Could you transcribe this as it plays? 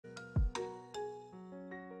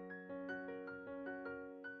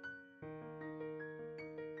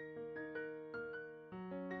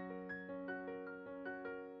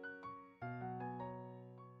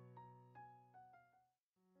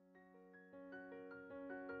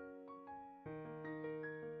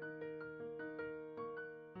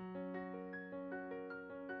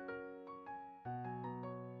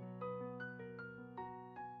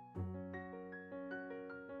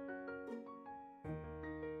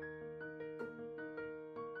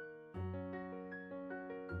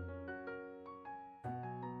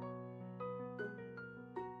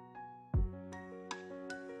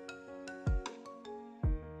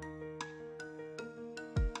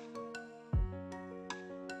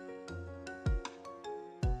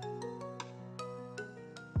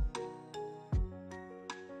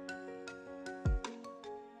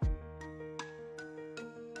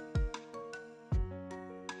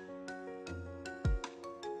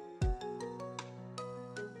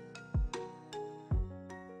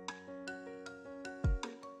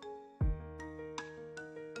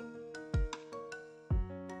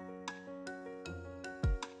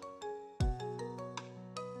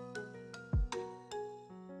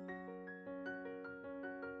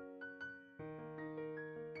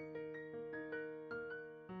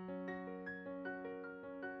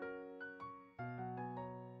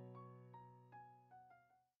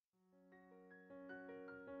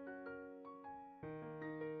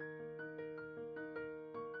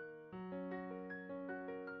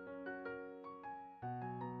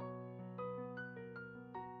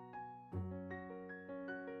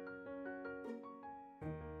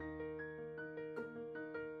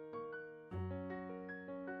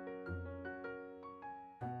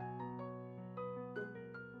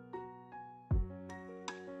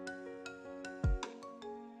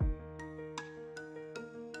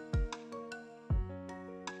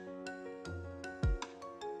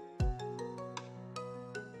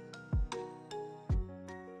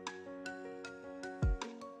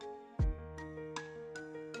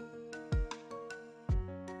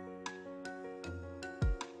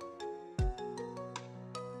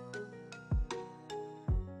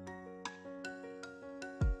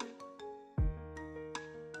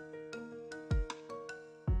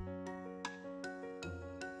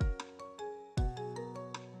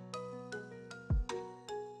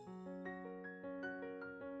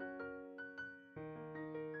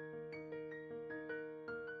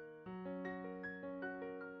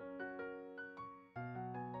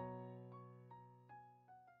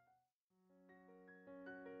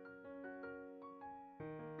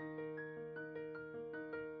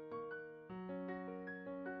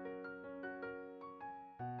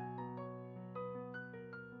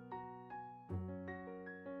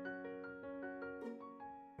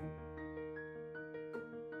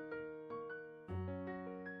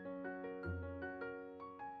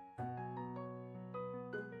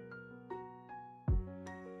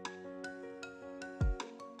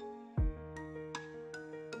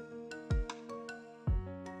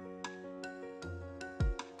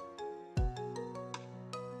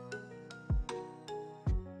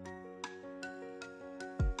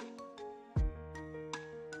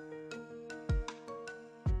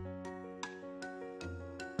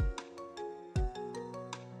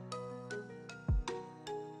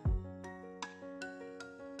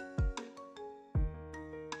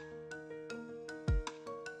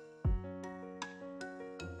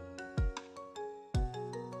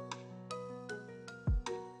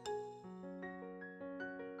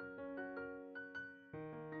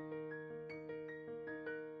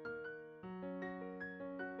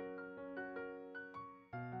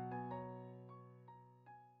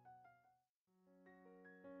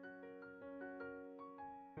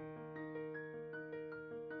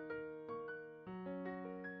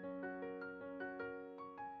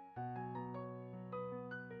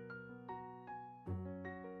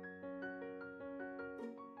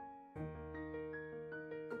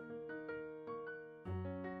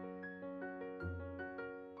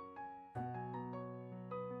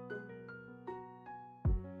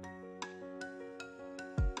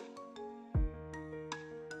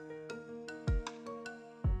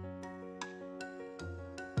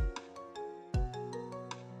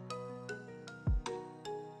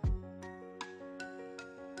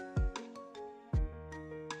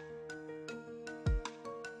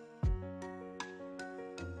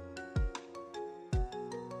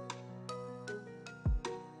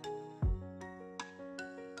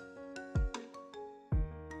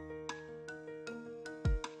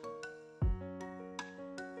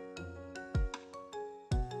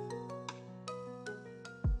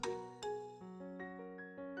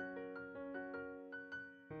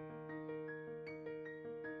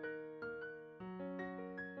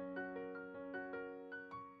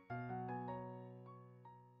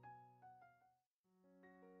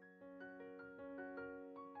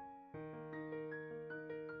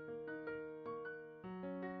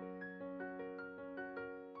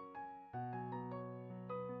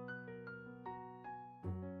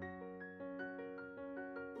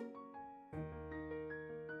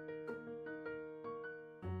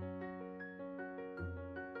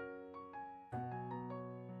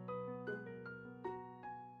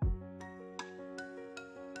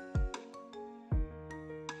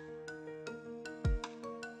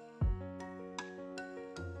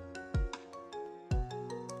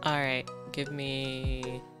Alright, give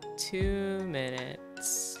me 2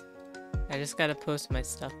 minutes. I just gotta post my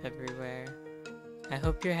stuff everywhere. I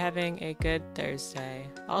hope you're having a good Thursday.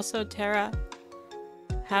 Also, Tara,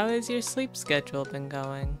 how has your sleep schedule been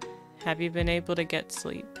going? Have you been able to get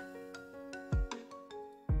sleep?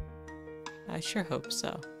 I sure hope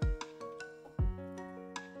so.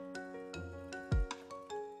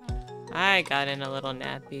 I got in a little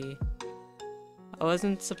nappy. I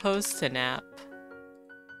wasn't supposed to nap,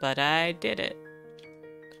 but I did it.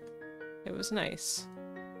 It was nice.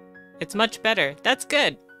 It's much better. That's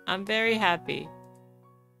good. I'm very happy.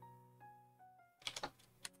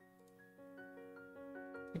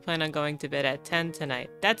 You plan on going to bed at 10 tonight.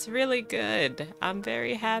 That's really good. I'm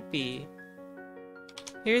very happy.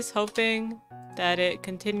 Here's hoping that it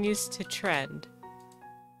continues to trend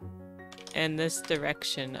in this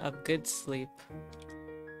direction of good sleep.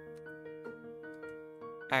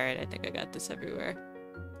 Alright, I think I got this everywhere.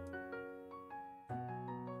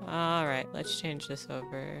 Alright, let's change this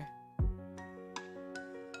over.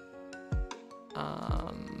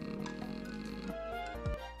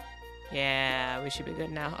 Yeah, we should be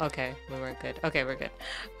good now. Okay, we were good. Okay, we're good.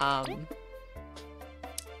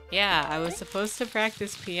 Yeah, I was supposed to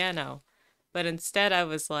practice piano, but instead I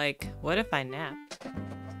was like, what if I nap?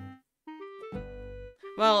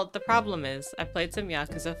 Well, the problem is, I played some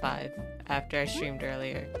Yakuza 5 after I streamed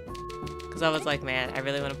earlier. Because I was like, man, I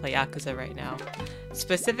really want to play Yakuza right now.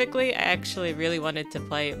 Specifically, I actually really wanted to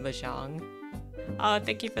play Mahjong. Oh,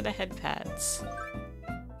 thank you for the head pads.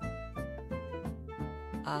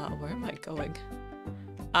 Where am I going?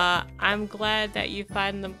 I'm glad that you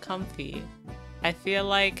find them comfy. I feel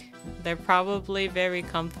like they're probably very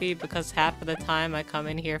comfy because half of the time I come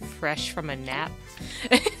in here fresh from a nap.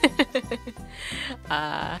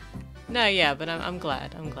 No, yeah, but I'm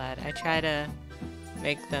glad. I'm glad. I try to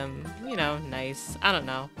make them, you know, nice. I don't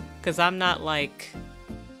know. Because I'm not like...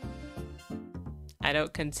 I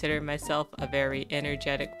don't consider myself a very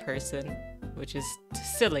energetic person, which is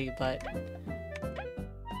silly, but...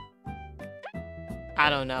 I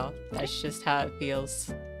don't know. That's just how it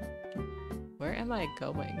feels. Where am I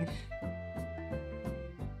going?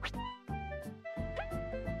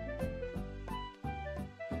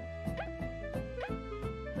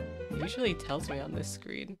 It usually tells me on this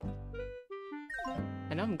screen.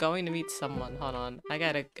 I know I'm going to meet someone. Hold on. I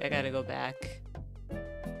gotta go back.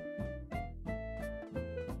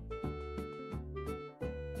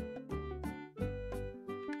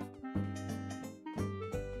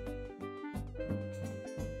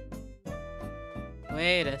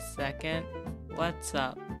 Wait a second. What's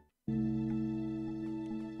up?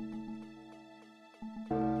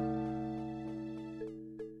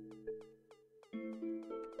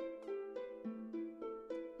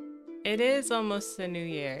 It is almost the new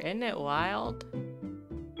year. Isn't it wild?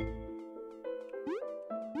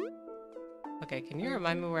 Okay, can you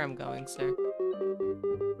remind me where I'm going, sir?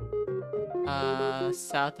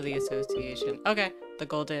 South of the association. Okay, the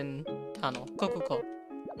golden tunnel. Cool.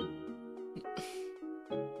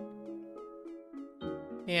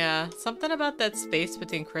 Yeah, something about that space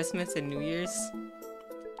between Christmas and New Year's.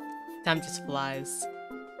 Time just flies.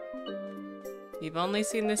 You've only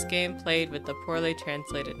seen this game played with the poorly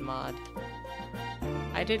translated mod.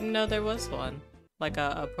 I didn't know there was one. Like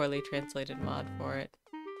a poorly translated mod for it.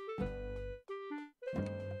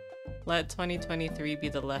 Let 2023 be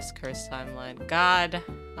the less cursed timeline. God,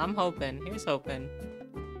 I'm hoping. Here's hoping.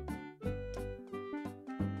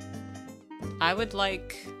 I would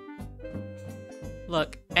like...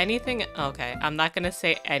 Look, anything... Okay, I'm not gonna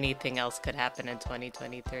say anything else could happen in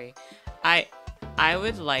 2023. I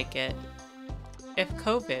would like it if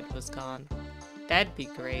COVID was gone. That'd be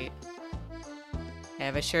great. I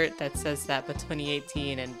have a shirt that says that but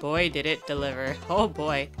 2018 and boy did it deliver. Oh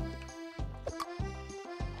boy.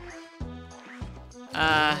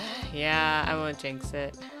 Yeah, I won't jinx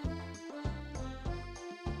it.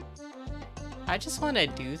 I just want to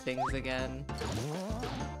do things again.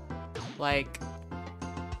 Like,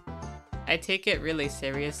 I take it really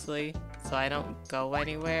seriously, so I don't go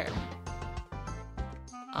anywhere.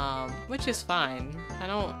 Which is fine. I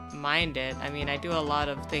don't mind it. I mean, I do a lot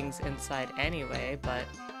of things inside anyway, but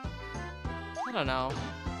I don't know.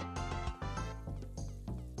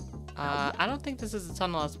 I don't think this is the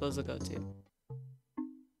tunnel I was supposed to go to.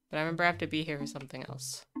 But I remember I have to be here for something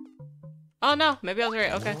else. Oh no, maybe I was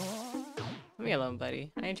right. Okay. Leave me alone,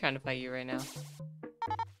 buddy. I ain't trying to fight you right now.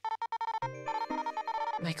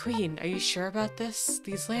 My queen, are you sure about this?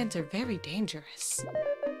 These lands are very dangerous.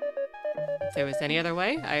 If there was any other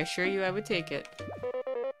way, I assure you I would take it.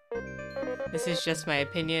 This is just my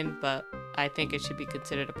opinion, but I think it should be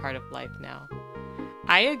considered a part of life now.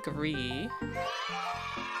 I agree.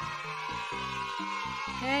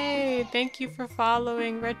 Hey, thank you for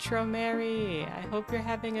following Retro Mary. I hope you're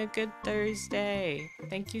having a good Thursday.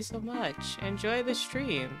 Thank you so much. Enjoy the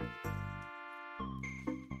stream.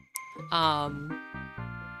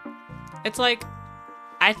 It's like,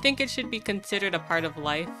 I think it should be considered a part of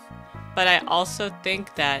life, but I also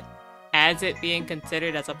think that as it being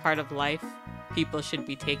considered as a part of life, people should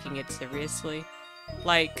be taking it seriously.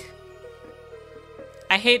 Like,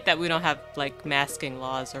 I hate that we don't have, like, masking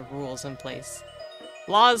laws or rules in place.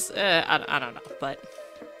 Laws, I don't know, but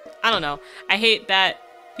I don't know. I hate that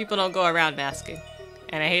people don't go around masking,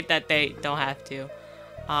 and I hate that they don't have to.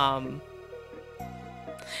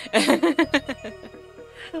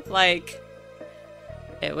 Like,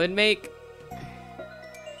 it would make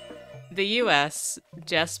the US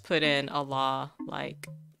just put in a law, like,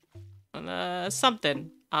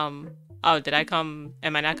 something. Oh, did I come?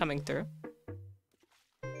 Am I not coming through?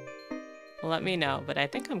 Let me know, but I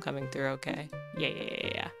think I'm coming through okay.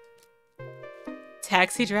 Yeah.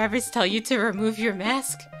 Taxi drivers tell you to remove your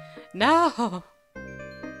mask? No!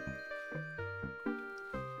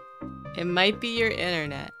 It might be your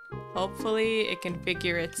internet. Hopefully, it can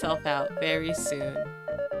figure itself out very soon.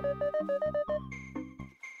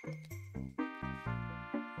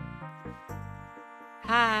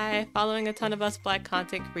 Hi! Following a ton of us Black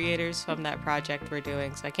content creators from that project we're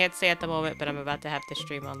doing, so I can't say at the moment, but I'm about to have to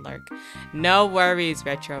stream on Lurk. No worries,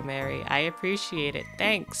 Retro Mary. I appreciate it.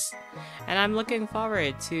 Thanks! And I'm looking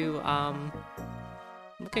forward to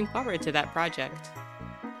that project.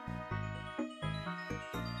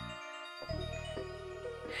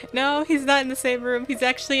 No, he's not in the same room. He's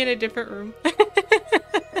actually in a different room.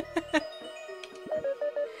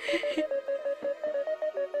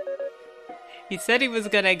 He said he was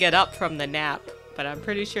gonna get up from the nap, but I'm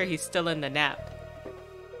pretty sure he's still in the nap.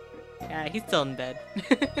 Yeah, he's still in bed.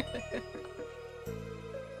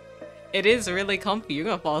 It is really comfy. You're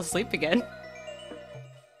gonna fall asleep again.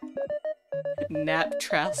 Nap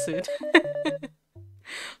trowseled.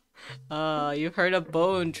 You've heard of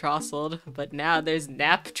bone trossled, but now there's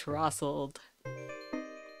nap trossled.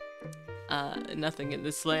 Nothing in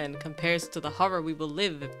this land compares to the horror we will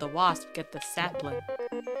live if the wasp get the sapling.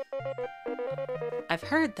 I've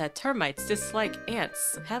heard that termites dislike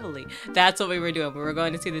ants heavily. That's what we were doing. We were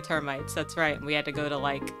going to see the termites. That's right. And we had to go to,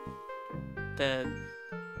 like, I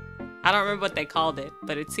don't remember what they called it,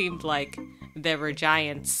 but it seemed like there were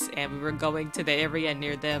giants and we were going to the area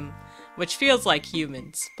near them, which feels like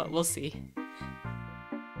humans, but we'll see.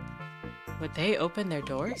 Would they open their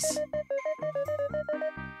doors?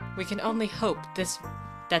 We can only hope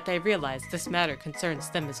that they realize this matter concerns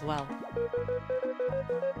them as well.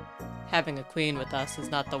 Having a queen with us is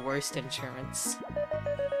not the worst insurance.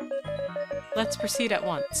 Let's proceed at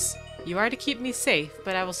once. You are to keep me safe,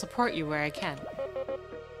 but I will support you where I can.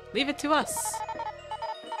 Leave it to us.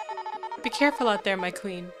 Be careful out there, my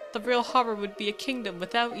queen. The real horror would be a kingdom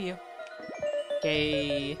without you.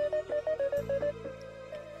 Yay.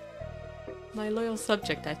 My loyal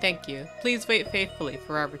subject, I thank you. Please wait faithfully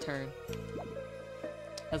for our return.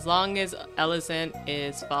 As long as Elizant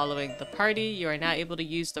is following the party, you are now able to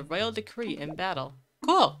use the royal decree in battle.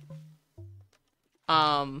 Cool!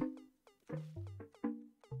 I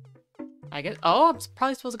guess- oh, I'm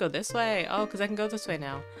probably supposed to go this way. Oh, because I can go this way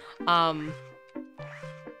now.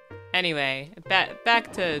 Anyway,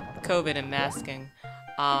 back to COVID and masking.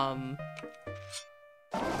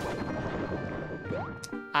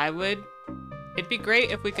 It'd be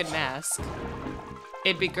great if we could mask.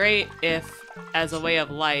 It'd be great if, as a way of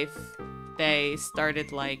life, they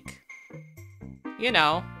started, like, you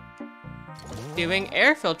know, doing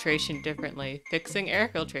air filtration differently. Fixing air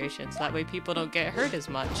filtration so that way people don't get hurt as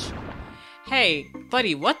much. Hey,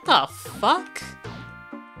 buddy, what the fuck?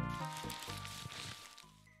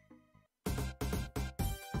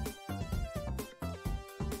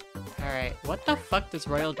 Alright, what the fuck does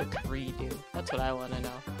Royal Decree do? That's what I want to know.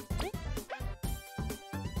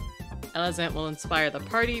 Elizant will inspire the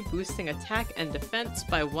party, boosting attack and defense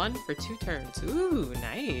by 1 for 2 turns. Ooh,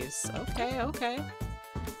 nice. Okay, okay.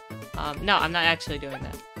 No, I'm not actually doing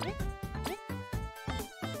that.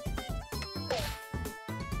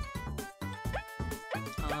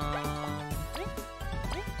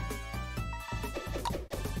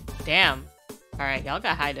 Damn. Alright, y'all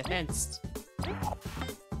got high defense.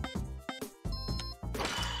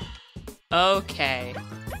 Okay.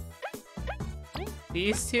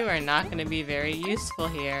 These two are not going to be very useful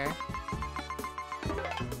here.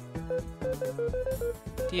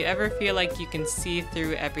 Do you ever feel like you can see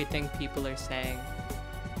through everything people are saying?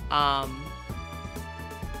 Can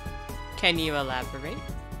you elaborate?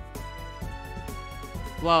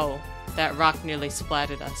 Whoa, that rock nearly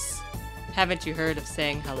splattered us. Haven't you heard of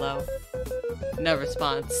saying hello? No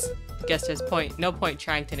response. Guess there's no point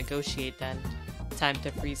trying to negotiate then. Time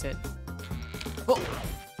to freeze it. Oh!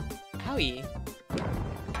 Owie.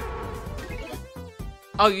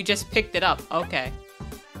 Oh, you just picked it up. Okay.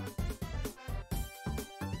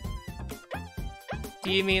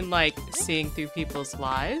 Do you mean like seeing through people's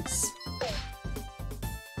lives?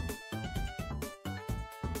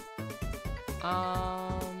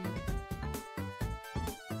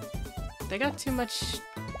 They got too much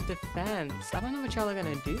defense. I don't know what y'all are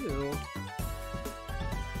gonna do.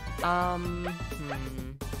 I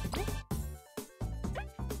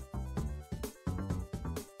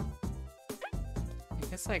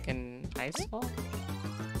guess I can ice fall?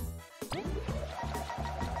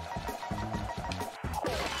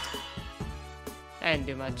 I didn't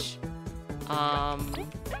do much.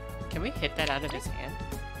 Can we hit that out of his hand?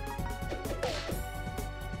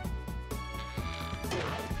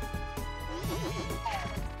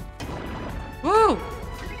 Woo!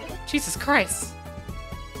 Jesus Christ!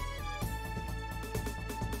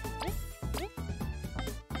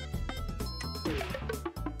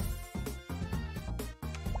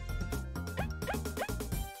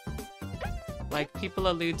 Like, people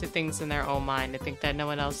allude to things in their own mind and think that no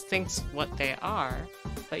one else thinks what they are,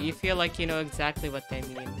 but you feel like you know exactly what they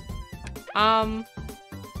mean. I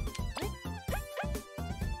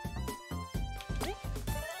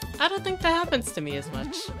don't think that happens to me as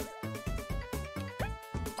much.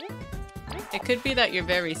 It could be that you're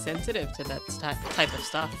very sensitive to that type of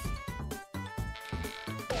stuff.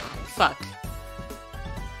 Fuck.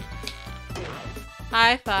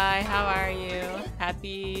 Hi, Fi. How are you?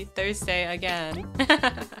 Happy Thursday again.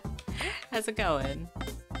 How's it going?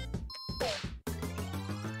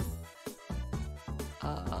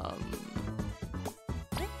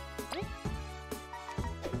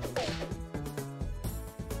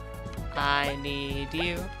 I need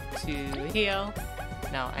you to heal.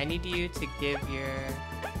 No, I need you to give your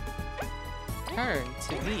turn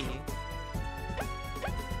to me.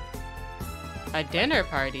 A dinner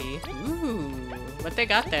party? Ooh, what they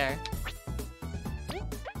got there?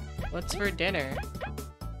 What's for dinner?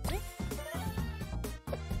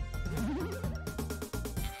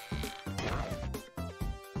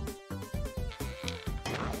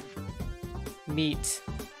 Meat.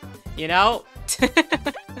 You know?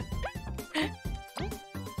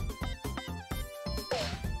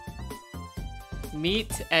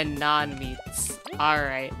 Meat and non-meats.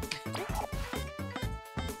 Alright.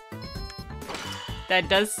 That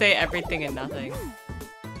does say everything and nothing.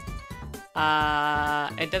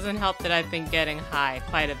 It doesn't help that I've been getting high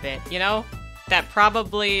quite a bit. You know? That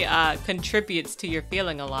probably contributes to your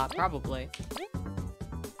feeling a lot, probably.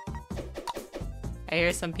 I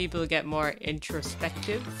hear some people get more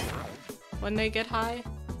introspective when they get high.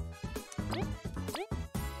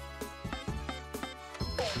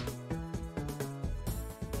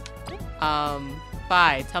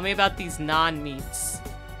 Bye. Tell me about these non-meats.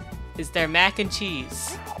 Is there mac and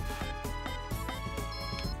cheese?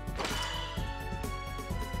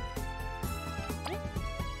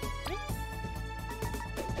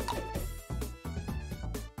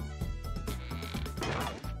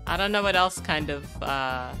 I don't know what else kind of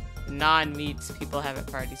non-meats people have at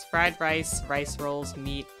parties. Fried rice, rice rolls,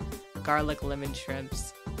 meat, garlic lemon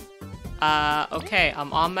shrimps. Okay,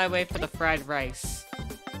 I'm on my way for the fried rice.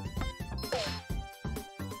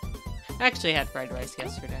 I actually had fried rice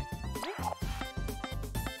yesterday.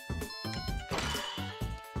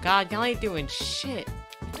 God, y'all ain't doing shit.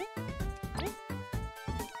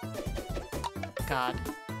 God.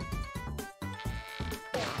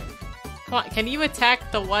 Come on, can you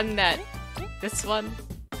attack the one that... this one?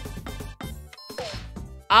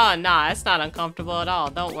 Oh, nah, it's not uncomfortable at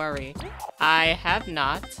all. Don't worry. I have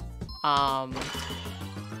not. I'm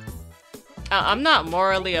not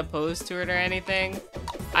morally opposed to it or anything.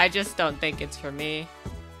 I just don't think it's for me.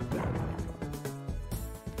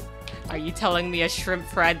 Are you telling me a shrimp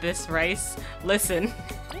fried this rice? Listen.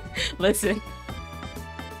 Listen.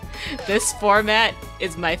 This format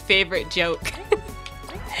is my favorite joke.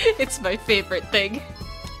 It's my favorite thing.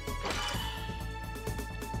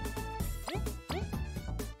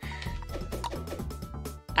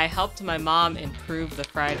 I helped my mom improve the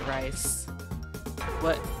fried rice.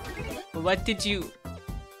 What did you...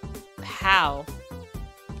 How?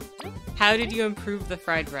 How did you improve the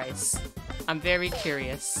fried rice? I'm very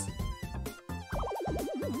curious.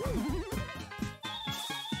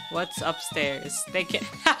 What's upstairs? They can...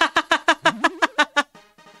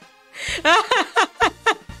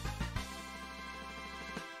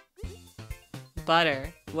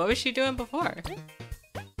 Butter. What was she doing before?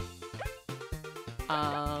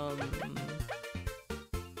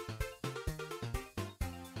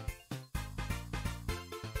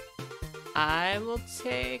 I will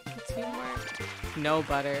take 2 more. No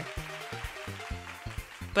butter.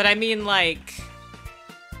 But I mean, like,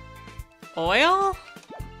 oil?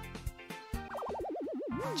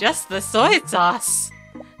 Just the soy sauce.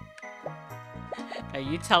 Are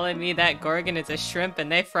you telling me that Gorgon is a shrimp and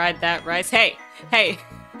they fried that rice? Hey, hey,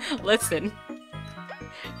 listen.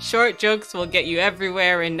 Short jokes will get you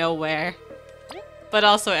everywhere and nowhere. But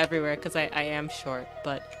also everywhere, because I am short,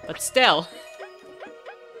 but still.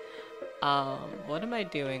 What am I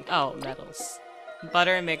doing? Oh, metals.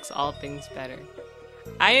 Butter makes all things better.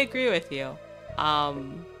 I agree with you.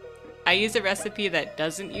 I use a recipe that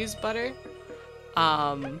doesn't use butter.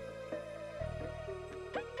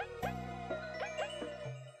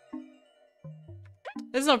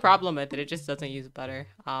 There's no problem with it, it just doesn't use butter.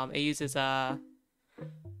 It uses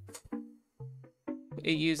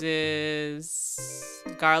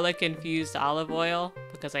garlic infused olive oil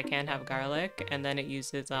because I can't have garlic, and then it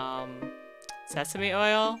uses sesame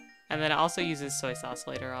oil, and then it also uses soy sauce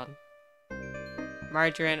later on.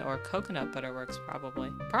 Margarine or coconut butter works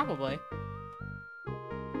probably. Probably.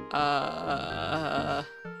 I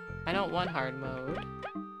don't want hard mode.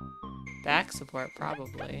 Back support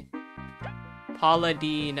probably. Paula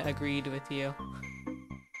Dean agreed with you.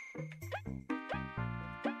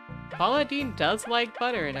 Paula Dean does like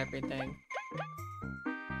butter and everything.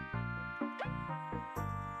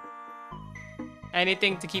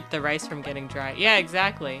 Anything to keep the rice from getting dry. Yeah,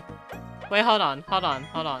 exactly. Wait, hold on.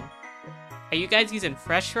 Are you guys using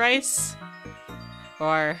fresh rice?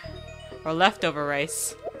 Or leftover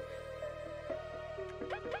rice?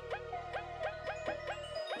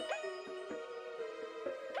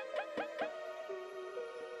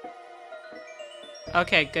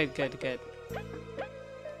 Okay, good.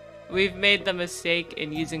 We've made the mistake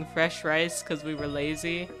in using fresh rice because we were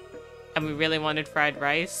lazy and we really wanted fried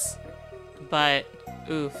rice, but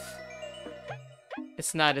oof,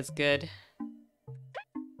 it's not as good.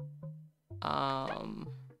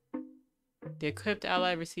 The equipped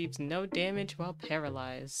ally receives no damage while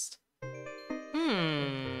paralyzed.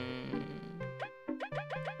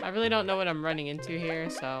 I really don't know what I'm running into here,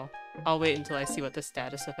 so I'll wait until I see what the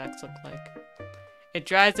status effects look like. It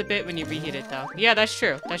dries a bit when you reheat it, though. Yeah, that's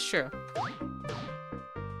true. That's true.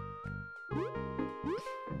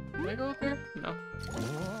 Can I go up here? No.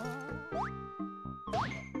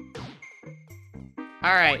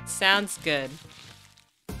 Alright, sounds good.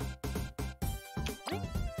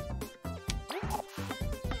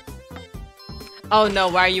 Oh no,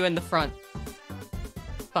 why are you in the front?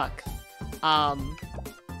 Fuck.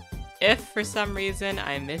 If for some reason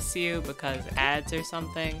I miss you because ads or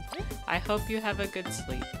something, I hope you have a good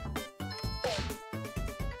sleep.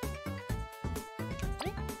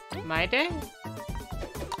 My day?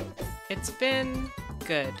 It's been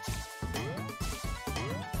good.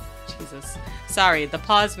 Jesus. Sorry, the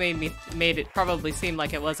pause made it probably seem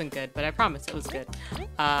like it wasn't good, but I promise it was good.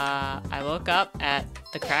 I woke up at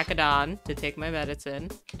the crack of dawn to take my medicine.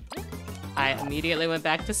 I immediately went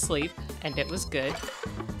back to sleep, and it was good.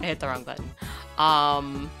 I hit the wrong button.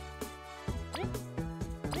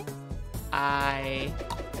 I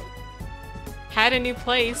had a new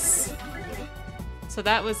place, so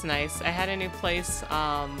that was nice. I had a new place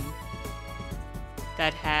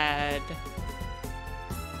that had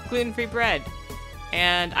gluten-free bread,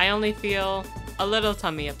 and I only feel a little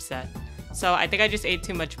tummy upset. So I think I just ate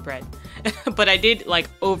too much bread. But I did like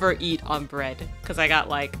overeat on bread because I got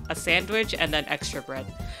like a sandwich and then extra bread.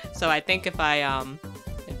 So I think if I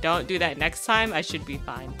don't do that next time, I should be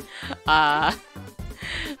fine.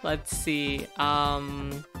 Let's see.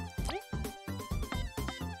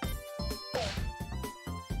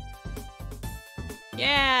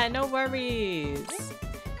 Yeah, no worries.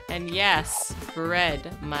 And yes,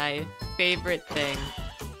 bread, my favorite thing.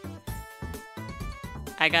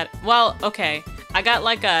 I got, well, okay. I got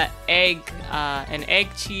like an egg,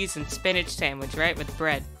 cheese, and spinach sandwich, right, with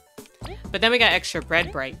bread. But then we got extra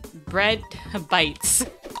bread bites.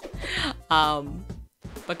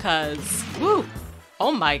 Because, woo,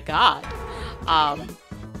 oh my god.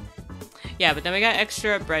 Yeah, but then we got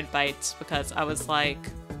extra bread bites because I was like,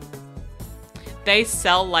 they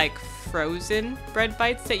sell like frozen bread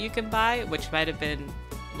bites that you can buy, which might have been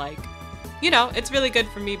like, you know, it's really good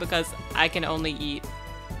for me because I can only eat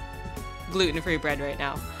gluten-free bread right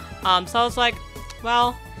now. So I was like,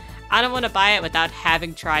 well, I don't want to buy it without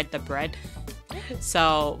having tried the bread.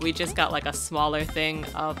 So we just got like a smaller thing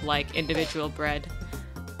of like individual bread.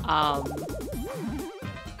 The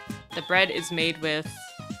bread is made with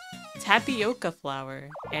tapioca flour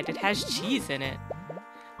and it has cheese in it.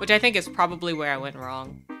 Which I think is probably where I went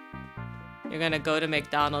wrong. You're gonna go to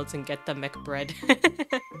McDonald's and get the McBread.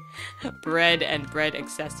 Bread and bread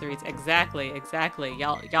accessories. Exactly, exactly.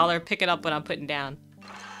 Y'all are picking up what I'm putting down.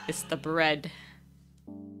 It's the bread.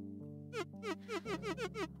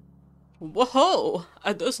 Whoa!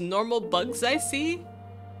 Are those normal bugs I see?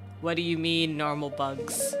 What do you mean, normal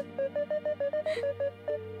bugs?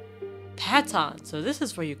 Paton, so this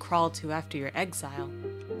is where you crawl to after your exile.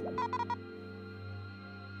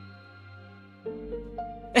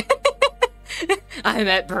 I'm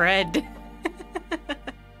at bread.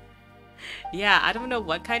 Yeah, I don't know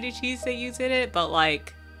what kind of cheese they use in it, but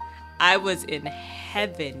like, I was in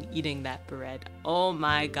heaven eating that bread. Oh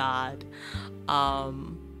my god.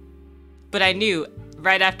 But I knew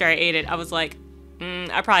right after I ate it, I was like,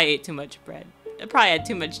 I probably ate too much bread. I probably had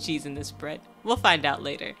too much cheese in this bread. We'll find out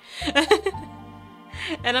later.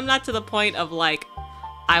 And I'm not to the point of like,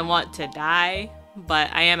 I want to die,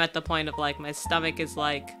 but I am at the point of like, my stomach is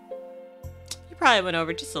like, you probably went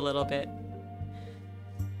over just a little bit.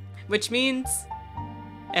 Which means,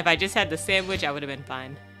 if I just had the sandwich, I would have been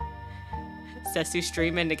fine. Sesu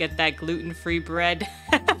streaming to get that gluten-free bread.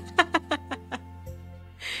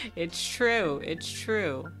 It's true, it's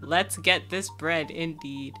true. Let's get this bread,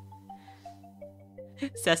 indeed.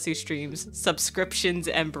 Sesu streams, subscriptions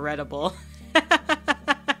and breadable.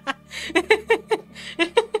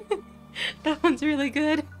 That one's really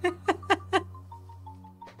good.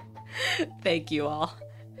 Thank you all.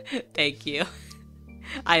 Thank you.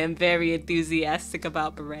 I am very enthusiastic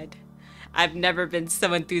about bread. I've never been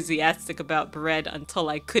so enthusiastic about bread until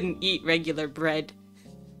I couldn't eat regular bread.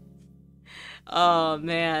 Oh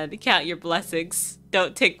man, count your blessings.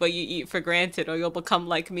 Don't take what you eat for granted or you'll become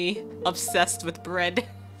like me, obsessed with bread.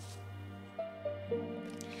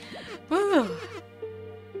 Woo.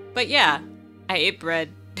 But yeah, I ate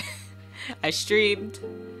bread. I streamed,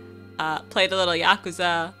 played a little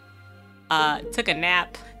Yakuza, took a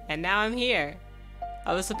nap, and now I'm here.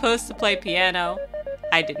 I was supposed to play piano.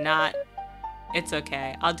 I did not. It's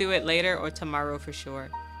okay. I'll do it later or tomorrow for sure.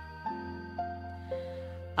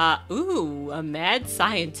 Ooh, a mad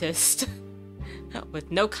scientist. With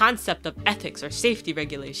no concept of ethics or safety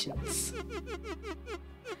regulations.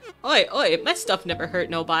 Oi, oi, my stuff never hurt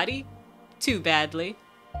nobody. Too badly.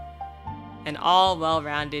 An all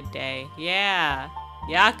well-rounded day. Yeah.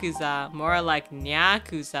 Yakuza. More like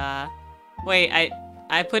Nyakuza. Wait,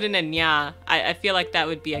 I put in a nya. I feel like that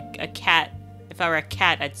would be a cat. If I were a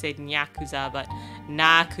cat, I'd say Nyakuza, but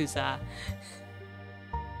Nakuza.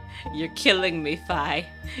 You're killing me, Fi.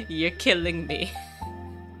 You're killing me.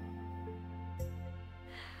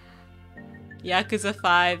 Yakuza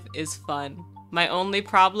 5 is fun. My only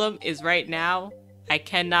problem is right now, I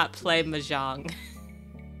cannot play Mahjong.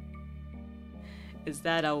 Is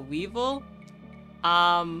that a Weevil?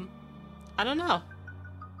 I don't know.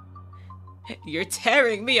 You're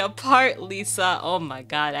tearing me apart, Lisa. Oh my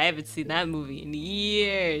god, I haven't seen that movie in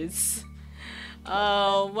years.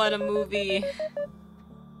 Oh, what a movie.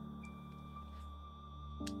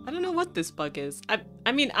 I don't know what this bug is.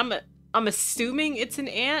 I mean, I'm assuming it's an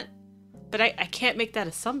ant, but I can't make that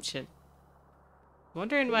assumption. I'm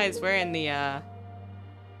wondering why he's wearing the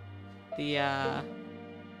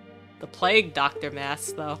plague doctor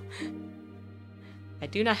mask, though. I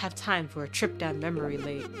do not have time for a trip down memory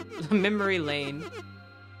lane.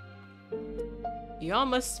 You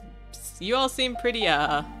all seem pretty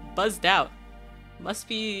buzzed out. Must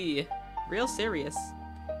be real serious.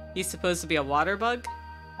 He's supposed to be a water bug?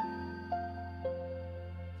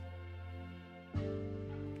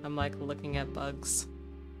 I'm like looking at bugs.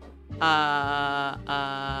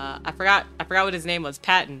 I forgot what his name was.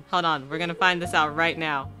 Patton. Hold on, we're gonna find this out right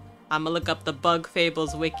now. I'm gonna look up the Bug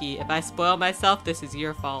Fables wiki. If I spoil myself, this is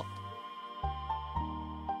your fault.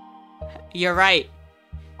 You're right.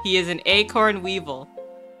 He is an acorn weevil.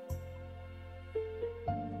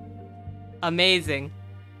 Amazing.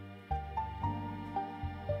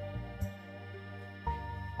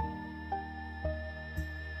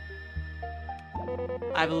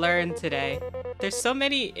 I've learned today. There's so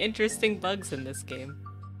many interesting bugs in this game.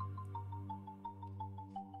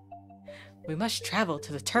 We must travel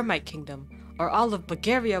to the Termite Kingdom, or all of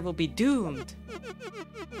Bulgaria will be doomed.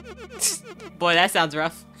 Boy, that sounds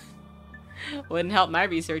rough. Wouldn't help my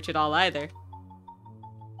research at all either.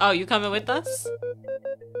 Oh, you coming with us?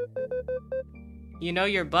 You know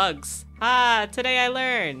your bugs. Ah, today I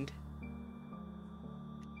learned.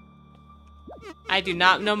 I do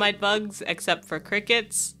not know my bugs except for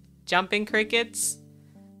crickets, jumping crickets,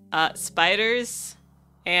 spiders,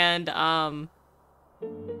 and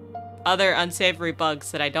other unsavory bugs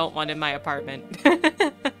that I don't want in my apartment.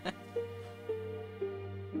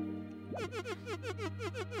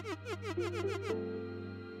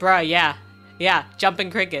 Bruh, yeah. Yeah, jumping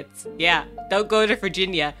crickets. Yeah, don't go to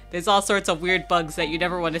Virginia. There's all sorts of weird bugs that you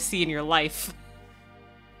never want to see in your life.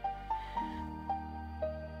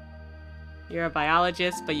 You're a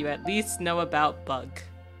biologist, but you at least know about bug.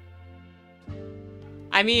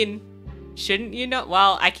 I mean, shouldn't you know?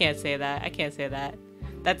 Well, I can't say that. I can't say that.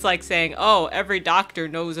 That's like saying, oh, every doctor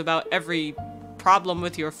knows about every problem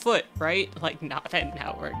with your foot, right? Like, no, that ain't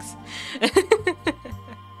how it works.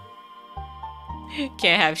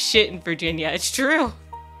 Can't have shit in Virginia. It's true.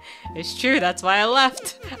 It's true. That's why I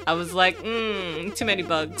left. I was like, too many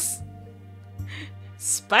bugs.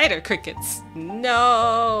 Spider crickets.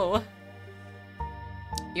 No.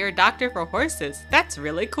 You're a doctor for horses. That's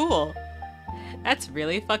really cool. That's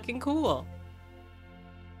really fucking cool.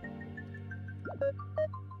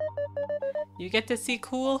 You get to see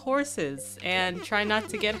cool horses and try not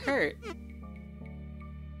to get hurt.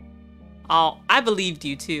 Oh, I believed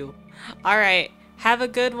you too. All right. Have a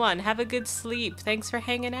good one. Have a good sleep. Thanks for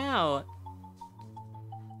hanging out.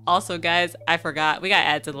 Also, guys, I forgot. We got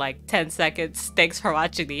ads in like 10 seconds. Thanks for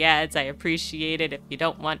watching the ads. I appreciate it. If you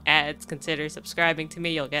don't want ads, consider subscribing to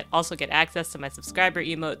me. You'll also get access to my subscriber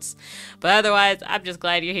emotes. But otherwise, I'm just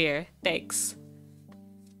glad you're here. Thanks.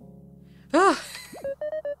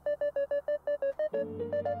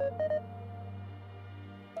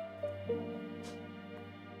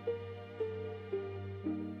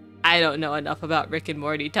 I don't know enough about Rick and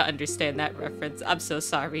Morty to understand that reference. I'm so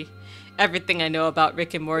sorry. Everything I know about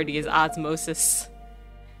Rick and Morty is osmosis.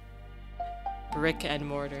 Brick and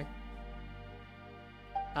mortar.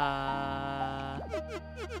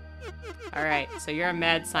 Alright, so you're a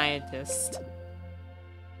mad scientist.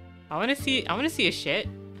 I wanna see a shit.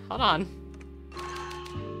 Hold on.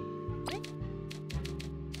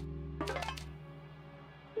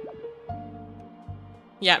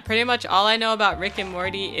 Yeah, pretty much all I know about Rick and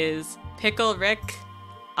Morty is Pickle Rick,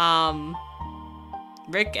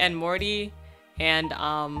 Rick and Morty, and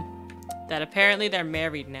that apparently they're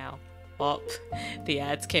married now. Oh, the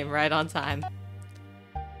ads came right on time.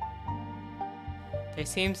 There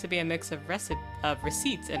seems to be a mix of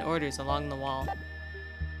receipts and orders along the wall.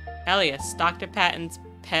 Elias, Dr. Patton's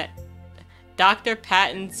patent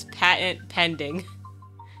pending.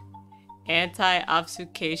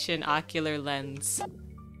 Anti-obfuscation ocular lens.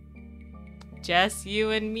 Just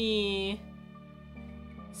you and me.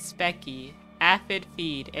 Specky. Aphid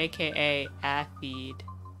Feed, aka Aphid.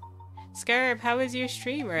 Scarab, how was your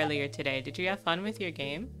stream earlier today? Did you have fun with your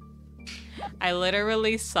game? I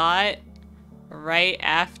literally saw it right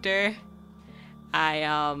after I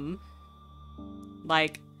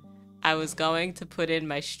was going to put in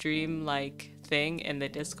my stream thing in the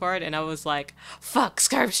Discord, and I was like, fuck,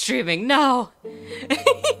 Scarab streaming, no!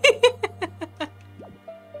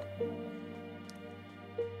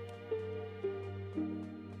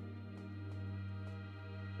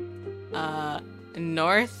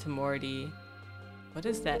 North Morty. What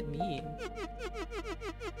does that mean?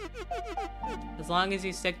 As long as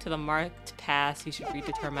you stick to the marked path, you should read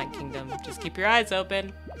the Termite Kingdom. Just keep your eyes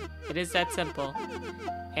open. It is that simple.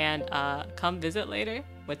 And come visit later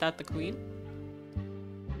without the queen.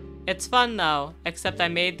 It's fun though, except I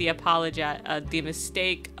made the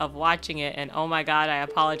mistake of watching it, and oh my god, I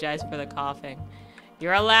apologize for the coughing.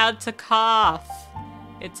 You're allowed to cough.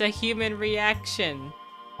 It's a human reaction.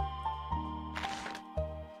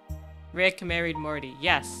 Rick married Morty.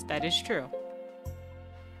 Yes, that is true.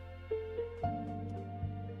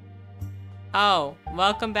 Oh,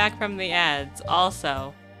 welcome back from the ads.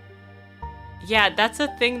 Also, yeah, that's a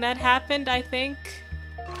thing that happened, I think.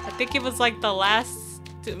 I think it was like the last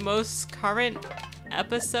most current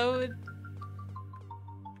episode.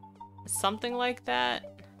 Something like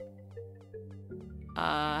that.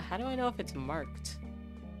 How do I know if it's marked?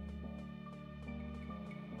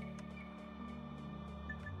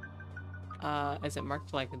 Is it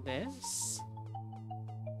marked like this?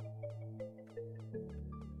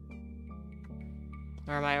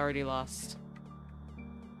 Or am I already lost?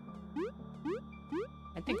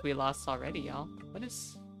 I think we lost already, y'all. What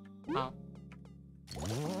is... Oh.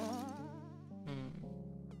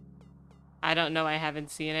 I don't know, I haven't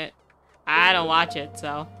seen it. I don't watch it,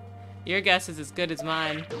 so... Your guess is as good as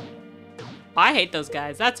mine. Oh, I hate those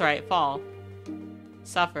guys. That's right, fall.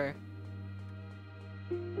 Suffer.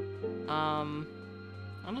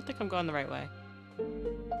 I don't think I'm going the right way.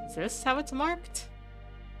 Is this how it's marked?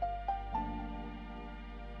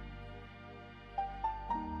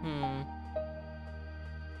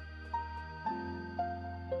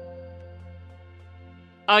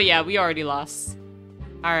 Oh yeah, we already lost.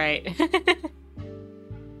 Alright.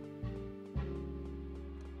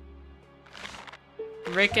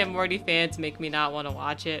 Rick and Morty fans make me not want to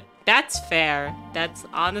watch it. That's fair. That's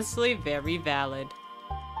honestly very valid.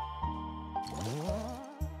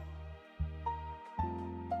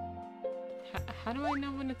 How do I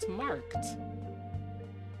know when it's marked?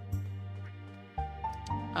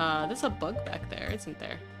 There's a bug back there, isn't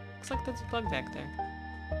there? Looks like there's a bug back there.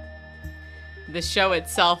 The show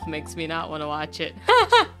itself makes me not want to watch it.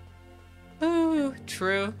 Ooh,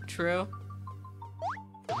 true, true.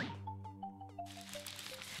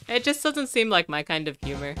 It just doesn't seem like my kind of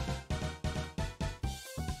humor.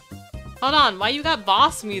 Hold on, why you got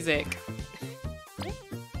boss music?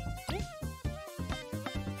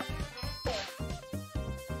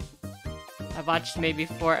 I've watched maybe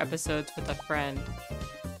 4 episodes with a friend.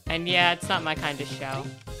 And yeah, it's not my kind of show.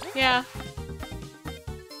 Yeah.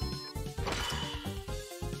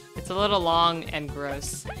 It's a little long and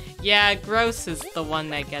gross. Yeah, gross is the one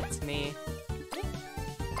that gets me.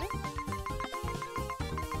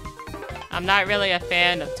 I'm not really a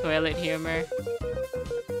fan of toilet humor.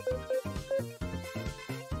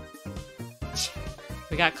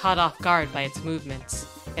 We got caught off guard by its movements.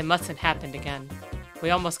 It mustn't happen again. We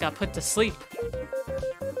almost got put to sleep.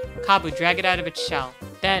 Kabu, drag it out of its shell.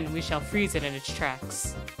 Then we shall freeze it in its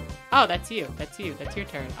tracks. Oh, that's you. That's you. That's your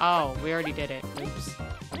turn. Oh, we already did it. Oops.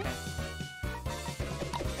 Okay.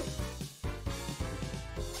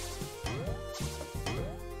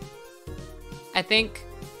 I think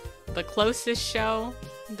the closest show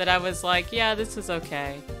that I was like, yeah, this is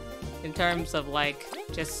okay, in terms of like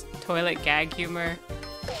just toilet gag humor,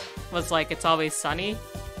 was like It's Always Sunny.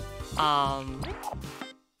 I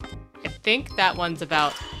think that one's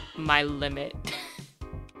about my limit.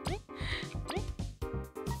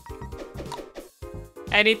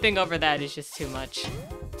 Anything over that is just too much.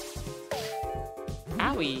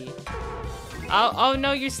 Owie. Oh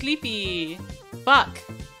no, you're sleepy. Fuck.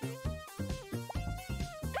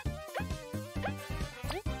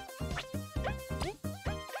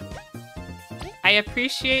 I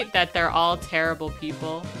appreciate that they're all terrible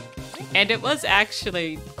people, and it was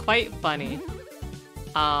actually quite funny.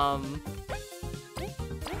 I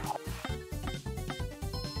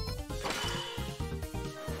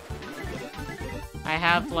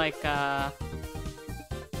have like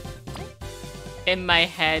in my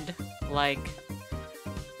head like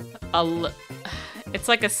it's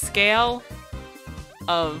like a scale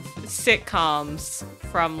of sitcoms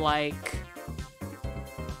from like,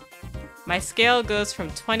 my scale goes from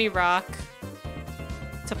 20 Rock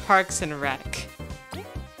to Parks and Rec.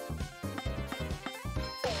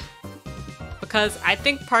 Because I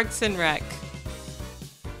think Parks and Rec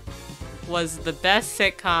was the best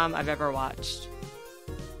sitcom I've ever watched.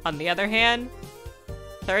 On the other hand,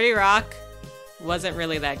 30 Rock wasn't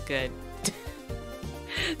really that good.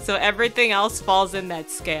 So everything else falls in that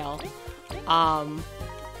scale.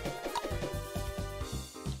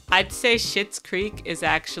 I'd say Schitt's Creek is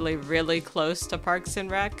actually really close to Parks and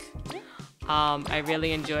Rec. I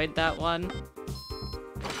really enjoyed that one.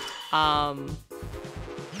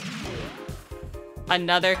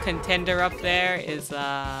 Another contender up there is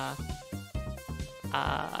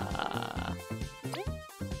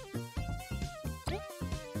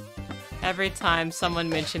every time someone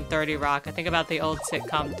mentioned 30 Rock, I think about the old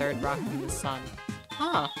sitcom Third Rock from the Sun.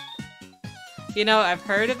 Huh. You know, I've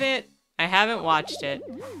heard of it. I haven't watched it.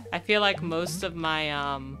 I feel like most of my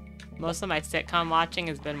sitcom watching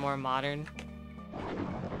has been more modern.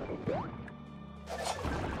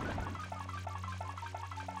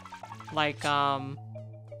 Like,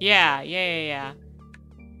 yeah.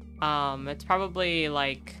 It's probably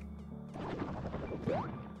like,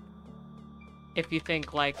 if you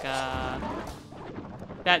think like, that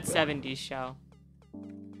 70s show.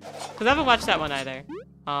 Because I haven't watched that one either.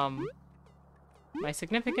 My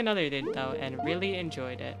significant other did though, and really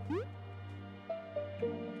enjoyed it.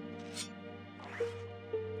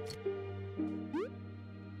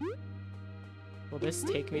 Will this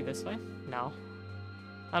take me this way? No.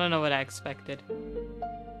 I don't know what I expected.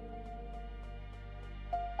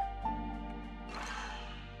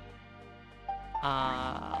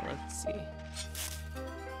 Let's see.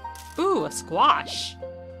 Ooh, a squash!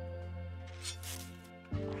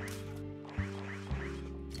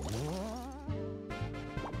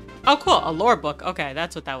 Oh, cool, a lore book. Okay,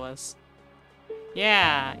 that's what that was.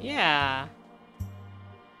 Yeah.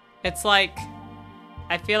 It's like,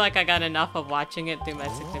 I feel like I got enough of watching it through my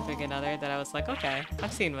significant other that I was like, okay,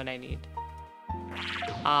 I've seen what I need.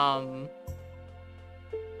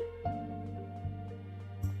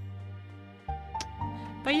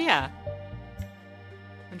 But yeah.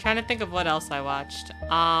 I'm trying to think of what else I watched.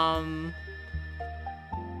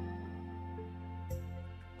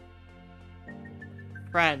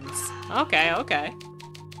 Friends. Okay, okay.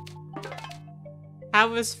 How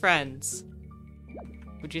was Friends?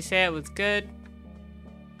 Would you say it was good?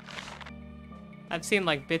 I've seen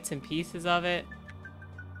like bits and pieces of it.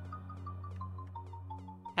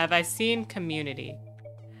 Have I seen Community?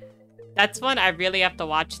 That's one I really have to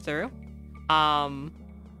watch through. I've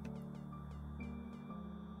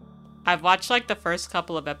watched like the first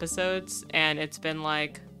couple of episodes and it's been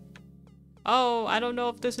like, oh, I don't know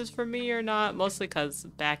if this is for me or not. Mostly because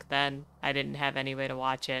back then I didn't have any way to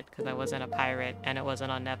watch it because I wasn't a pirate and it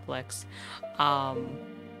wasn't on Netflix.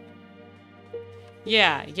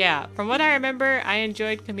 Yeah. From what I remember, I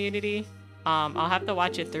enjoyed Community. I'll have to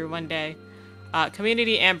watch it through one day.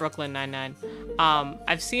 Community and Brooklyn Nine-Nine.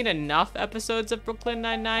 I've seen enough episodes of Brooklyn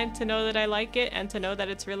Nine-Nine to know that I like it and to know that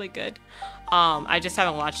it's really good. I just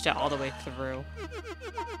haven't watched it all the way through.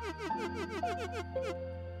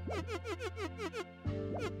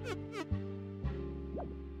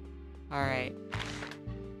 Alright.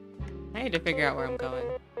 I need to figure out where I'm going.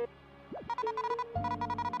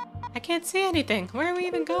 I can't see anything. Where are we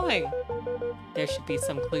even going? There should be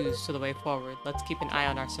some clues to the way forward. Let's keep an eye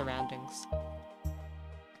on our surroundings.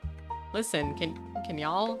 Listen, can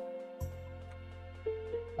y'all?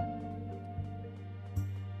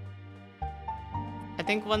 I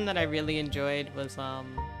think one that I really enjoyed was I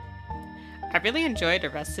really enjoyed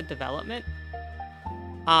Arrested Development.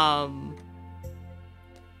 I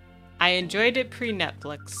enjoyed it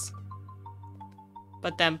pre-Netflix.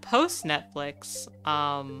 But then post-Netflix,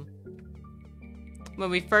 when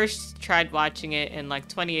we first tried watching it in like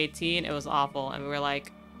 2018, it was awful. And we were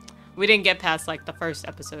like, we didn't get past like the first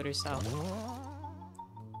episode or so.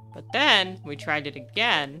 But then we tried it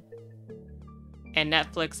again. And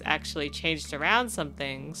Netflix actually changed around some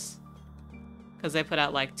things. Because they put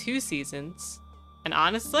out like 2 seasons. And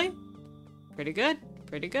honestly, pretty good.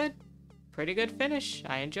 Pretty good. Pretty good finish.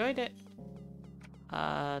 I enjoyed it.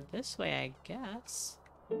 This way, I guess.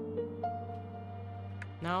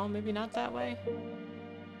 No, maybe not that way.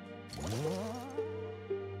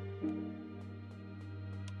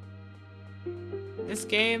 This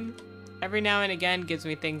game, every now and again, gives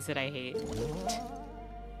me things that I hate.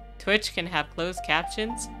 Twitch can have closed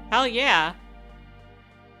captions? Hell yeah!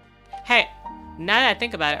 Hey, now that I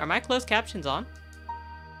think about it, are my closed captions on?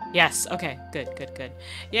 Yes, okay, good.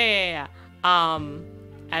 Yeah.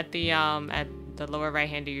 At the lower right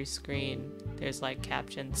hand of your screen, there's like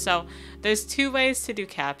captions. So there's 2 ways to do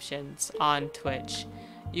captions on Twitch.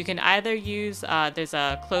 You can either use, there's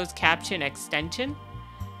a closed caption extension.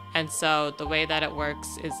 And so the way that it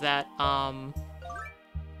works is that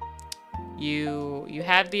you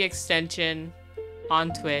have the extension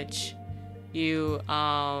on Twitch. You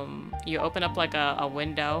open up like a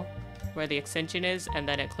window where the extension is, and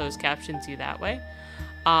then it closed captions you that way.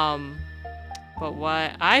 But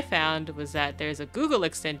what I found was that there's a Google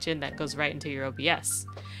extension that goes right into your OBS.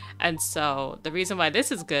 And so the reason why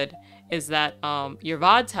this is good is that your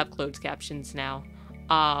VODs have closed captions now.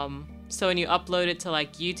 So when you upload it to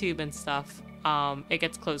like YouTube and stuff, it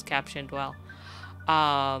gets closed captioned well.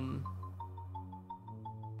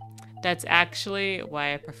 That's actually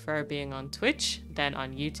why I prefer being on Twitch than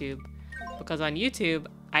on YouTube. Because on YouTube,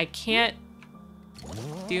 I can't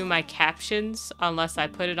do my captions unless I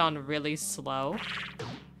put it on really slow.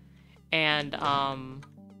 And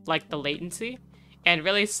like the latency. And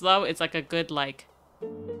really slow is like a good like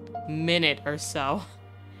minute or so.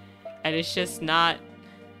 And it's just not,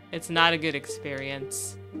 it's not a good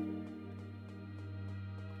experience.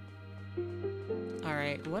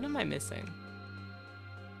 Alright, what am I missing?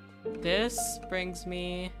 This brings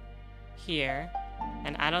me here,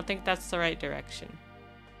 and I don't think that's the right direction.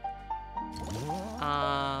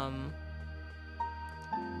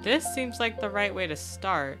 This seems like the right way to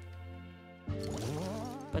start.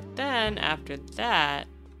 But then, after that,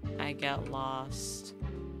 I get lost.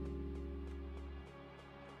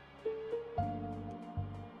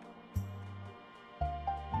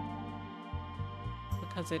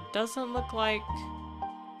 Because it doesn't look like...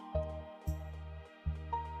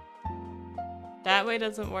 That way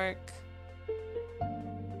doesn't work.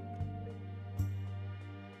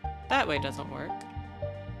 That way doesn't work.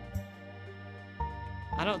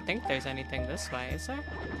 I don't think there's anything this way, is there?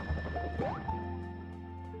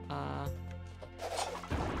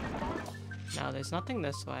 No, there's nothing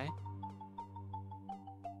this way.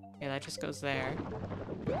 Yeah, that just goes there.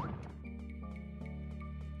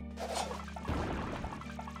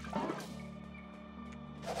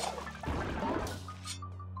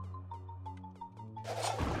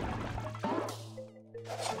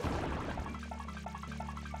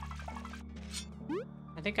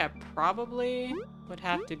 I I think I probably would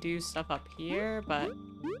have to do stuff up here, but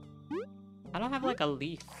I don't have like a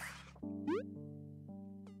leaf.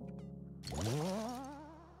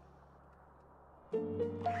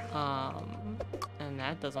 And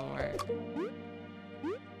that doesn't work.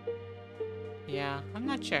 Yeah, I'm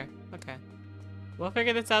not sure. Okay. We'll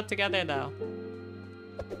figure this out together though.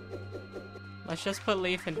 Let's just put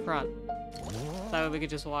leaf in front. That way we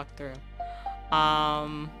could just walk through.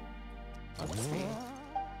 Let's see.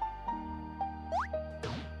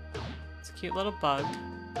 It's a cute little bug.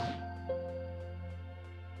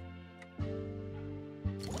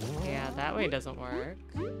 Yeah, that way doesn't work.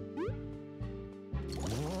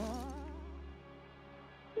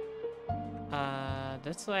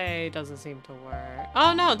 This way doesn't seem to work.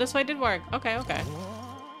 Oh no, this way did work. Okay, okay.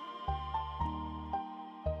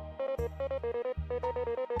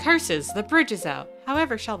 Curses, the bridge is out.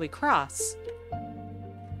 However shall we cross?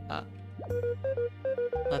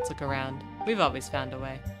 Let's look around. We've always found a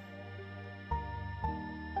way.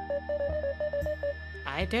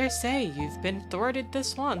 I dare say you've been thwarted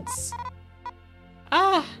this once.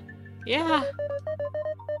 Ah, yeah.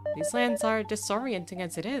 These lands are disorienting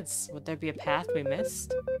as it is. Would there be a path we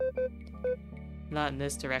missed? Not in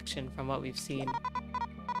this direction from what we've seen.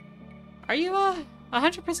 Are you,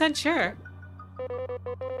 100% sure?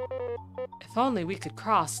 If only we could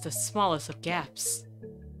cross the smallest of gaps.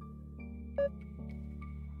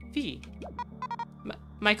 V.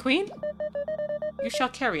 My queen? You shall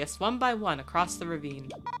carry us one by one across the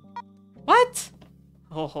ravine. What?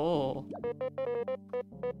 Oh ho.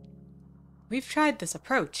 We've tried this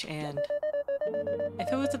approach, and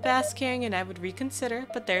if it was a Basque Canyon, I would reconsider,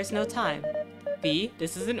 but there's no time. V,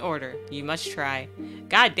 this is an order. You must try.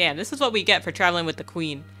 God damn, this is what we get for traveling with the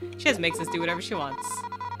queen. She just makes us do whatever she wants.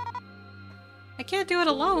 I can't do it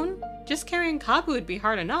alone. Just carrying Kabu would be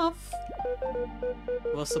hard enough.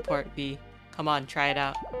 We'll support V. Come on, try it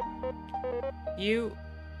out. You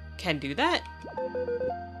can do that?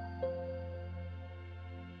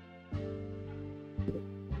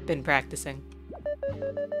 Been practicing.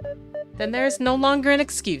 Then there is no longer an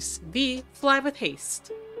excuse. V, fly with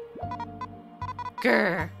haste.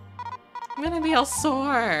 Grr. I'm gonna be all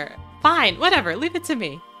sore. Fine, whatever, leave it to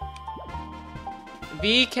me.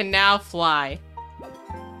 V can now fly.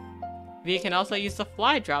 V can also use the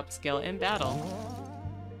fly drop skill in battle.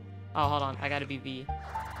 Oh, hold on, I gotta be V.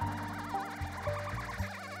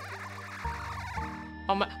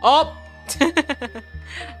 Oh my- Oh!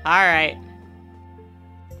 Alright.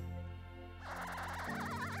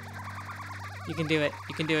 You can do it.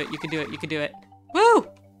 You can do it. You can do it. You can do it. Woo!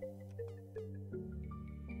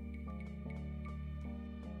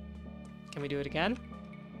 Can we do it again?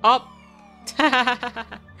 Oh!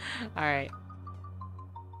 Alright.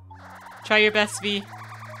 Try your best, V.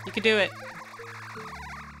 You can do it.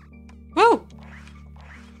 Woo!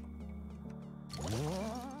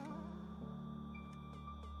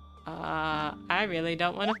 I really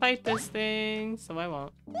don't want to fight this thing, so I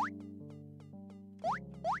won't.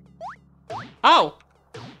 Oh!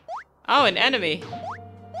 Oh, an enemy!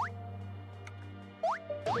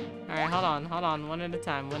 Alright, hold on, one at a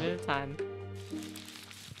time, one at a time.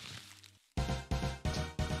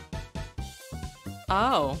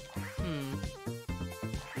 Oh.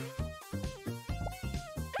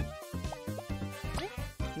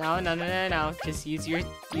 No. Just use your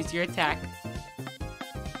attack.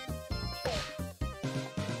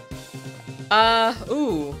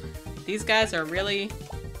 Ooh. These guys are really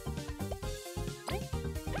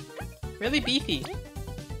beefy.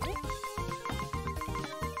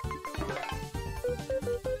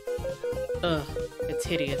 Ugh, it's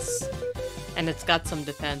hideous. And it's got some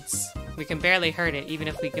defense. We can barely hurt it, even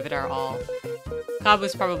if we give it our all.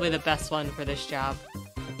 Kabu's probably the best one for this job.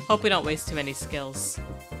 Hope we don't waste too many skills.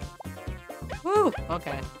 Woo!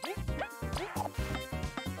 Okay.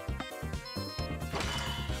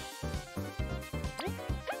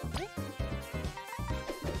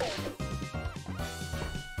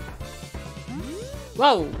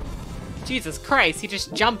 Whoa! Jesus Christ, he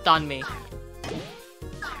just jumped on me.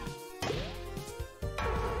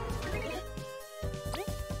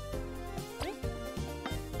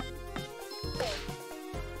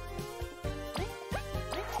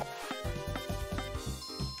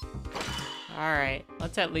 Alright,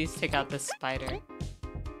 let's at least take out this spider.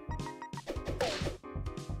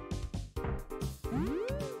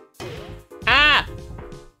 Ah!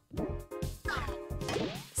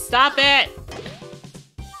 Stop it!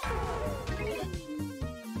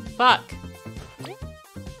 Fuck.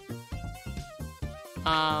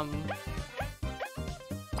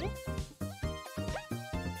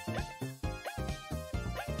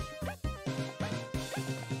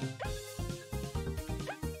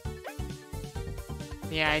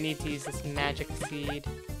 Yeah, I need to use this magic seed.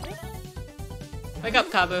 Wake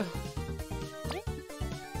up, Kabu.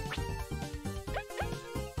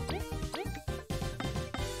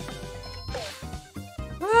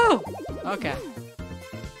 Woo! Okay.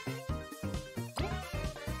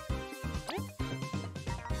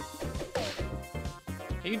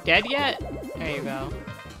 Are you dead yet? There you go.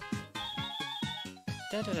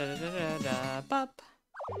 Da da da da da da bop.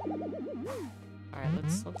 Alright,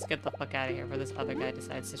 let's get the fuck out of here before this other guy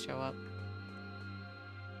decides to show up.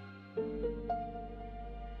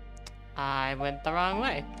 I went the wrong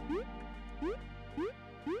way.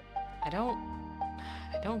 I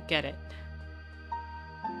don't get it.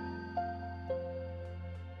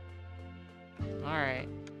 Alright.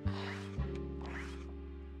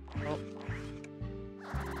 Oh.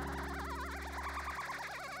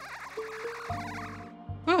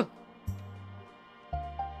 Whew.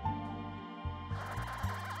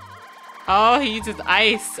 Oh, he uses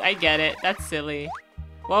ice. I get it. That's silly.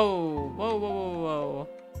 Whoa. Whoa, whoa, whoa, whoa.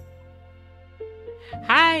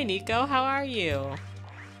 Hi, Nico. How are you?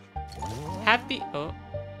 Happy... Oh.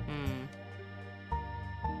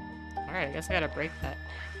 Alright, I guess I gotta break that.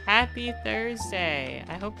 Happy Thursday.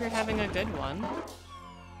 I hope you're having a good one.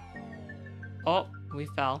 Oh, we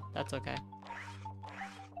fell. That's okay.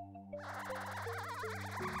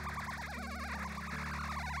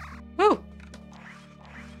 Woo!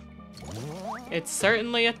 It's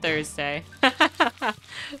certainly a Thursday.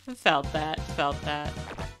 Felt that. Felt that.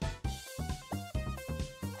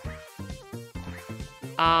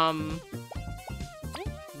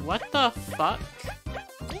 What the fuck?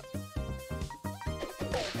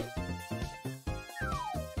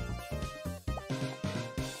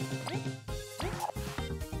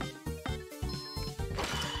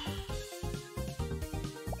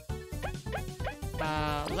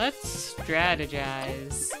 Let's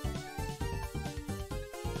strategize.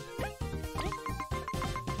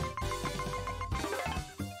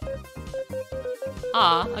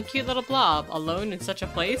 Ah, a cute little blob, alone in such a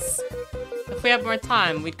place? If we had more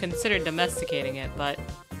time, we'd consider domesticating it, but...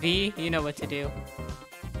 V, you know what to do.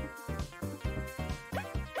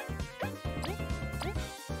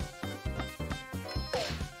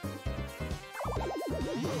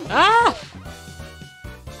 Ah!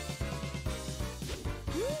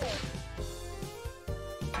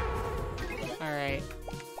 Alright.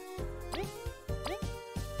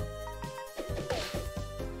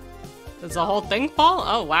 Does the whole thing fall?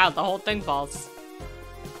 Oh wow, the whole thing falls.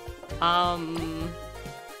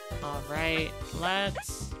 Alright,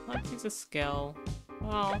 let's use a skill.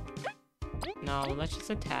 Well, no, let's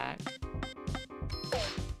just attack.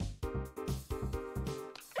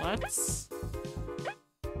 Let's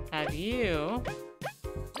have you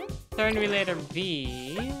turn related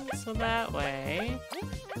V, so that way...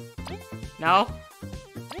 No.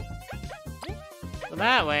 So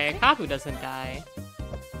that way, Kapu doesn't die.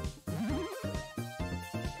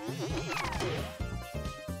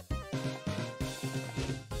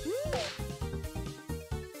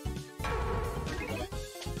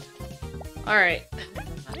 Alright.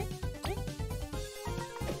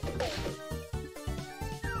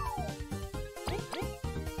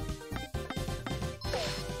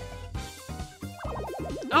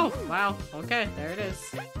 Oh, wow. Okay, there it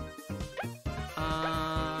is.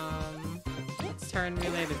 Let's turn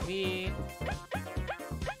relay to V.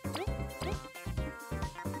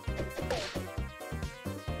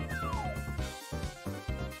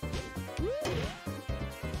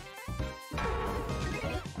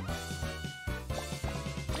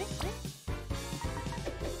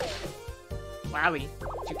 Wowie.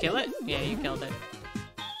 Did you kill it? Yeah, you killed it.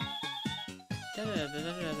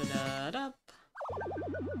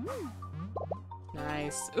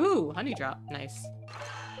 Nice. Ooh, honey drop. Nice.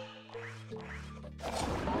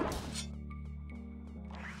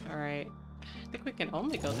 Alright. I think we can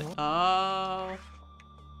only go this. Oh.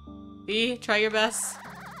 B, try your best.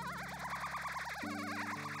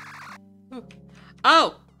 Ooh.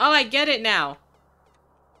 Oh! Oh, I get it now.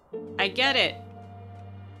 I get it.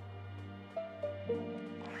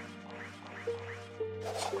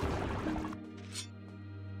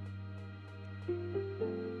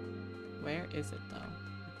 Where is it though?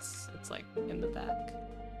 It's like in the back.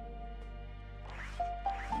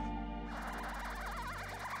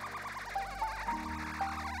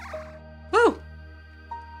 Woo!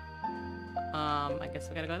 I guess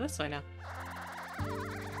we gotta go this way now.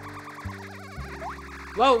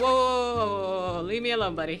 Whoa, whoa, whoa, whoa, whoa, whoa. Leave me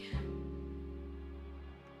alone, buddy.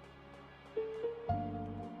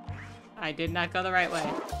 I did not go the right way.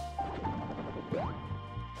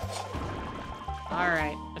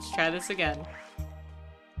 Alright, let's try this again.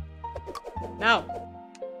 No!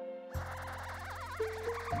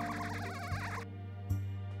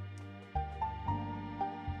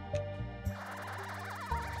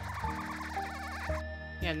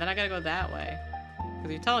 Yeah, and then I gotta go that way.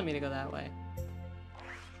 Because you're telling me to go that way.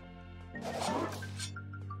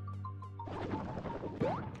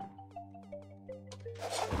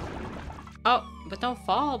 Oh, but don't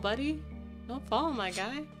fall, buddy. Don't fall, my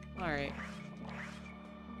guy. Alright.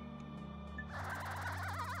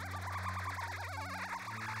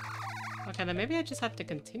 Okay, then maybe I just have to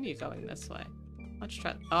continue going this way. Let's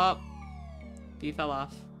try. Oh, B fell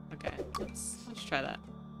off. Okay, let's try that.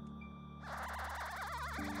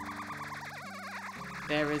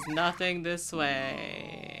 There is nothing this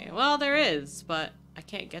way. Well, there is, but I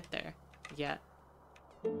can't get there yet.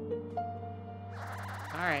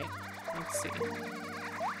 Alright, let's see.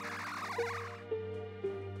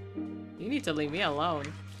 You need to leave me alone.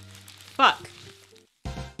 Fuck.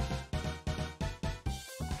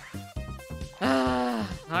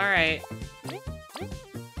 Alright.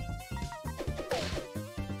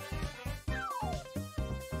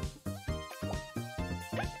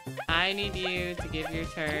 I need you to give your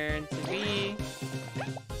turn to me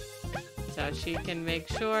so she can make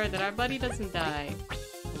sure that our buddy doesn't die.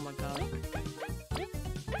 Oh my god.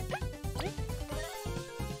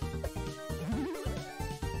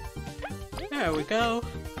 There we go.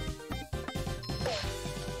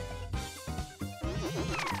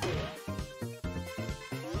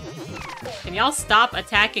 Can y'all stop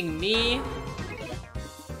attacking me?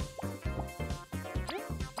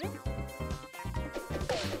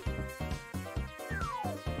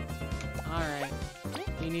 Alright.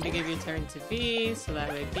 You need to give your turn to B, so that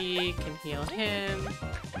way B can heal him.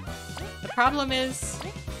 The problem is,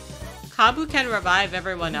 Kabu can revive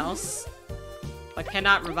everyone else, but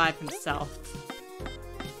cannot revive himself.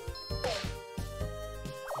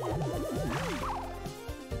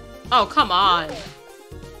 Oh, come on!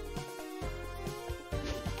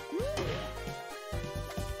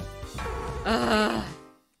 Ugh.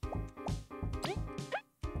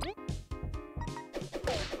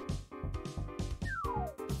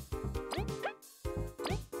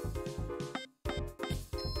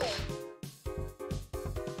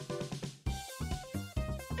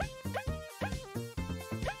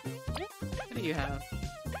 What do you have?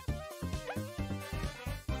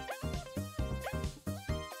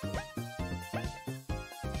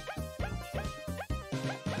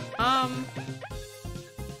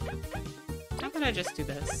 How about I just do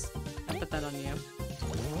this? I'll put that on you.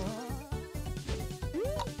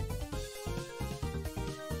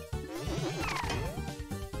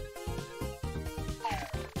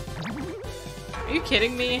 Are you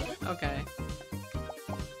kidding me? Okay.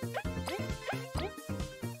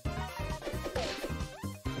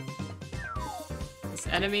 This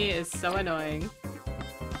enemy is so annoying.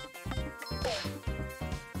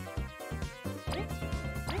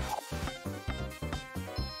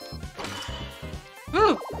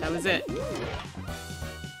 Woo! That was it.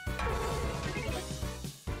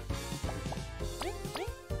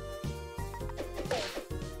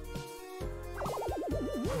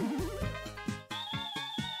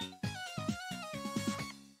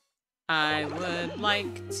 I would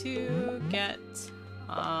like to get,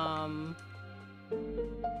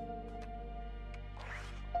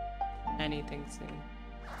 anything soon.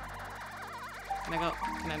 Can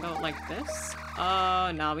I go like this?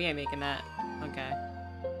 Oh, no, we ain't making that. Okay.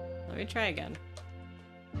 Let me try again.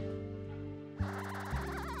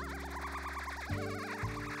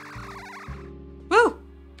 Woo!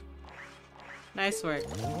 Nice work.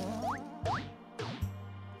 Can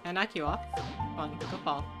I knock you off? Come on, go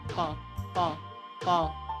fall. Fall. Fall.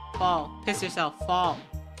 Fall. Fall. Piss yourself. Fall.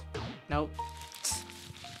 Nope.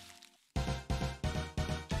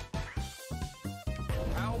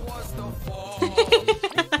 How was the fall?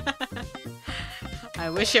 I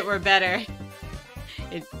wish it were better.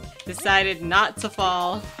 It decided not to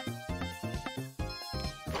fall.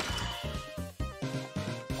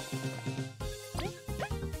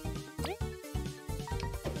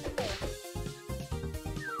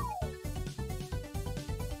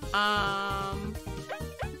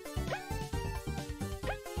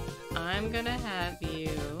 I'm gonna have you...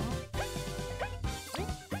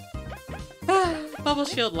 Bubble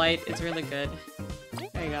Shield Light is really good.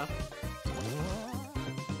 There you go.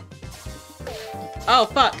 Oh,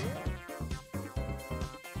 fuck!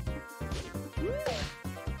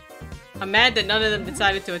 I'm mad that none of them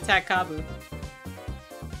decided to attack Kabu.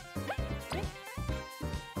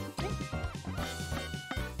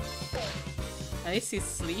 At least he's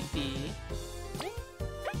sleepy.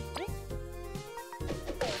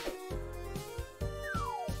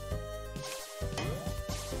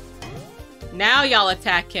 Now y'all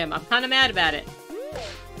attack him. I'm kinda mad about it.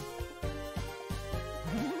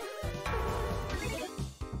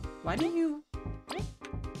 Why do you...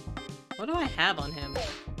 What do I have on him?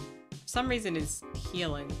 For some reason it's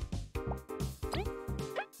healing.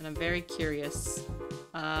 And I'm very curious.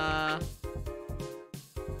 I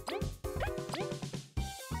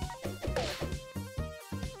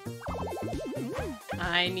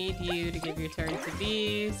need you to give your turn to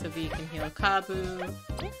V so V can heal Kabu,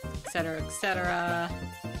 etc, etc.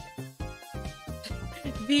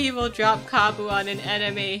 V will drop Kabu on an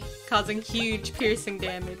enemy, causing huge piercing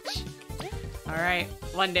damage. Alright,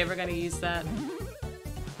 one day we're gonna use that.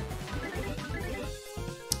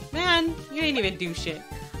 Man, you didn't even do shit.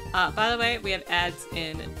 By the way, we have ads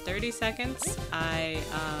in 30 seconds. I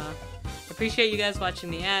appreciate you guys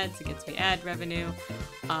watching the ads. It gets me ad revenue.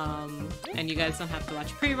 And you guys don't have to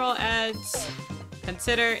watch pre-roll ads.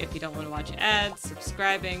 Consider, if you don't want to watch ads,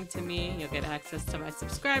 subscribing to me. You'll get access to my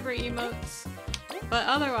subscriber emotes. But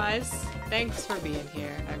otherwise, thanks for being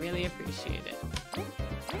here. I really appreciate it.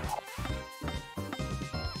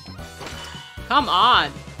 Come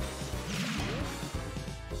on!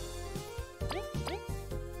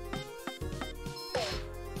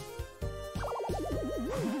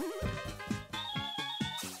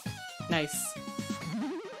 Nice.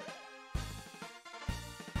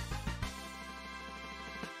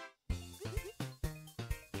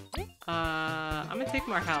 I'm gonna take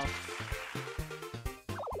more health.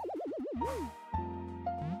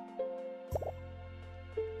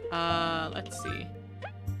 Let's see.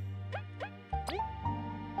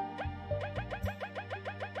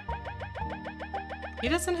 He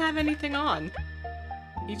doesn't have anything on.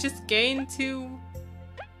 He just gained 2.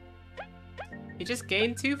 He just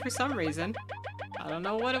gained 2 for some reason. I don't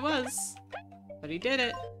know what it was, but he did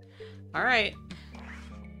it. Alright.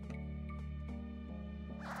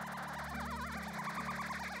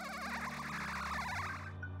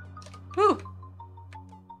 Whew!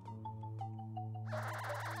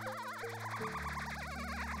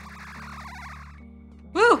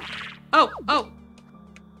 Woo! Oh! Oh!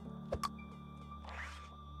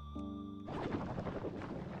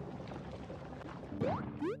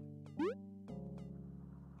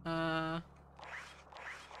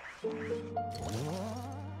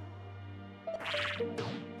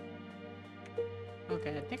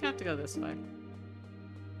 Okay, I think I have to go this way.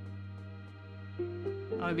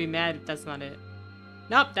 I would be mad if that's not it.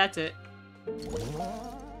 Nope, that's it.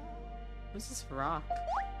 What's this rock?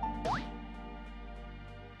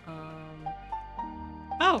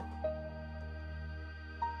 Oh!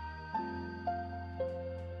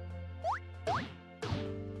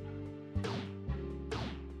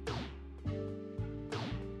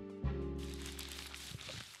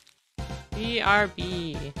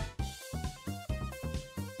 BRB.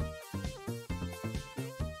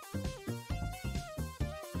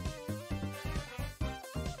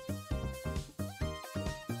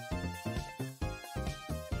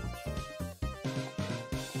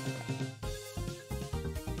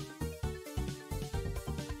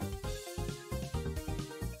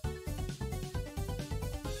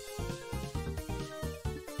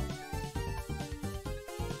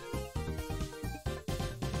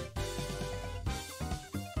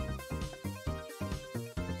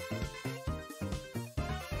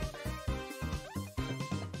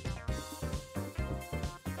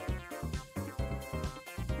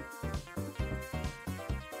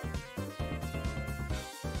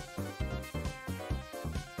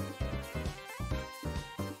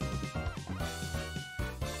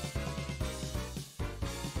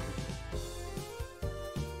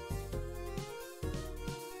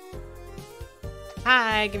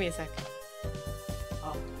 Hi, give me a sec.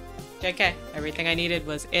 Oh, JK, everything I needed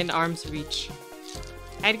was in arm's reach.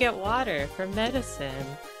 I had to get water for medicine.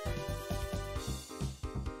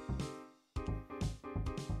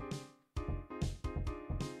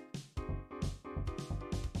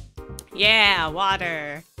 Yeah,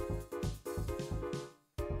 water.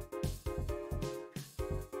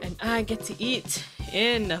 And I get to eat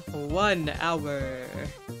in 1 hour.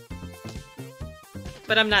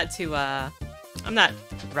 But I'm not too, I'm not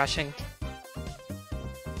rushing.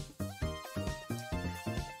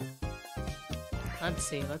 Let's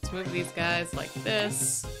see, let's move these guys like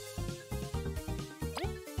this.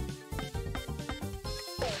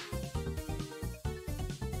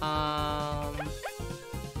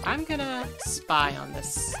 I'm gonna spy on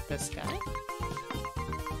this guy.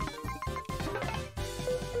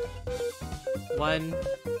 1,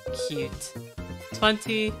 cute.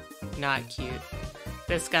 20, not cute.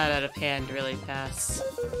 This got out of hand really fast.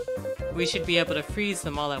 We should be able to freeze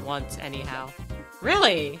them all at once anyhow.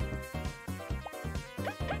 Really?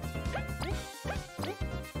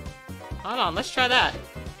 Hold on, let's try that.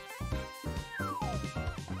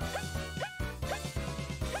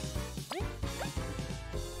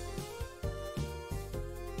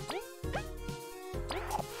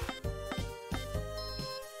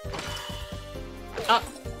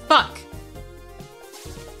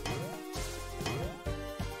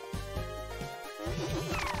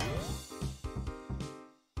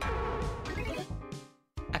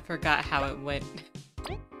 forgot how it went.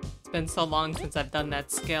 It's been so long since I've done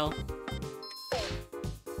that skill.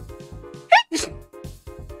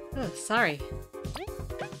 Oh, sorry.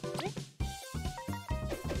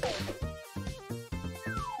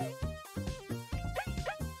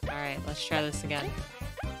 Alright, let's try this again.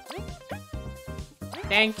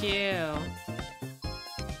 Thank you!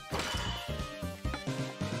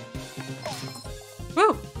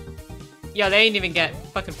 Woo! Yo, they didn't even get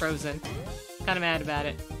fucking frozen. Kinda mad about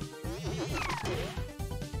it.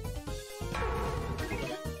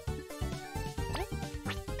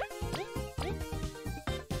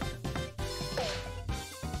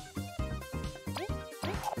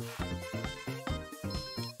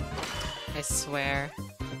 I swear.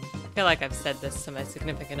 I feel like I've said this to my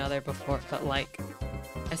significant other before, but like,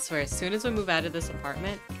 I swear, as soon as we move out of this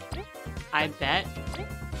apartment, I bet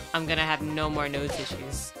I'm gonna have no more nose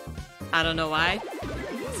issues. I don't know why.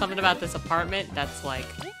 Something about this apartment that's like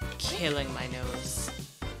killing my nose.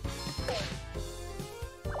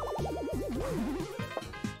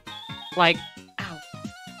 Like, ow.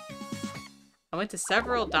 I went to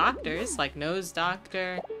several doctors, like nose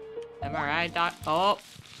doctor, MRI doc. Oh.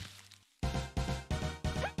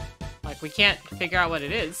 Like, we can't figure out what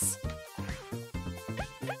it is.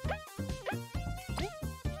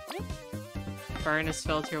 Furnace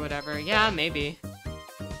filter, whatever. Yeah, maybe.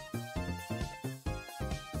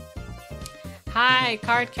 Hi,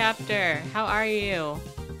 card captor. How are you?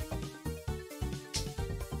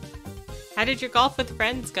 How did your golf with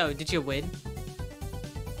friends go? Did you win?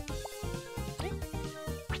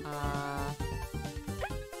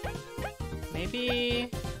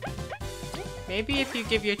 Maybe if you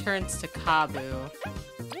give your turns to Kabu.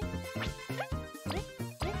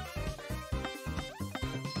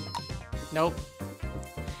 Nope.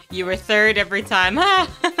 You were third every time. Oh,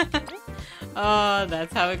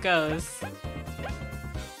 that's how it goes.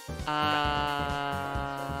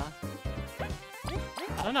 I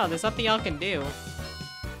don't know. There's nothing y'all can do.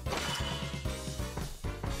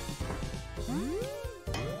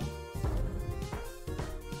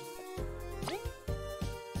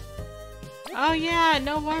 Oh yeah,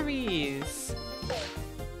 no worries.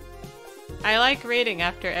 I like raiding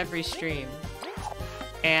after every stream.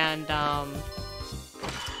 And,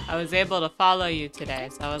 I was able to follow you today,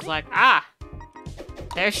 so I was like, ah!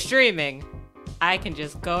 They're streaming. I can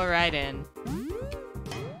just go right in.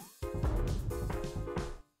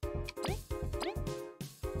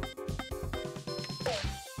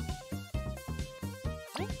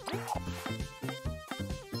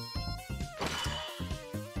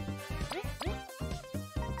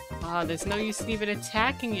 Oh, there's no use in even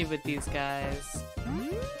attacking you with these guys.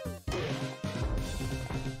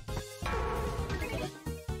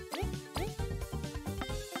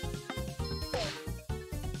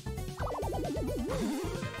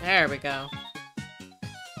 There we go.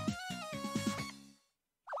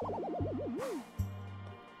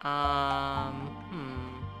 Can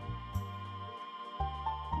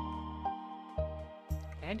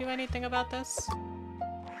I do anything about this?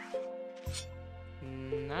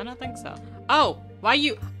 I don't think so. Oh! Why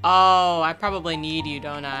you- Oh, I probably need you,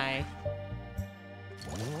 don't I?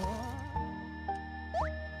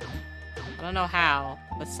 I don't know how,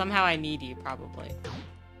 but somehow I need you, probably.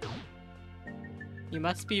 You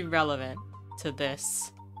must be relevant to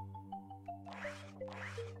this.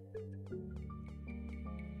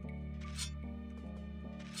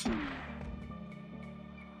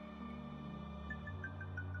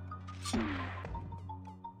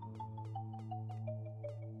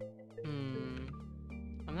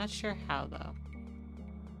 I'm not sure how, though.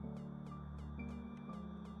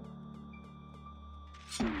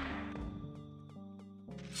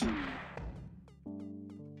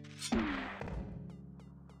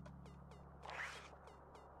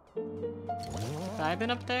 Have I been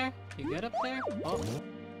up there? You good up there? Oh.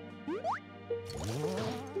 I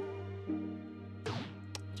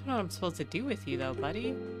don't know what I'm supposed to do with you, though,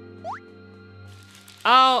 buddy.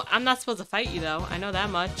 Oh, I'm not supposed to fight you, though. I know that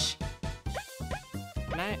much.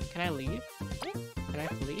 Can I leave? Can I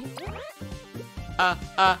flee?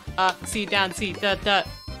 C down, C, dot.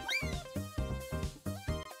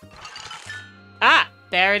 Ah!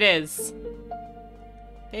 There it is.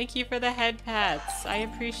 Thank you for the head pats. I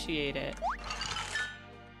appreciate it.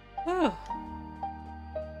 Whew.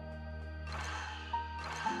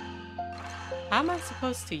 How am I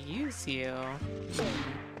supposed to use you?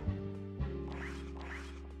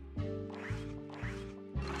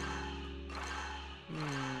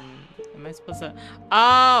 Am I supposed to...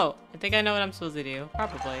 Oh! I think I know what I'm supposed to do.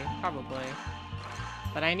 Probably.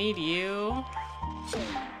 But I need you.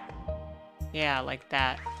 Yeah, like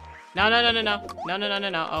that. No, no, no, no, no. No, no, no, no,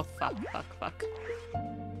 no. Oh, fuck, fuck, fuck.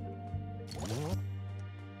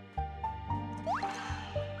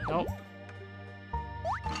 Nope.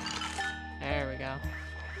 There we go.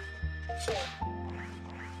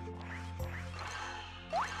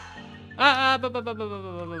 I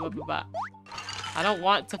don't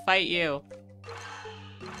want to fight you.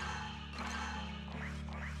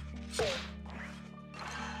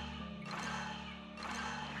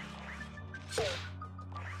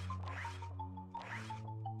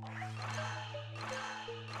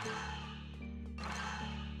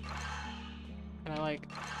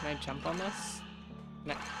 Can I jump on this?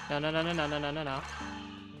 No, no, no, no, no, no, no, no, no.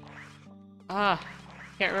 Ah,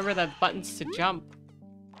 can't remember the buttons to jump.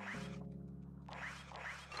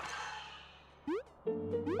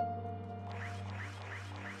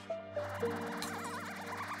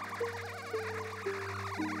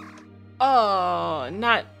 Oh,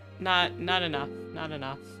 not enough, not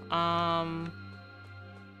enough.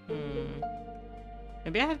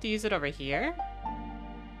 Maybe I have to use it over here?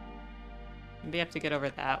 Maybe I have to get over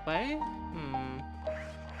that way?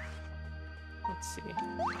 Let's see.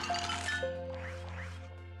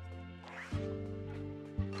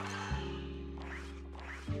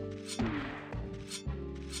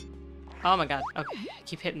 Oh my god. Okay, I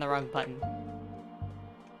keep hitting the wrong button.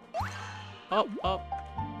 Oh, oh.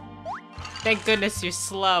 Thank goodness you're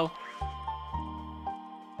slow.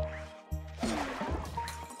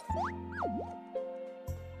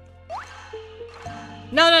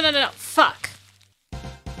 No, no, no, no, no. Fuck.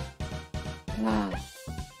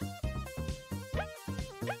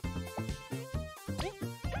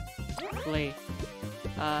 Play.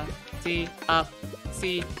 C up.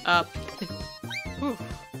 C up. Whew.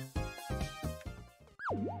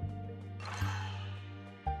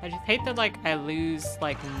 I just hate that, like, I lose,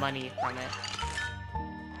 like, money from it.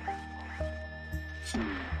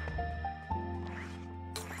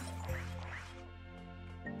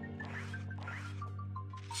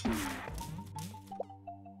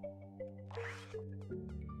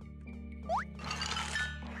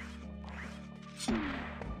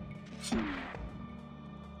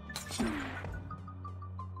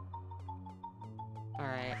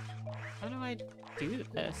 Alright. How do I do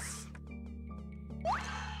this?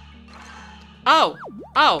 Oh!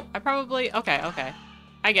 Oh! I probably... Okay, okay.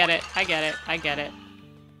 I get it. I get it. I get it.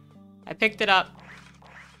 I picked it up.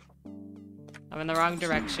 I'm in the wrong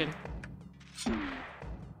direction.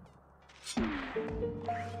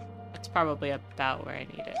 That's probably about where I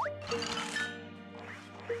need it.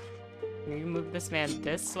 Can you move this man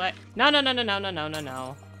this way? No, no, no, no, no, no, no, no,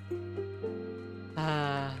 no.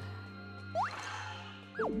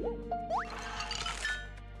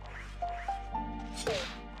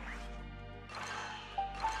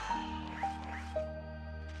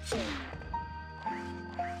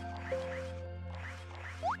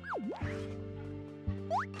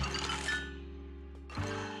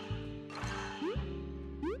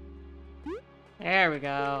 There we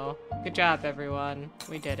go. Good job, everyone.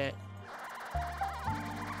 We did it.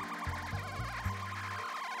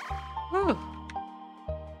 Whew.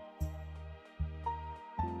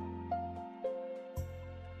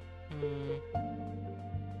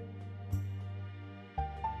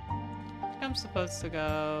 I think I'm supposed to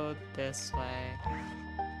go this way.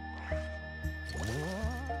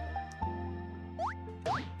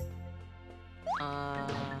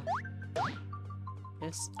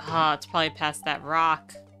 Ah, it's probably past that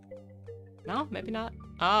rock. No, maybe not.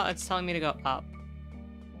 Oh, it's telling me to go up.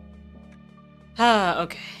 Ah,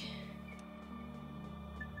 okay.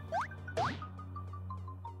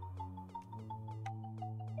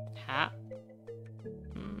 Ha.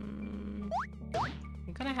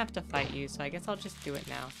 I'm gonna have to fight you, so I guess I'll just do it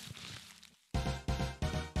now.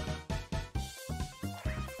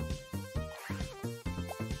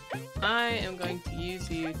 I am going to use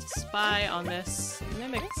you to spy on this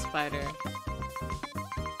mimic spider.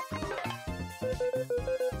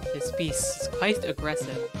 This beast is quite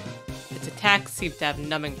aggressive. Its attacks seem to have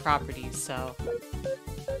numbing properties, so...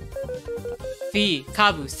 V,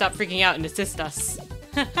 Kabu, stop freaking out and assist us.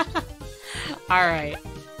 Alright.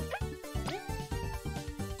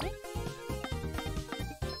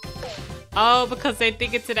 Oh, because they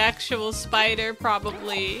think it's an actual spider,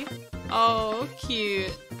 probably. Oh,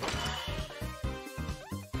 cute.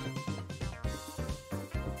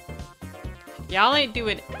 Y'all ain't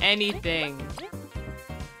doing anything.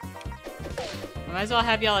 I might as well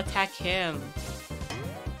have y'all attack him.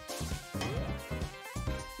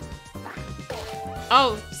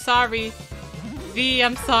 Oh, sorry. V,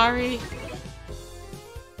 I'm sorry.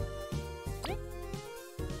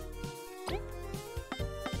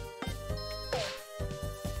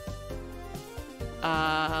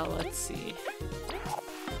 Let's see.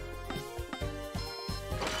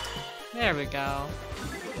 There we go.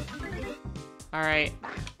 Alright.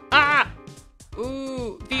 Ah!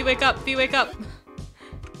 Ooh! V, wake up! V, wake up!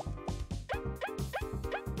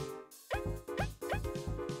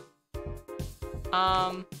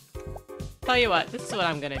 Tell you what, this is what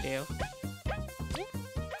I'm gonna do.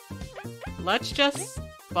 Let's just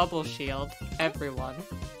bubble shield everyone.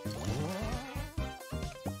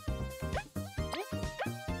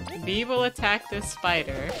 V will attack this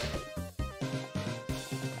spider.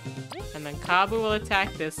 And then Kabu will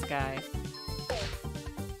attack this guy.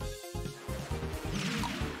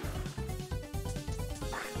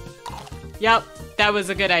 Yep, that was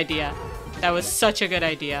a good idea. That was such a good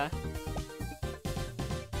idea.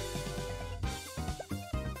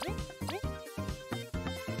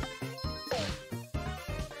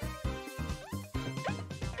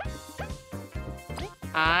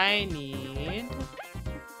 I need...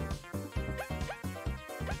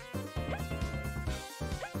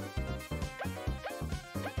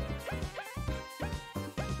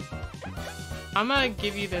 I'm gonna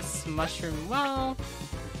give you this mushroom. Well,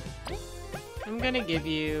 I'm gonna give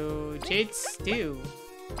you Jade Stew.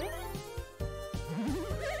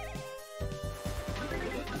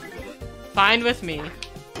 Fine with me.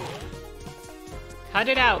 Cut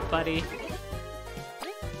it out, buddy.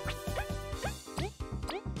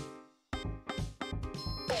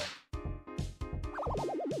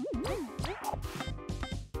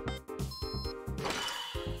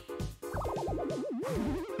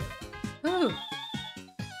 Ooh.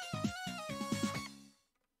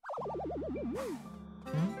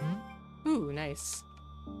 Ooh, nice.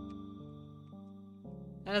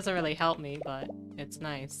 That doesn't really help me, but it's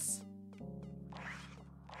nice.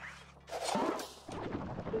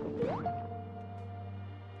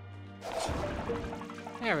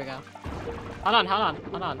 There we go. Hold on, hold on,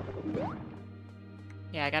 hold on.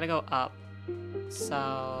 Yeah, I gotta go up.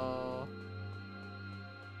 So...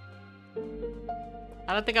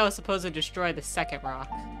 I don't think I was supposed to destroy the second rock.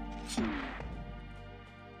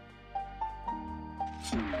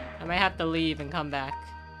 I might have to leave and come back.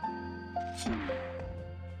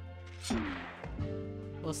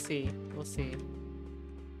 We'll see. We'll see.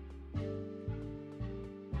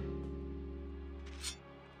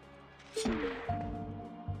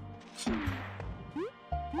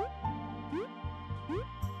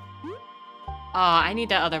 Oh, I need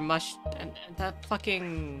that other that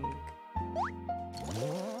fucking...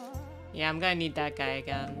 Yeah, I'm gonna need that guy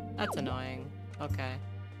again. That's annoying. Okay.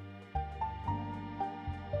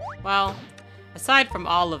 Well, aside from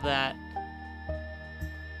all of that...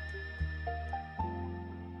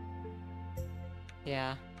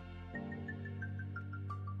 Yeah.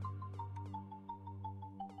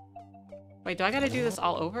 Wait, do I gotta do this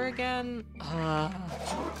all over again?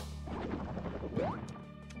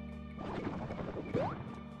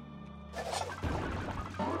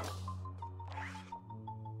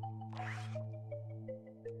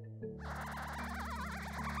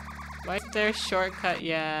 Why is there a shortcut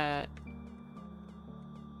yet?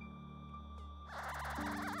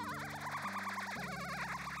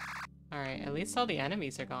 Alright, at least all the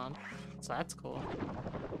enemies are gone. So that's cool.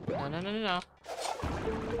 No, no, no, no, no.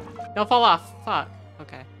 Don't fall off. Fuck.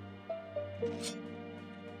 Okay.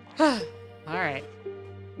 Alright.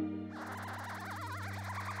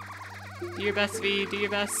 Do your best, V. Do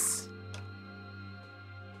your best.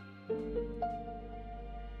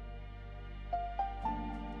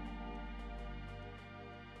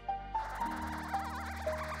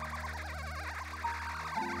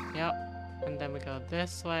 Yep. And then we go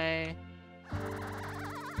this way.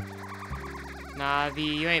 Nah,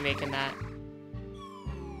 V, you ain't making that.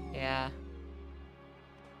 Yeah.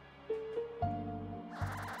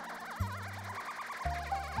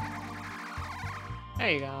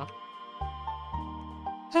 There you go.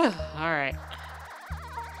 Alright.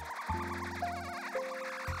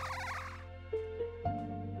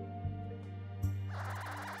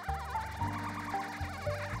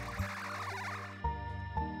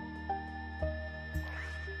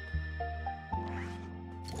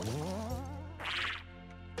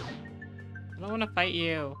 I don't want to fight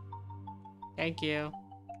you. Thank you.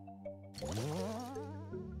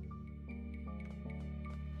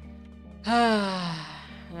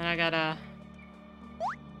 And then I gotta...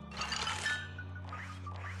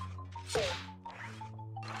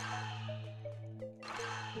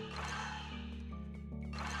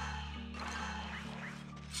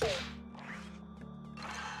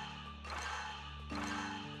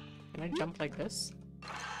 Can I jump like this?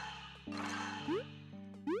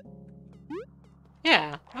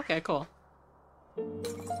 Yeah, okay, cool.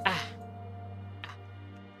 Ah.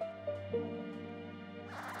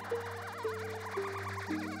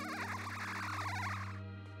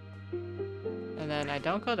 I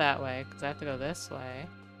don't go that way, because I have to go this way.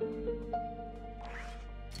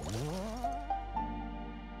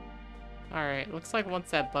 Alright, looks like once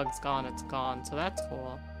that bug's gone, it's gone, so that's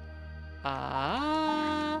cool.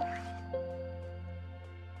 I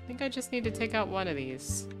think I just need to take out one of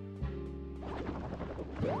these.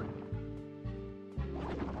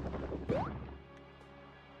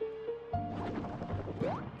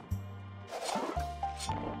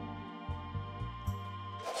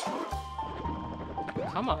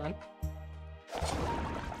 Come on.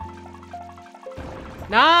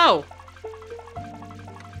 No!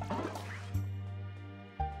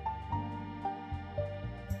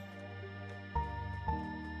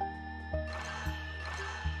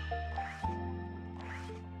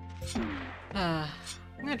 I'm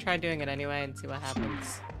gonna try doing it anyway and see what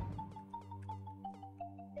happens.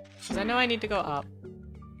 Because I know I need to go up.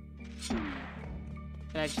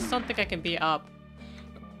 And I just don't think I can be up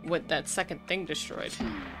with that second thing destroyed.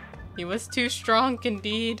 He was too strong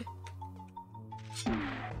indeed.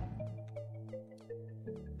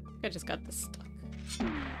 I just got this stuck. Yeah,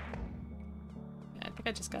 I think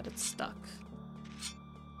I just got it stuck.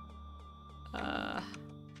 Come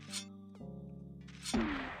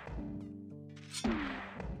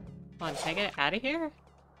on, can I get it out of here?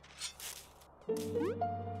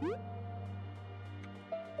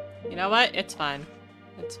 You know what? It's fine.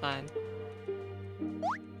 It's fine.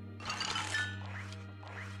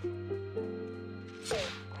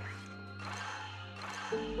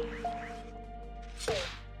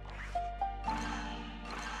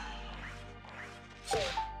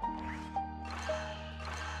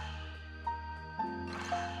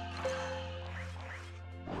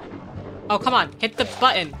 Oh, come on. Hit the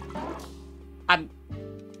button.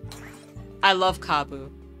 I love Kabu.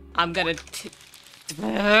 I'm gonna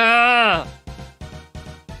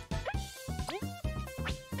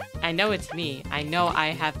I know it's me. I know I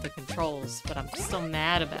have the controls, but I'm still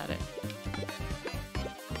mad about it.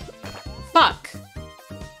 Fuck!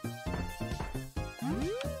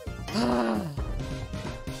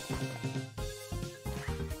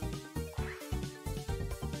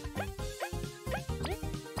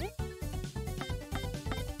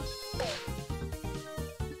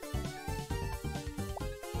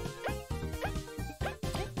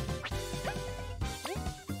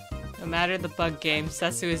 No matter the bug game,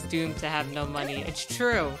 Setsu is doomed to have no money. It's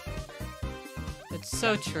true. It's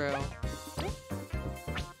so true.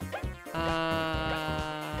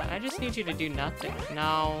 I just need you to do nothing.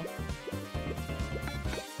 No.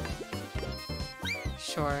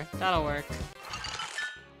 Sure, that'll work.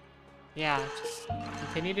 Yeah, just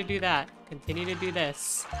continue to do that. Continue to do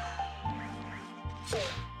this.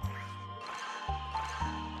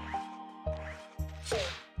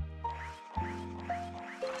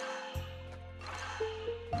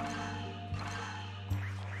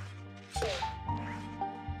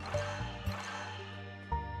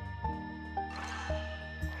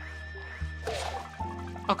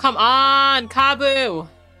 Oh, come on, Kabu!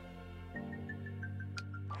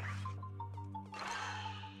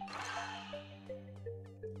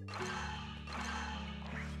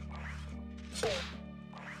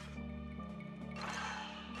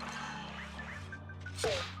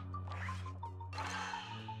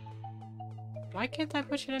 Why can't I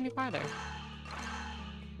push it any farther?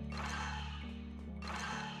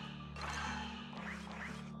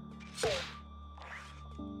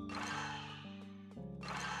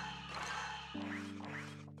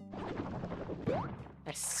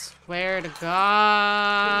 I swear to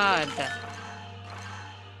God.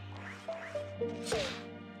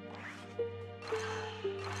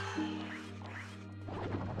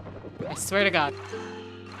 I swear to God.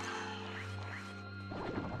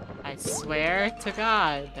 I swear to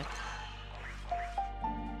God.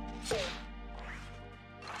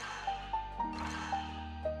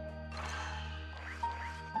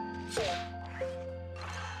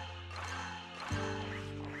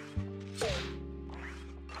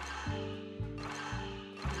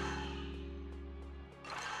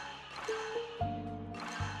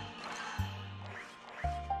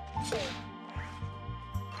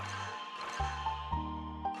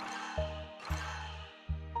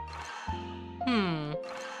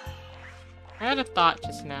 I had a thought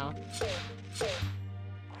just now.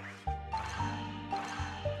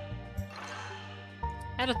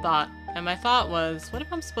 I had a thought, and my thought was, what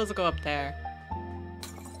if I'm supposed to go up there?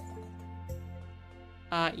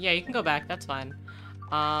 Yeah, you can go back, that's fine.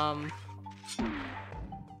 Yeah,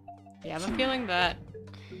 I have a feeling that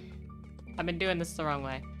I've been doing this the wrong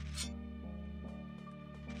way.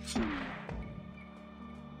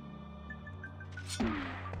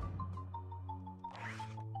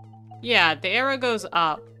 Yeah, the arrow goes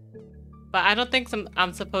up. But I don't think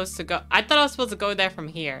I'm supposed to go... I thought I was supposed to go there from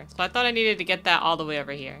here. So I thought I needed to get that all the way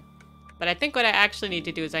over here. But I think what I actually need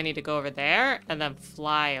to do is I need to go over there and then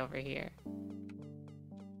fly over here.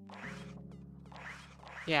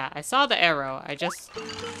 Yeah, I saw the arrow. I just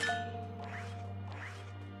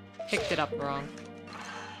picked it up wrong.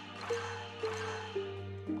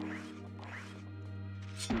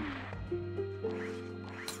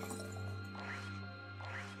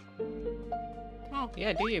 Oh,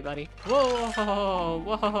 yeah, do you, buddy? Whoa, whoa,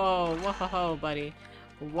 whoa, whoa, buddy.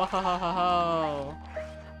 Whoa.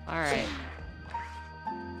 Alright.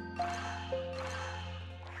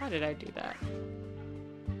 How did I do that?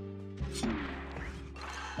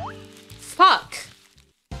 Fuck!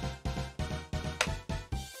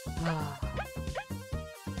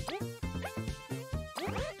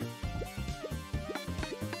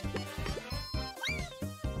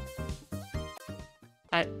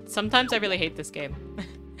 Sometimes I really hate this game.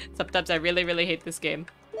 Sometimes I really, really hate this game.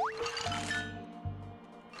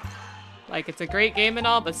 Like, it's a great game and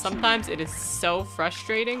all, but sometimes it is so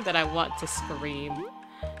frustrating that I want to scream.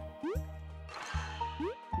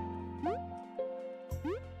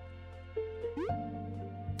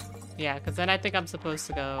 Yeah, because then I think I'm supposed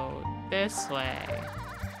to go this way.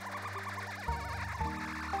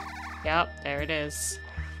 Yep, there it is.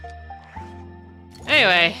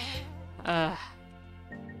 Anyway,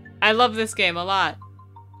 I love this game a lot.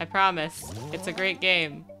 I promise. It's a great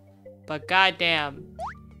game. But goddamn,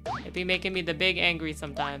 it be making me the big angry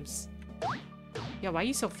sometimes. Yo, why are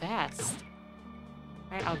you so fast?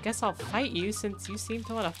 Alright, I guess I'll fight you since you seem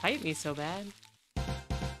to want to fight me so bad.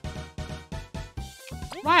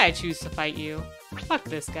 Why I choose to fight you? Fuck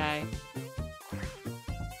this guy.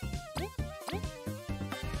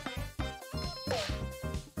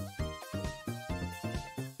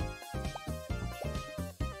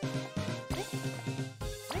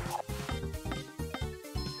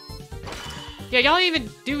 Yeah, y'all even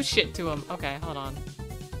do shit to him. Okay, hold on.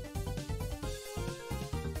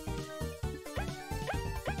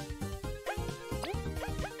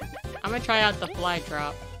 I'm gonna try out the fly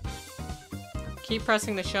drop. Keep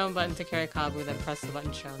pressing the shown button to carry Kabu, then press the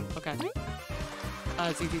button shown. Okay. Z,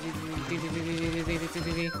 Z, Z, Z, Z, Z, Z, Z, Z,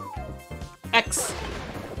 Z, Z. X!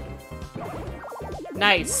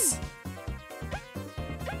 Nice!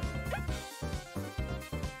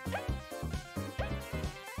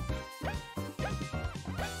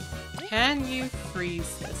 Can you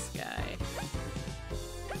freeze this guy?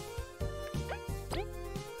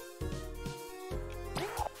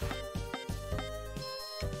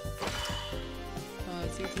 Oh,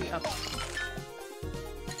 it's easy up.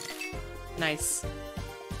 Nice.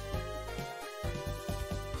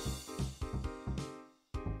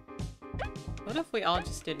 What if we all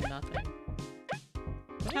just did nothing?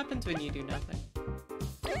 What happens when you do nothing?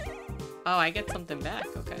 Oh, I get something back,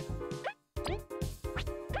 okay.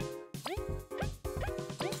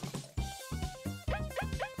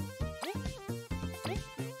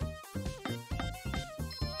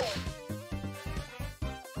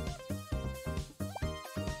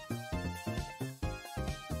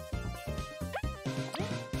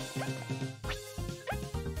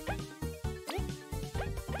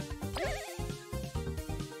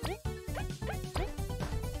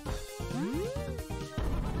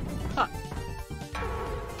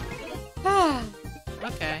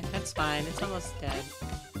 Okay, that's fine. It's almost dead.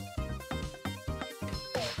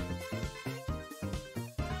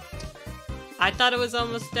 I thought it was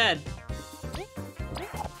almost dead.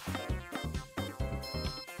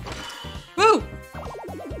 Woo!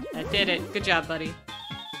 I did it. Good job, buddy.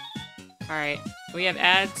 Alright, we have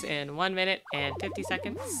ads in 1 minute and 50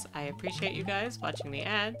 seconds. I appreciate you guys watching the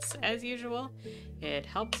ads, as usual. It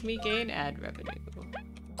helps me gain ad revenue.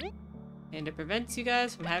 And it prevents you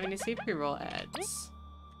guys from having to see pre-roll ads.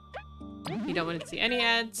 If you don't want to see any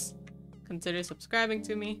ads, consider subscribing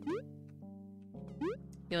to me.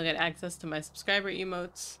 You'll get access to my subscriber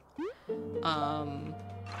emotes.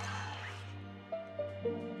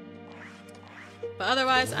 But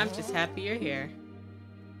otherwise, I'm just happy you're here.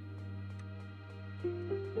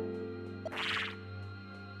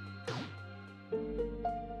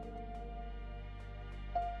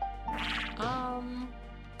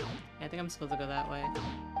 I think I'm supposed to go that way.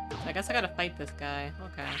 So I guess I gotta fight this guy.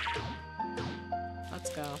 Okay. Let's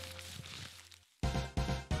go.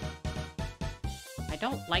 I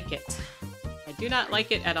don't like it. I do not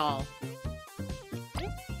like it at all.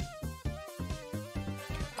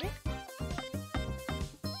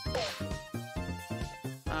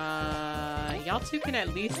 Y'all two can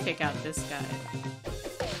at least take out this guy.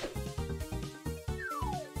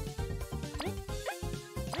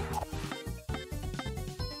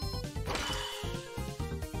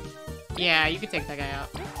 Yeah, you can take that guy out.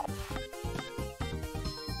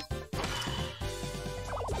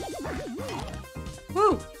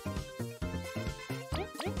 Woo!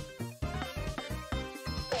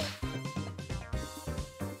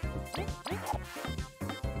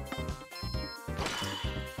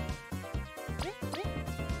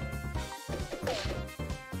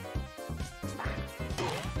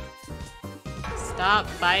 Stop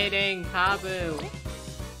fighting, Kabu.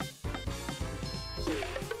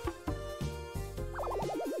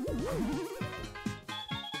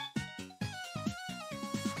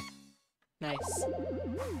 Nice.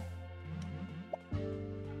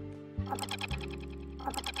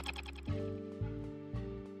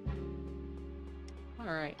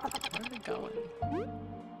 Alright, where are we going?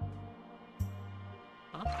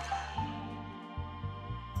 Huh?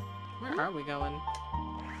 Where are we going?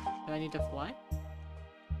 Do I need to fly?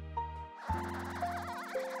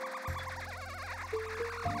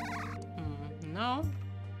 No.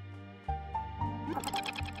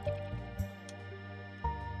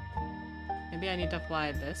 Maybe I need to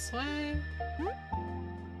fly this way?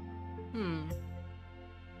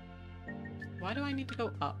 Why do I need to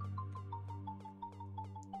go up?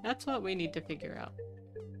 That's what we need to figure out.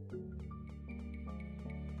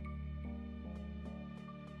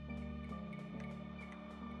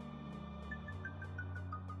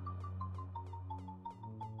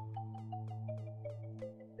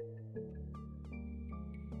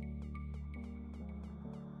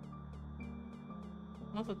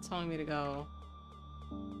 Also, it's telling me to go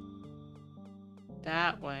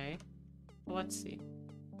that way. Well, let's see.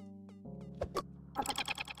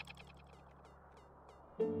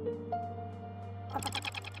 Oh,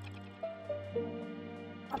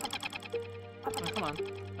 come on.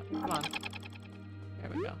 Come on.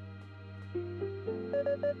 There we go.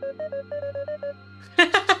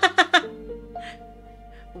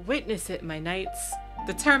 Witness it, my knights.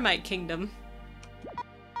 The Termite Kingdom.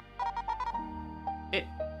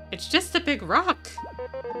 It's just a big rock.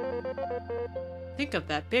 Think of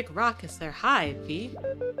that big rock as their hive, V.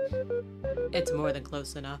 It's more than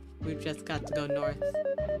close enough. We've just got to go north.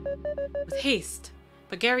 With haste.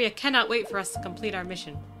 Bulgaria cannot wait for us to complete our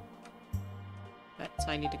mission. But, so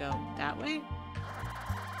I need to go that way?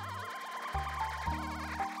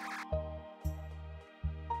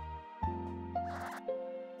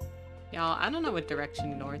 Y'all, I don't know what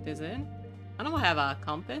direction north is in. I don't have a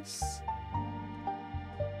compass.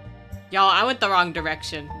 Y'all, I went the wrong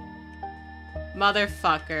direction.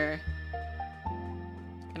 Motherfucker.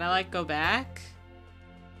 Can I, like, go back?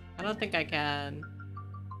 I don't think I can.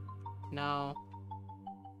 No.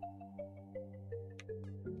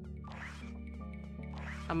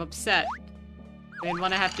 I'm upset. I didn't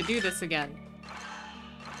want to have to do this again.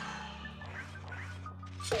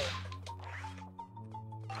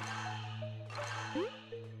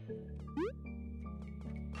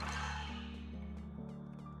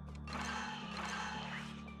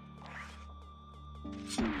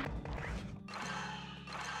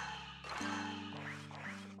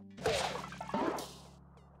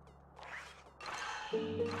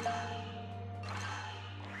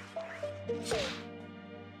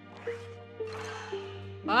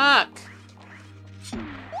 Fuck!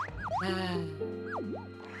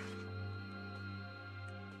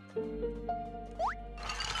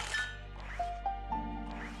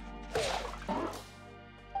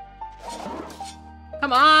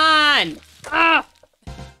 Come on! Ah!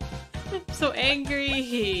 I'm so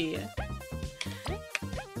angry!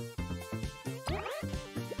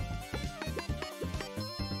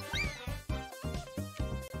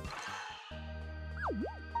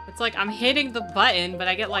 It's like I'm hitting the button, but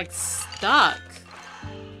I get like stuck.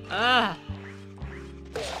 Ugh.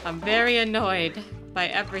 I'm very annoyed by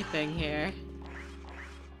everything here.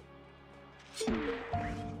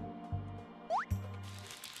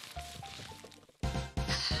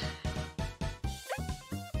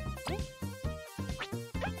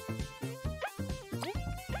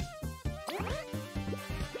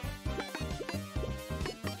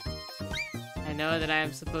 I know that I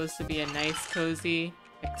am supposed to be a nice, cozy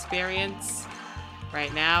experience.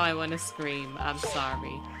 Right now, I want to scream. I'm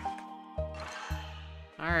sorry.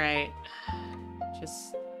 Alright.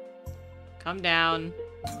 Just come down.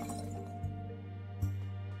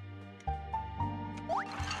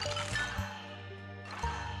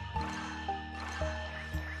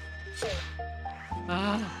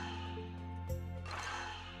 Ah.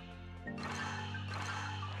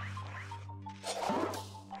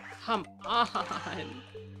 Come on.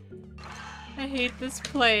 I hate this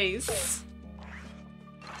place.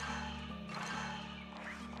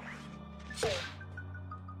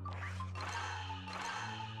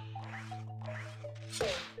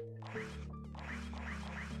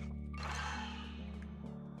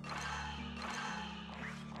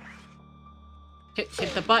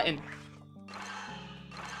 Hit the button.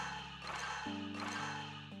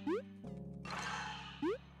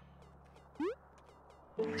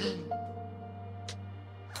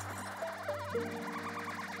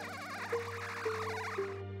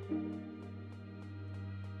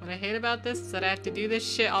 What I hate about this is that I have to do this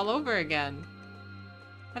shit all over again.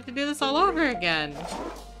 I have to do this all over again.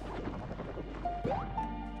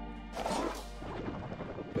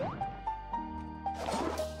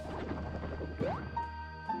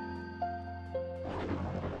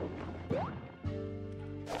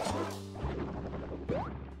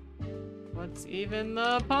 What's even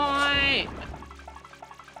the point?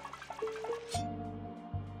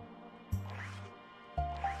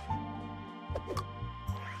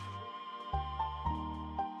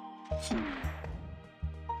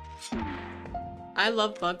 I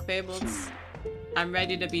love Bug Fables. I'm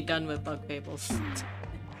ready to be done with Bug Fables.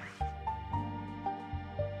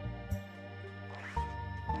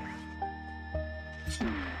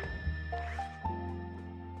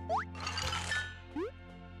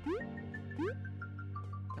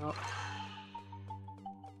 Oh.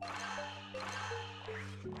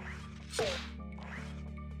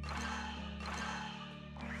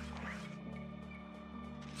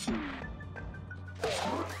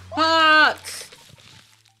 Fuck!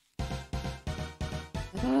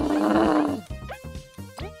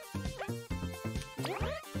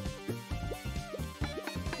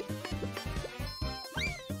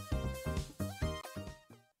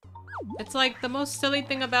 It's like the most silly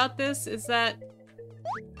thing about this is that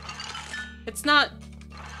it's not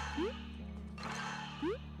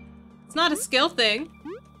a skill thing.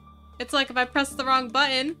 It's like if I press the wrong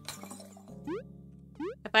button,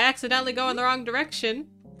 if I accidentally go in the wrong direction,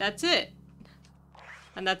 that's it.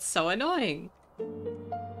 And that's so annoying.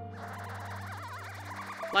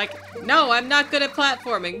 Like, no, I'm not good at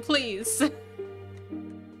platforming, please.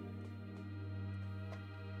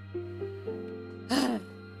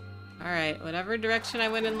 Alright, whatever direction I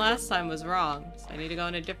went in last time was wrong, so I need to go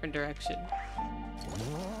in a different direction.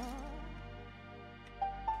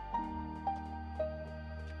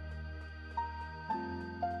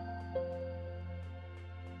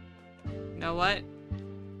 You know what?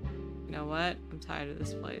 You know what? I'm tired of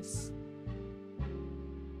this place.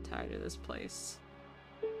 I'm tired of this place.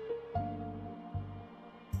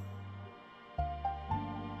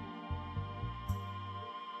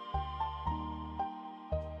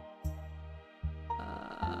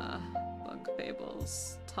 Bug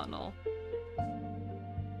Fables tunnel.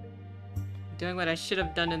 Doing what I should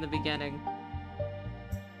have done in the beginning.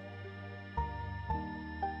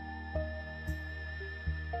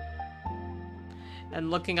 And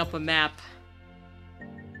looking up a map.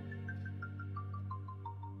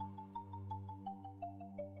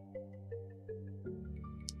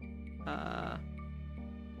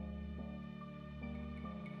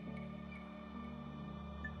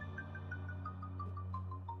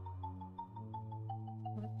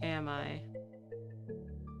 What am I?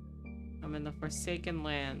 I'm in the Forsaken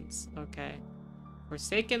Lands. Okay.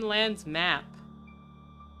 Forsaken Lands map.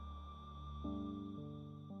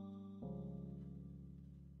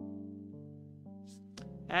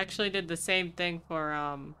 I actually did the same thing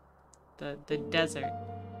for the desert,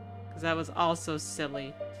 because that was also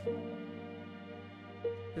silly.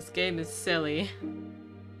 This game is silly.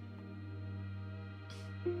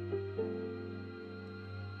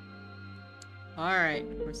 Alright,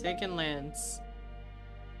 Forsaken Lands.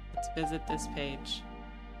 Let's visit this page.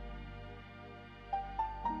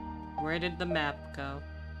 Where did the map go?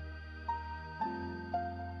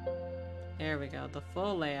 There we go, the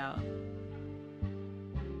full layout.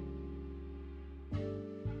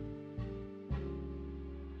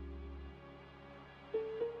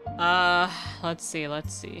 Let's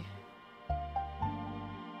see.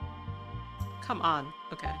 Come on.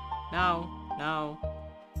 Okay. No.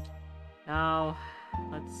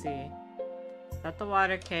 Let's see. Is that the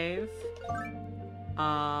water cave?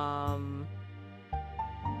 I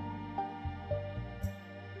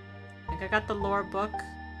think I got the lore book.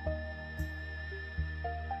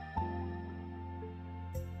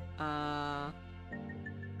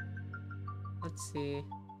 Let's see.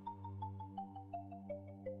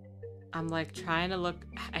 I'm like trying to look.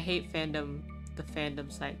 I hate fandom, the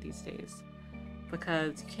fandom site these days,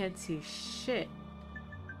 because you can't see shit.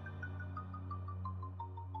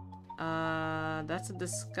 That's a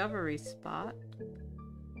discovery spot.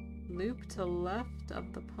 Loop to left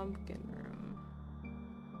of the pumpkin room.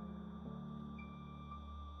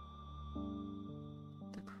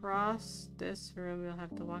 The cross this room, you'll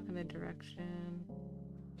have to walk in the direction.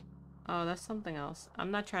 Oh, that's something else. I'm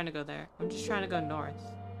not trying to go there. I'm just trying to go north.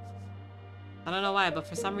 I don't know why, but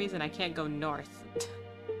for some reason I can't go north.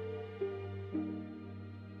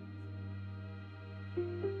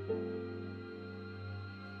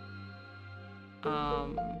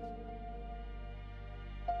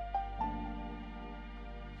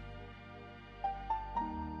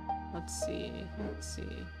 Let's see. Let's see.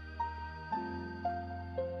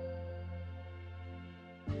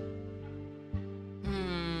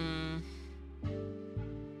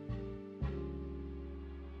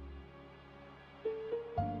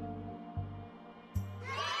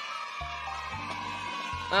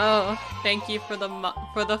 Oh, thank you for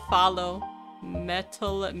the follow,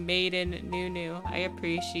 Metal Maiden Nunu. I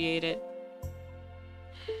appreciate it.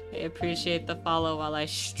 I appreciate the follow while I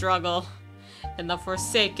struggle in the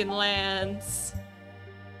Forsaken Lands.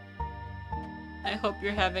 I hope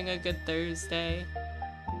you're having a good Thursday.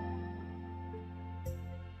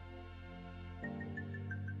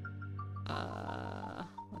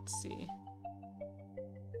 Let's see.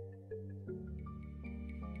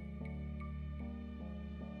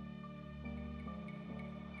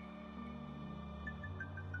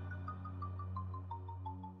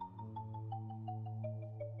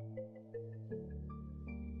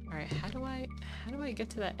 Alright, how do I get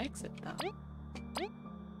to that exit though?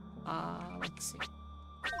 Let's see.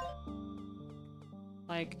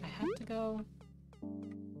 Like, I have to go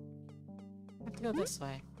this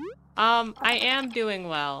way. I am doing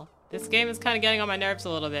well. This game is kind of getting on my nerves a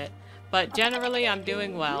little bit, but generally I'm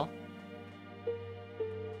doing well.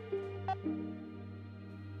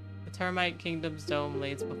 The Termite Kingdom's dome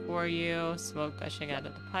lays before you, smoke gushing out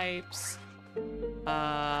of the pipes.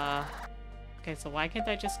 Okay, so why can't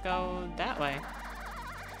I just go that way?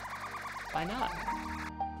 Why not?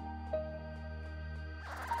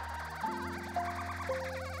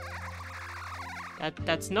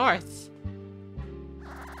 That's north.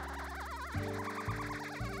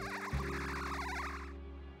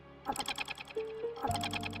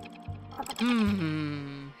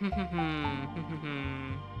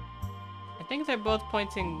 I think they're both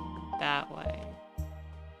pointing that way.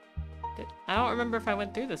 I don't remember if I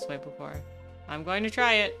went through this way before. I'm going to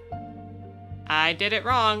try it. I did it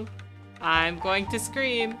wrong. I'm going to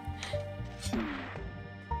scream.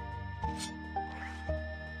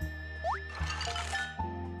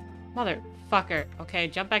 Motherfucker. Okay,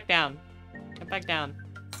 jump back down. Jump back down.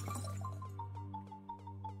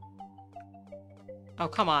 Oh,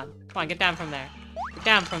 come on. Come on, get down from there. Get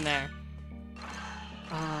down from there.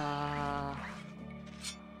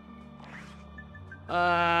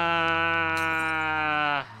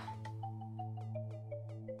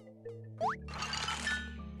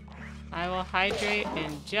 I will hydrate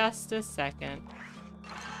in just a second.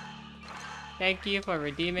 Thank you for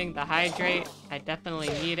redeeming the hydrate. I definitely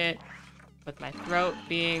need it. With my throat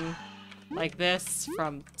being like this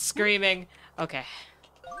from screaming. Okay.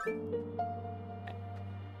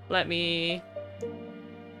 Let me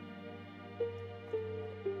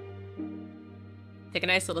take a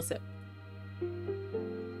nice little sip.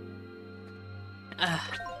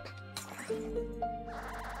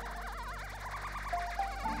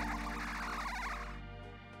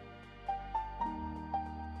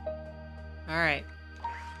 Alright.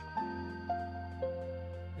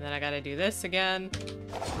 And then I gotta do this again.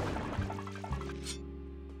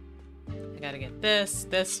 I gotta get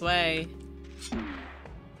this way.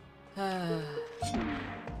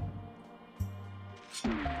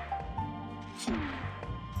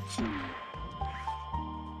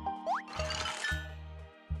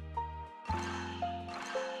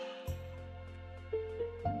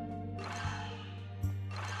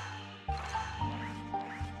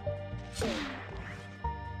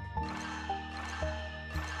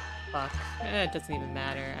 Fuck. It doesn't even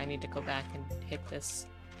matter. I need to go back and hit this.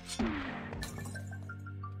 Hit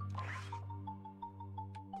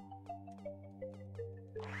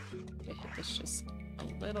this just a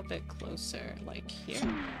little bit closer, like here.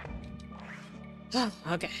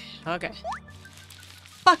 Okay, okay.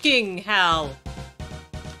 Fucking hell!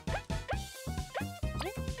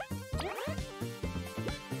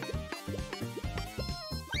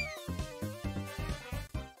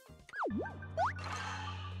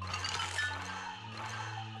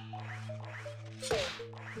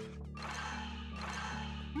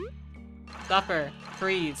 Suffer.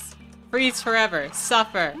 Freeze. Freeze forever.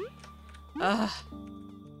 Suffer. Ugh.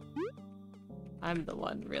 I'm the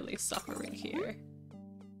one really suffering here.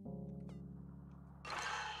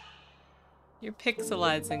 You're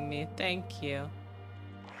pixelizing me. Thank you.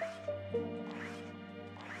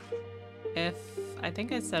 If I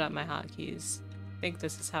think I set up my hotkeys. I think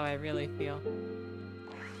this is how I really feel.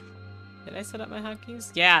 Did I set up my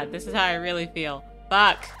hotkeys? Yeah, this is how I really feel.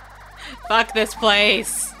 Fuck. Fuck this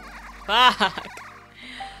place. Fuck.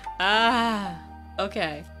 Ah.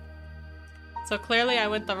 Okay. So clearly I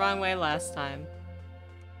went the wrong way last time.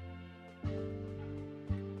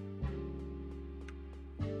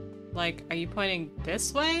 Like, are you pointing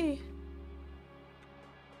this way?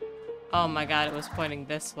 Oh my god, it was pointing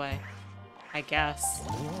this way. I guess.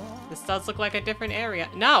 This does look like a different area.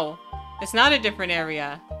 No! It's not a different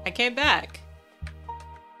area. I came back.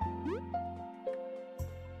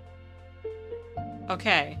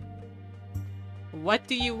 Okay. What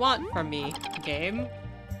do you want from me, game?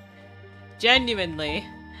 Genuinely.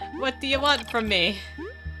 What do you want from me?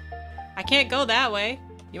 I can't go that way.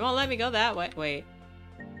 You won't let me go that way. Wait.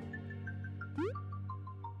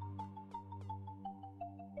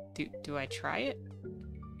 Do I try it?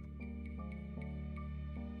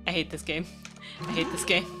 I hate this game. I hate this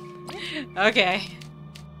game. Okay.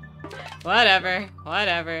 Whatever.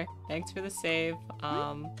 Whatever. Thanks for the save.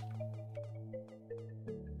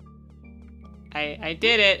 I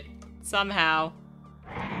did it. Somehow.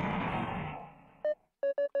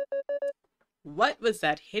 What was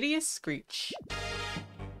that hideous screech?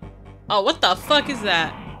 Oh, what the fuck is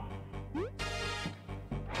that?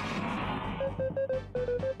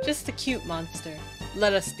 Just a cute monster.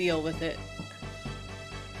 Let us deal with it.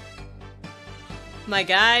 My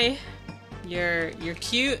guy, you're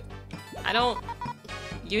cute. I don't...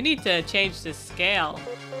 You need to change the scale.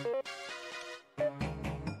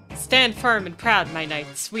 Stand firm and proud, my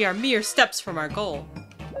knights. We are mere steps from our goal.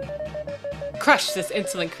 Crush this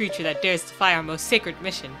insolent creature that dares defy our most sacred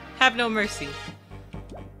mission. Have no mercy.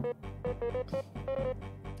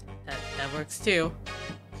 That works too.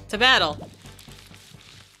 To battle!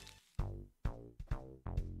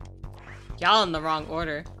 Y'all in the wrong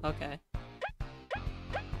order. Okay.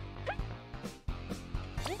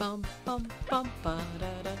 Bum bum bum ba da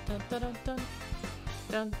da dun dun dun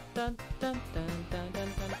dun dun dun dun dun dun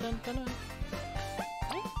dun dun dun.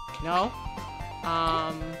 No.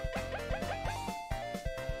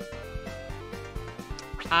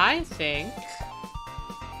 I think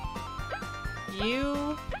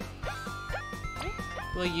you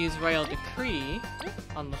will use Royal Decree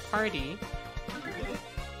on the party.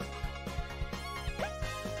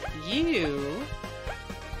 You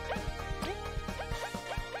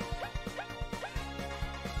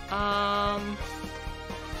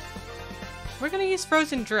we're gonna use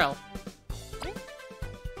Frozen Drill.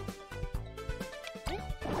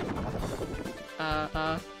 Up.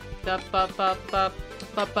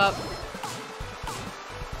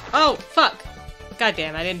 Oh, fuck! God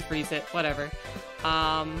damn, I didn't freeze it. Whatever.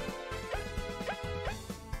 Now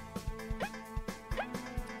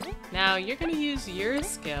you're gonna use your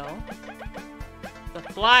skill to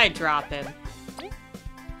fly drop him.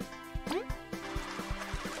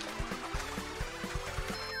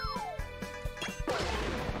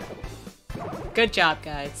 Good job,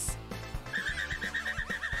 guys.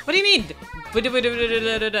 What do you mean?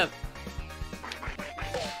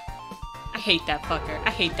 I hate that fucker.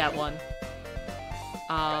 I hate that one.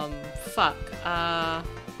 Fuck.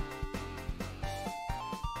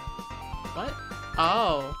 What?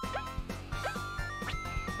 Oh.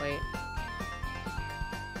 Wait.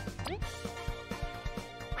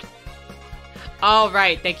 Oh,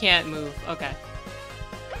 right. They can't move. Okay.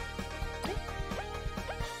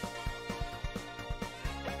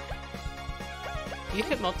 You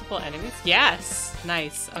hit multiple enemies? Yes!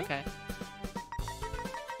 Nice. Okay.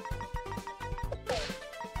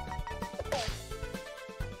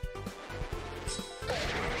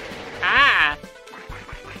 Ah!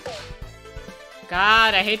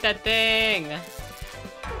 God, I hate that thing!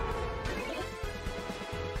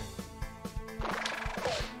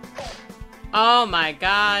 Oh my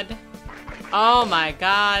god. Oh my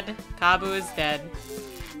god. Kabu is dead.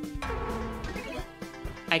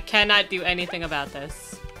 I cannot do anything about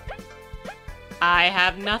this. I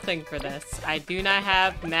have nothing for this. I do not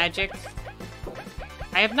have magic.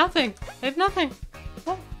 I have nothing. I have nothing.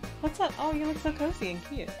 What? What's up? Oh, you look so cozy and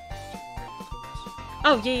cute.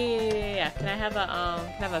 Oh, yeah. Can I have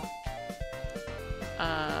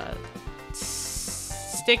a,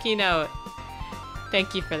 sticky note?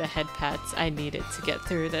 Thank you for the head pats. I need it to get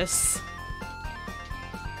through this.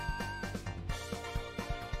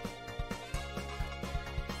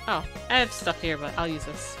 Oh, I have stuff here, but I'll use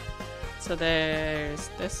this. So there's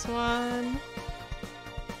this one.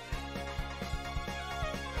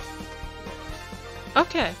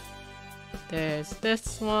 Okay. There's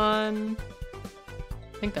this one.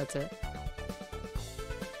 I think that's it.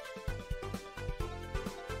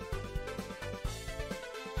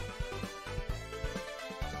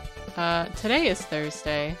 Today is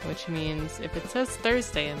Thursday, which means if it says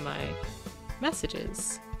Thursday in my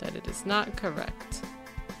messages, that it is not correct.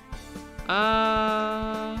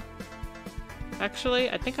 Actually,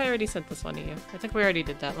 I think I already sent this one to you. I think we already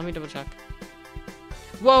did that. Let me double check.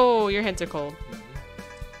 Whoa, your hands are cold.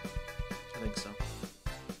 I think so.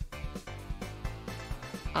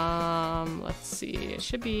 Let's see. It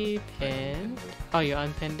should be pinned. Oh, you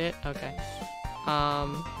unpinned it? Okay.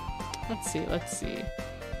 Let's see.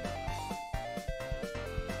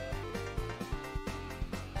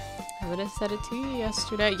 I would have said it to you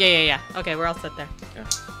yesterday. Yeah. Okay, we're all set there. Yeah.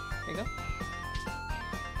 There you go.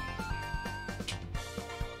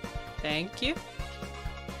 Thank you.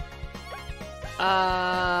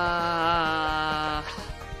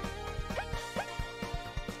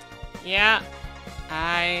 Yeah.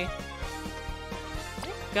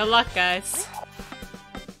 Good luck, guys.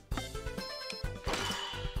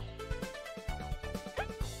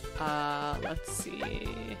 Let's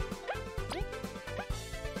see.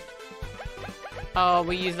 Oh,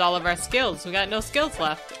 we used all of our skills. We got no skills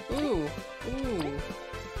left. Ooh.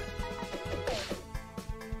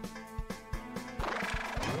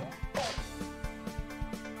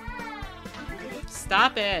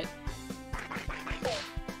 Stop it.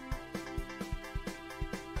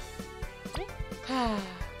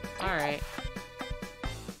 Alright.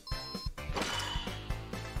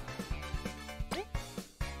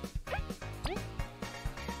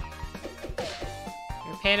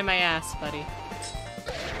 You're a pain in my ass, buddy.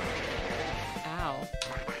 Ow.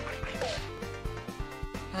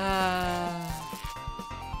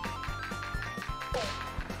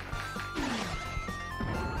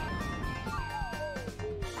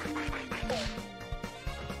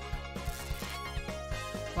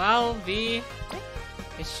 Well, V,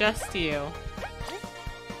 it's just you.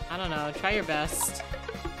 I don't know, try your best.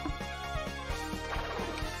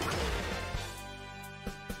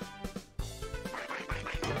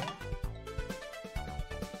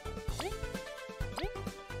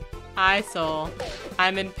 Hi, Soul.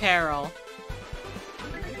 I'm in peril.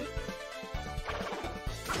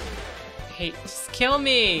 Hey, just kill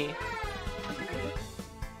me!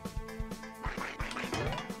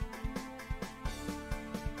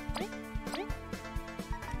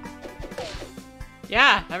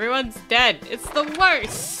 Yeah, everyone's dead. It's the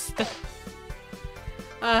worst!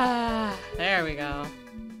 There we go.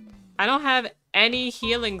 I don't have any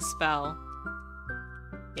healing spell.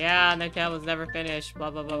 Yeah, and the tale was never finished. Blah,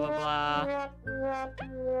 blah, blah, blah, blah.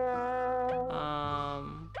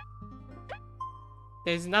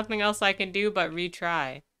 There's nothing else I can do but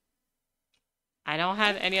retry. I don't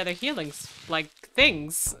have any other healings, like,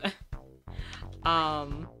 things.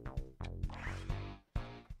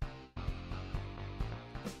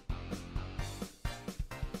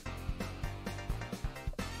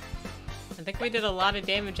 I think we did a lot of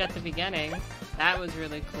damage at the beginning. That was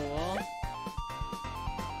really cool.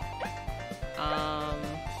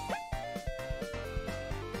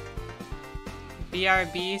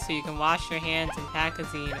 BRB so you can wash your hands and pack a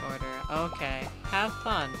zine order. Okay, have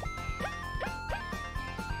fun.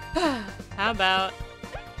 How about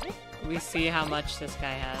we see how much this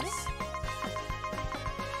guy has?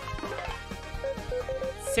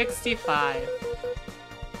 65.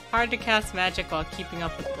 Hard to cast magic while keeping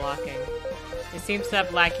up with blocking. It seems to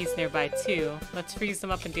have lackeys nearby too. Let's freeze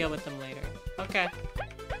them up and deal with them later. Okay.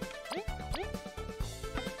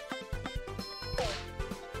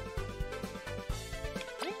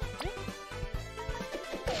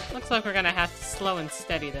 Looks like we're gonna have to slow and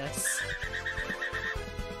steady this.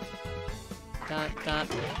 Dun, dun.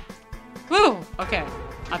 Woo! Okay.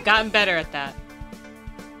 I've gotten better at that.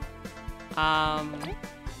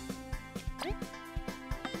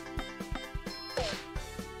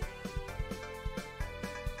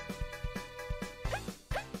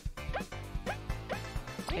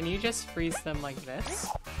 Can you just freeze them like this?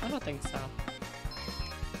 I don't think so.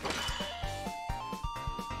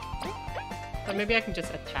 But maybe I can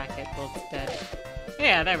just attack it till it's dead.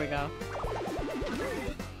 Yeah, there we go.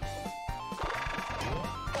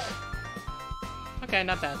 Okay,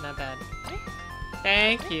 not bad, not bad.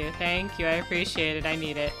 Thank you, I appreciate it, I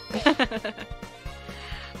need it.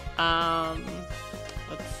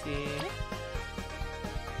 Let's see.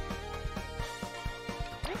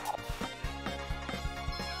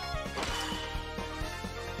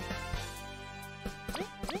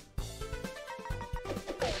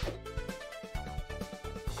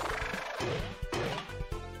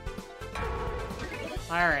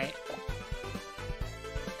 Alright.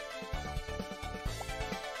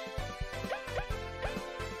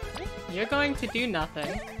 You're going to do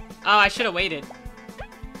nothing. Oh, I should have waited.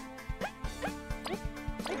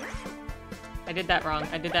 I did that wrong.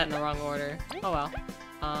 I did that in the wrong order. Oh well.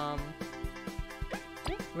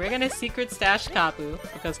 We're gonna secret stash Kabu,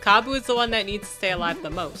 because Kabu is the one that needs to stay alive the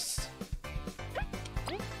most.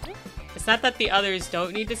 It's not that the others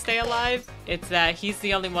don't need to stay alive, it's that he's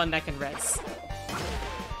the only one that can res.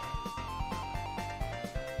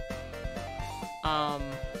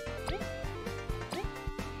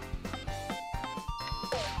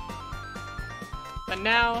 But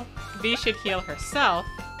now, V should heal herself,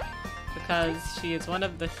 because she is one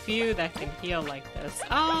of the few that can heal like this.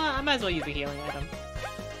 I might as well use a healing item.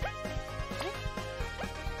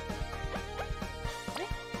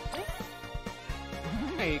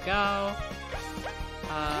 There you go.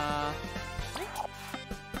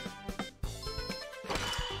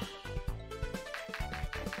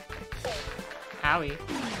 Owie.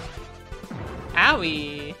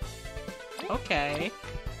 Owie! Okay.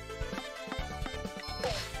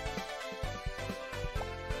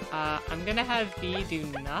 I'm gonna have V do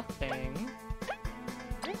nothing.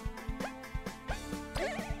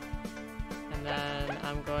 And then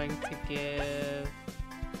I'm going to give...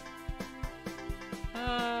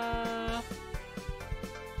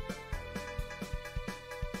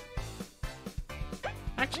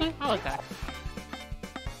 Actually, I'll attack.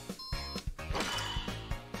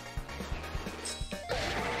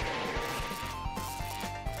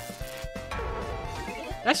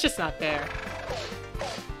 That's just not fair.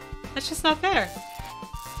 That's just not fair.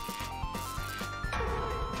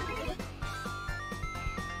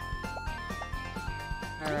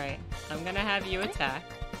 Alright, I'm gonna have you attack.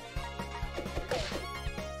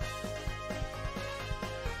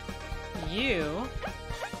 You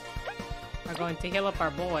are going to heal up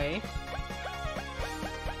our boy.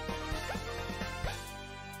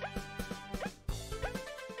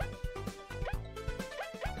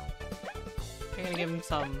 I'm gonna give him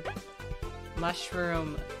some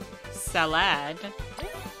mushroom salad.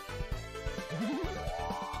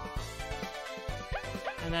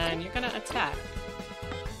 And then you're gonna attack.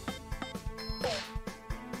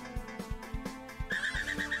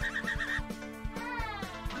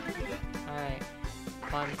 Alright.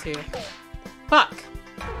 1, 2. Fuck!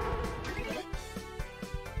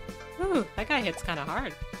 Ooh, that guy hits kinda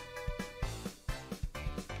hard.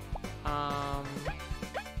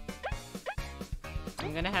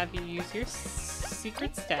 I'm gonna have you use your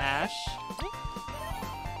secret stash.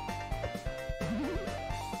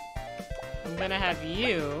 I'm gonna have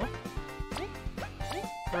you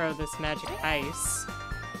throw this magic ice.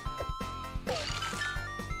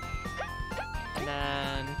 And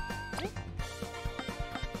then...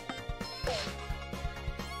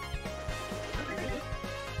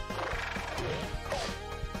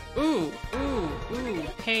 Ooh,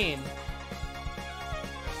 pain.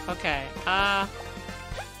 Okay,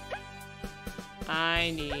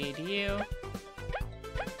 I need you.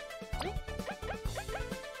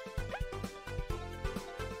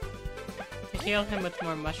 To heal him with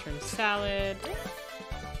more mushroom salad.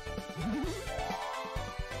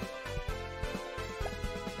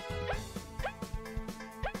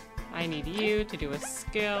 I need you to do a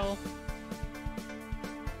skill.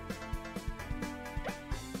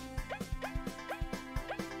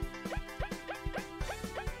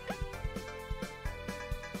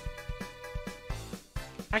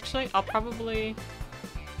 Actually, I'll probably...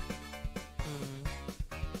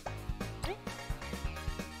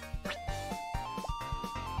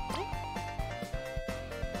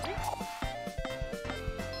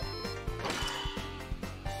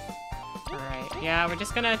 Alright, yeah, we're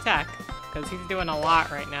just gonna attack, because he's doing a lot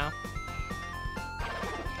right now.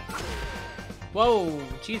 Whoa,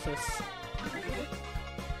 Jesus.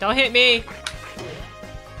 Don't hit me!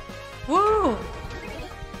 Woo!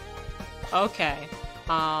 Okay.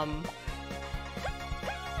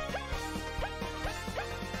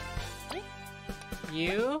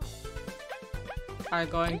 You are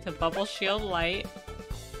going to bubble shield light.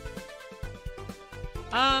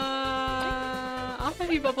 I'll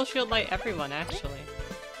have you bubble shield light everyone, actually.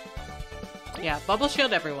 Yeah, bubble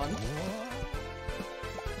shield everyone.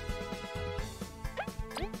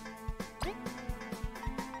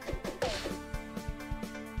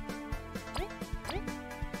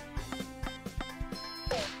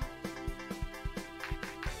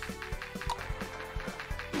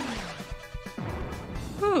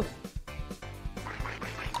 Whew.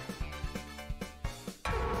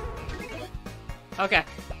 Okay.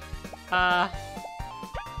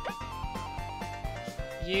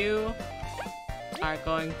 You are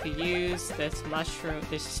going to use this mushroom,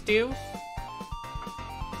 this stew.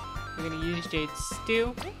 We're gonna use Jade's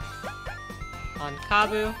stew on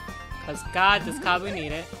Kabu, because God does Kabu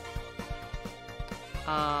need it.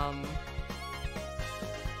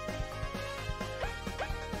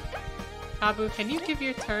 Kabu, can you give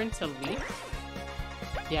your turn to Leaf?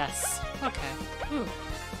 Yes. Okay. Ooh.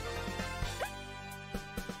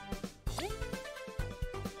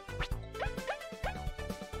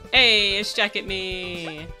 Hey, it's Jacket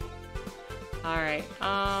Me! Alright,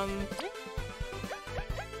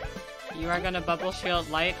 you are gonna Bubble Shield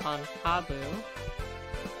Light on Kabu.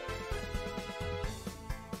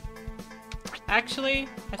 Actually,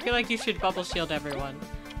 I feel like you should Bubble Shield everyone.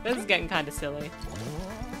 This is getting kinda silly.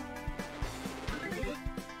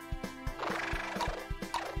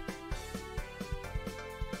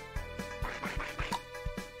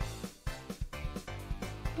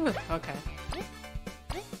 Ooh, okay.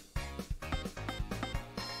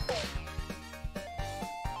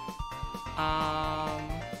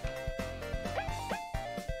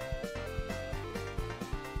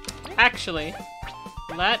 Actually,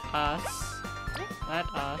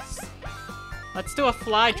 let's do a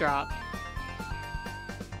fly drop.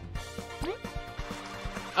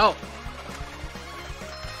 Oh.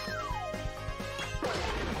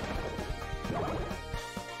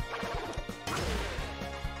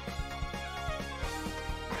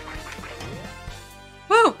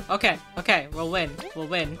 Woo! Okay, okay, we'll win. We'll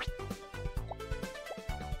win.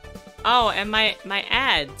 Oh, and my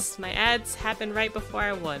ads happened right before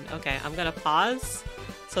I won. Okay, I'm gonna pause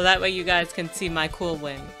so that way you guys can see my cool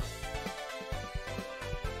win.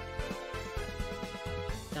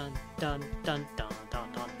 Dun dun dun dun dun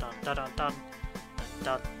dun dun dun dun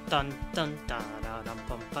dun dun dun dun dun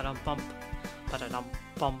bum ba-dum bump ba-da-dum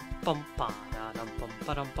bum bum ba-da-dum bum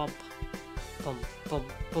ba-dum bump bum bum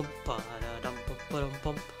bum ba-da-dum bum ba-dum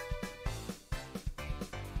bump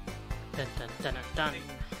dun dun dun dun dun.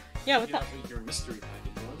 Yeah, what's up? What your mystery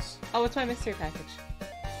package was? Oh, what's my mystery package?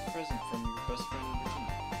 Present from your best friend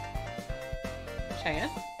Regina.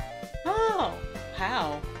 Cheyenne? Oh,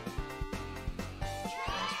 how?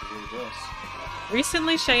 Asked for your address.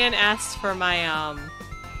 Recently, Cheyenne asked for my,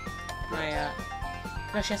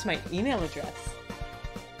 no, she asked my email address.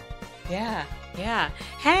 Yeah, yeah.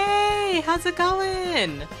 Hey, how's it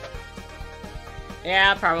going?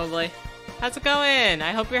 Yeah, probably. How's it going?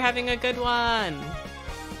 I hope you're having a good one.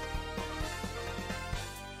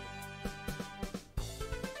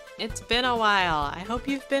 It's been a while. I hope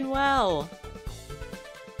you've been well.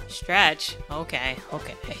 Stretch. Okay,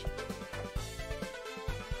 okay.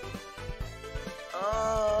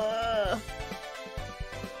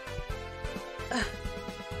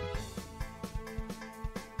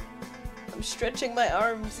 I'm stretching my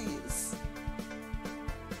armsies.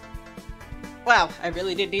 Wow, I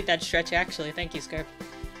really did need that stretch actually. Thank you, Scarf.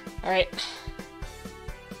 Alright.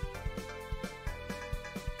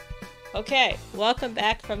 Okay, welcome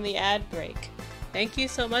back from the ad break. Thank you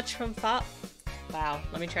so much Wow,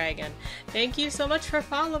 let me try again. Thank you so much for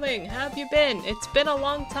following. How have you been? It's been a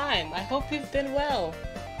long time. I hope you've been well.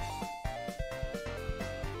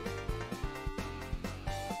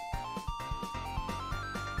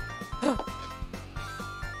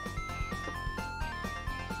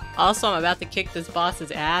 Also, I'm about to kick this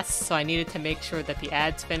boss's ass, so I needed to make sure that the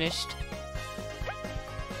ad's finished.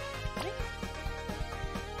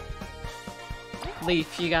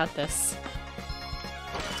 Leaf, you got this.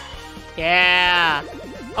 Yeah!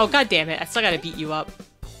 Oh, god damn it, I still gotta beat you up.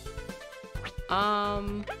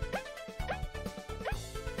 Oh,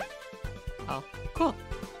 cool.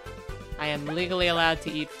 I am legally allowed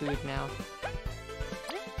to eat food now.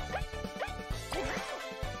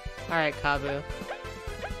 Alright, Kabu.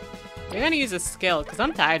 You're gonna use a skill, because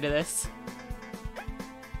I'm tired of this.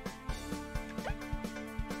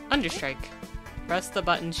 Understrike. Press the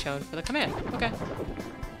button shown for the command. Okay.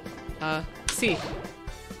 C.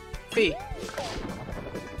 C.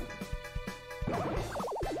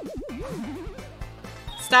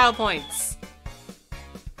 Style points!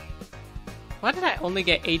 Why did I only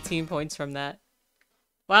get 18 points from that?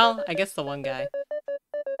 Well, I guess the one guy.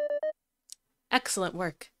 Excellent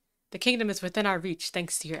work. The kingdom is within our reach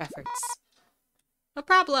thanks to your efforts. No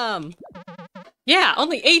problem! Yeah,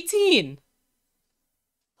 only 18!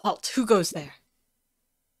 Halt, who goes there?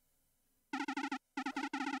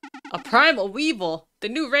 A primal weevil! The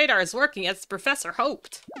new radar is working as the professor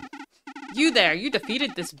hoped! You there, you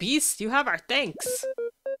defeated this beast, you have our thanks!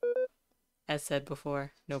 As said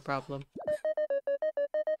before, no problem.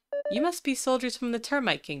 You must be soldiers from the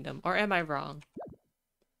Termite Kingdom, or am I wrong?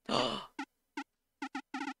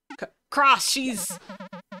 Cross, she's...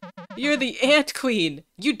 You're the Ant Queen!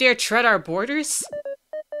 You dare tread our borders?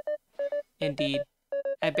 Indeed.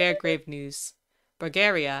 I bear grave news.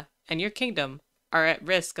 Bulgaria and your kingdom are at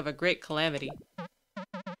risk of a great calamity.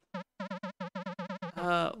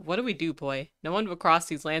 What do we do, boy? No one would cross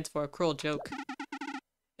these lands for a cruel joke.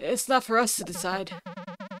 It's not for us to decide.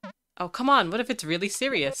 Oh, come on, what if it's really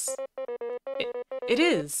serious? It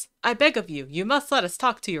is. I beg of you, you must let us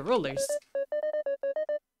talk to your rulers.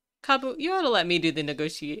 Kabu, you ought to let me do the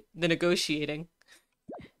negotiating.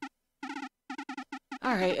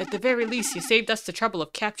 Alright, at the very least, you saved us the trouble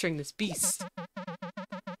of capturing this beast.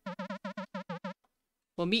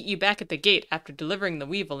 We'll meet you back at the gate after delivering the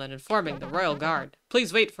weevil and informing the royal guard.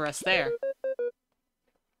 Please wait for us there.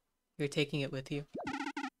 You're taking it with you?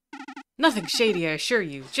 Nothing shady, I assure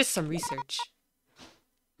you. Just some research.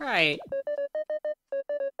 Right.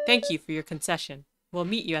 Thank you for your concession. We'll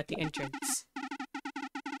meet you at the entrance.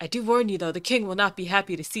 I do warn you, though, the king will not be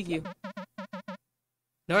happy to see you.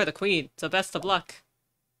 Nor the queen, so best of luck.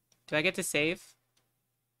 Do I get to save?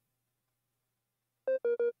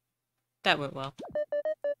 That went well.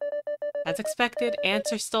 As expected,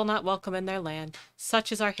 ants are still not welcome in their land.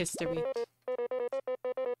 Such is our history.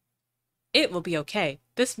 It will be okay.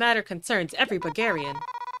 This matter concerns every Bulgarian.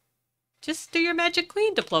 Just do your magic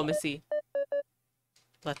queen diplomacy.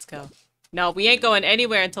 Let's go. No, we ain't going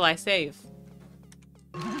anywhere until I save.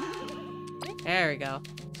 There we go.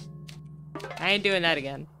 I ain't doing that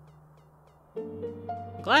again.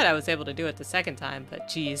 I'm glad I was able to do it the second time, but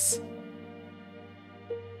geez.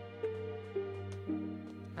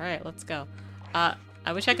 Alright, let's go. I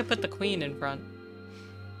wish I could put the queen in front.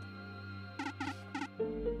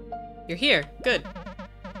 You're here. Good.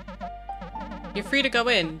 You're free to go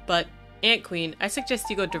in, but, Ant Queen, I suggest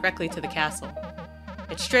you go directly to the castle.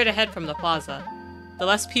 It's straight ahead from the plaza. The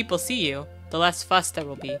less people see you, the less fuss there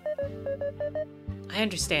will be. I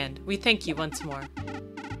understand. We thank you once more.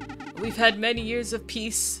 We've had many years of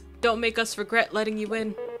peace. Don't make us regret letting you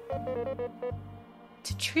in.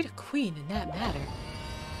 To treat a queen in that manner.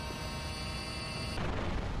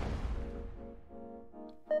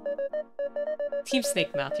 Team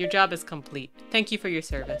Snakemouth, your job is complete. Thank you for your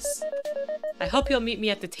service. I hope you'll meet me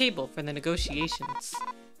at the table for the negotiations.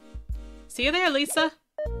 See you there, Lisa.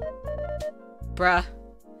 Bruh.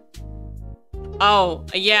 Oh,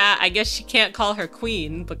 yeah, I guess she can't call her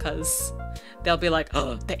queen because they'll be like,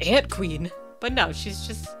 oh, the Ant Queen. But no, she's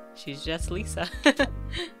just Lisa.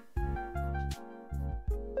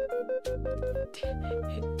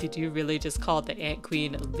 Did you really just call the Ant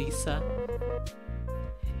Queen Lisa?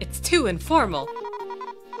 It's too informal.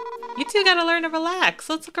 You two gotta learn to relax.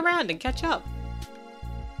 Let's look around and catch up.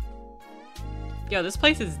 Yo, this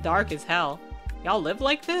place is dark as hell. Y'all live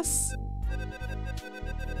like this?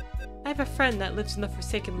 I have a friend that lives in the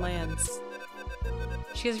Forsaken Lands.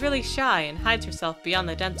 She is really shy and hides herself beyond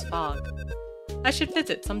the dense fog. I should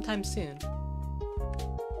visit sometime soon.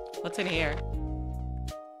 What's in here?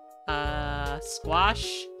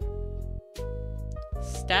 Squash.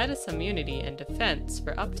 Status immunity and defense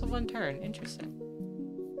for up to 1 turn. Interesting.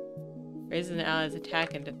 Raises an ally's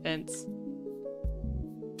attack and defense.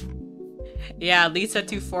 Yeah, Lisa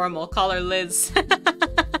too formal. Call her Liz.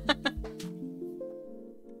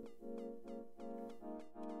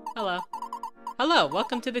 Hello. Hello,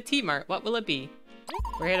 welcome to the T-Mart. What will it be?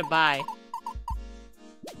 We're here to buy.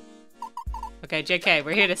 Okay, JK,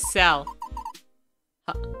 we're here to sell.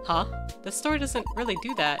 Huh? The store doesn't really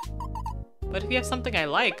do that. But if you have something I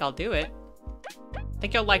like, I'll do it. I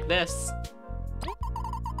think you'll like this.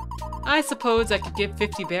 I suppose I could give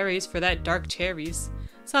 50 berries for that dark cherries.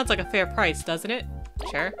 Sounds like a fair price, doesn't it?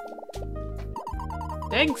 Sure.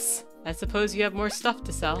 Thanks. I suppose you have more stuff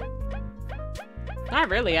to sell. Not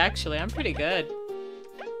really, actually. I'm pretty good.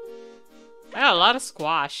 I got a lot of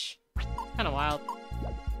squash. Kinda wild.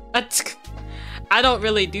 I don't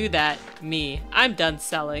really do that, me. I'm done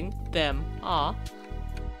selling them. Aw.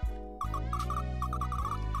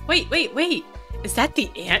 Wait! Is that the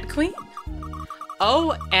Ant Queen?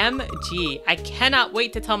 OMG. I cannot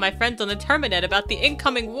wait to tell my friends on the Termite about the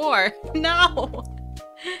incoming war. No!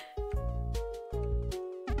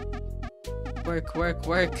 Work.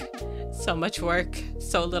 So much work.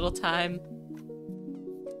 So little time.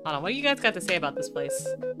 Hold on, what do you guys got to say about this place?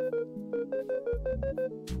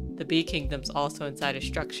 The Bee Kingdom's also inside a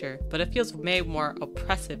structure, but it feels way more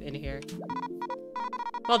oppressive in here.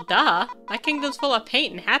 Well, duh! My kingdom's full of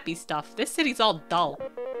paint and happy stuff. This city's all dull.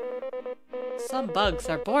 Some bugs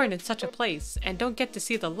are born in such a place and don't get to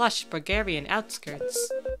see the lush Bulgarian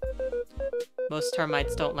outskirts. Most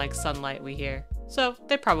termites don't like sunlight, we hear, so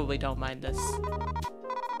they probably don't mind this.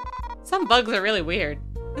 Some bugs are really weird.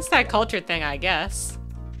 It's that culture thing, I guess.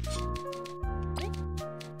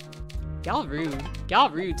 Y'all rude.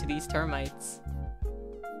 Y'all rude to these termites.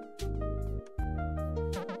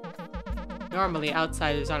 Normally,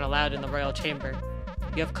 outsiders aren't allowed in the royal chamber.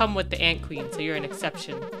 You have come with the Ant Queen, so you're an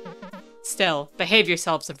exception. Still, behave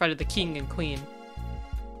yourselves in front of the king and queen.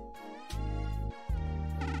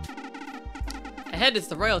 Ahead is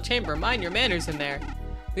the royal chamber. Mind your manners in there.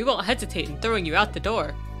 We won't hesitate in throwing you out the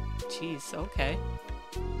door. Jeez, okay.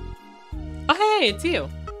 Oh, hey, it's you.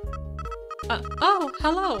 Oh,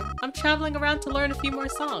 hello. I'm traveling around to learn a few more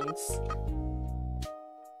songs.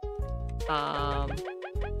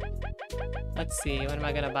 Let's see. What am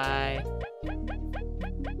I gonna buy?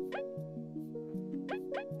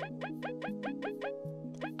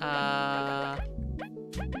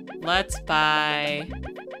 Let's buy...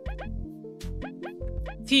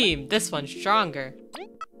 Team, this one's stronger.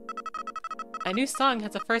 A new song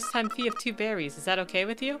has a first-time fee of 2 berries. Is that okay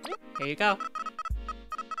with you? Here you go.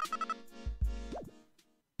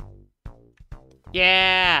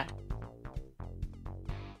 Yeah!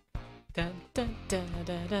 Dun, dun, dun,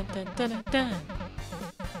 dun, dun, dun, dun, dun.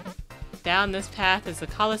 Down this path is the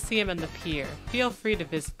Colosseum and the pier. Feel free to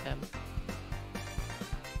visit them.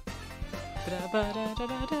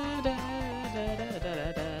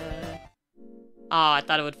 Oh, I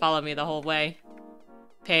thought it would follow me the whole way.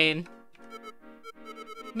 Pain.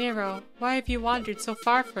 Nero, why have you wandered so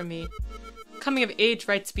far from me? Coming of age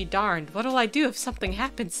rights be darned. What'll I do if something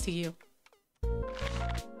happens to you?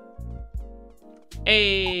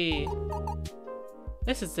 Hey!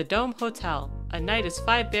 This is the Dome Hotel. A night is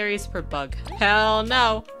 5 berries per bug. Hell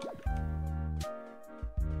no!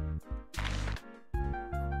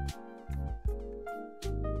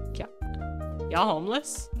 Y'all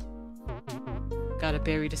homeless? Got a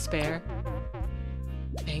berry to spare?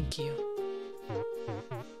 Thank you.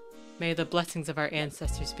 May the blessings of our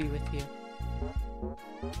ancestors be with you.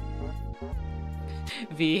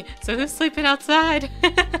 V, so who's sleeping outside?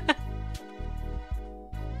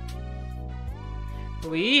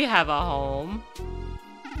 We have a home.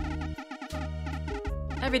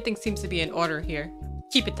 Everything seems to be in order here.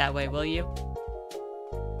 Keep it that way, will you?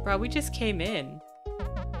 Bro, we just came in.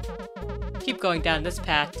 Keep going down this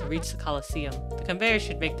path to reach the Colosseum. The conveyor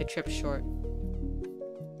should make the trip short.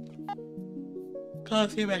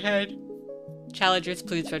 Colosseum ahead. Challengers,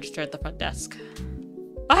 please register at the front desk.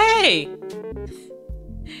 Oh, hey!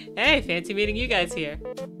 Hey, fancy meeting you guys here.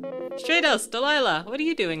 Stratos, Delilah, what are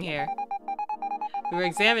you doing here? We were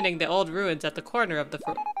examining the old ruins at the corner of the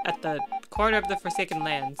Forsaken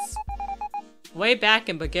Lands. Way back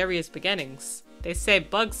in Bulgaria's beginnings. They say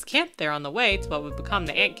bugs camped there on the way to what would become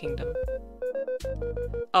the Ant Kingdom.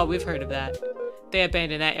 Oh, we've heard of that. They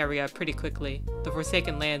abandoned that area pretty quickly. The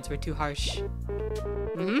Forsaken Lands were too harsh.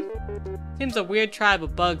 Seems a weird tribe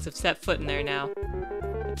of bugs have set foot in there now.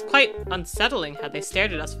 It's quite unsettling how they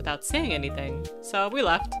stared at us without saying anything, so we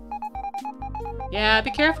left. Yeah,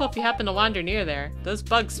 be careful if you happen to wander near there. Those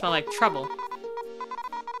bugs smell like trouble.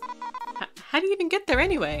 How do you even get there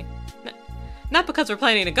anyway? Not because we're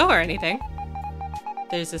planning to go or anything.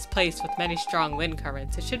 There's this place with many strong wind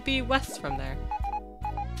currents. It should be west from there.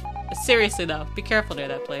 Seriously though, be careful near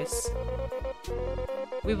that place.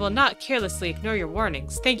 We will not carelessly ignore your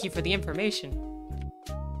warnings. Thank you for the information.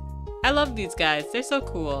 I love these guys. They're so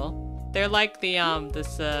cool. They're like the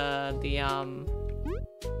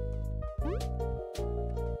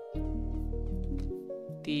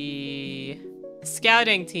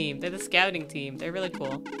scouting team. They're the scouting team. They're really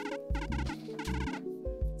cool.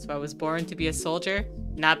 So I was born to be a soldier?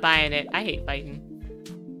 Not buying it. I hate fighting.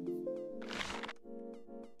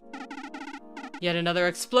 Yet another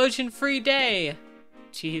explosion-free day!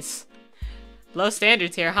 Jeez. Low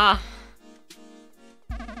standards here, huh?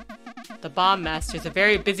 The bomb master's a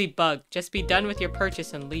very busy bug. Just be done with your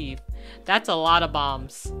purchase and leave. That's a lot of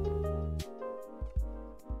bombs.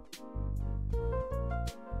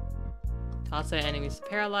 Toss it at enemies to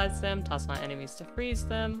paralyze them. Toss it on enemies to freeze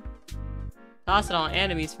them. Toss it on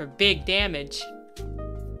enemies for big damage.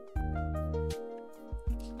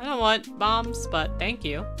 I don't want bombs, but thank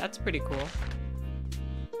you. That's pretty cool.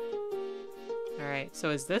 Alright, so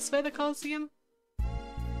is this way the Colosseum?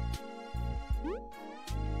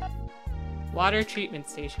 Water treatment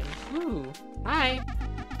station. Ooh, hi.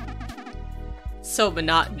 So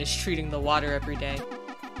monotonous treating the water every day.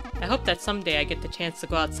 I hope that someday I get the chance to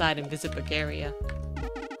go outside and visit Bulgaria.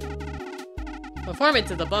 Performance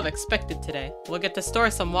is above expected today. We'll get to store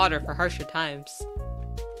some water for harsher times.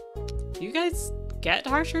 Do you guys get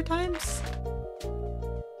harsher times?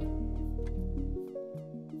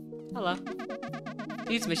 Hello.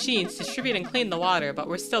 These machines distribute and clean the water, but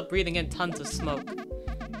we're still breathing in tons of smoke.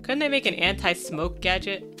 Couldn't they make an anti-smoke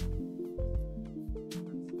gadget?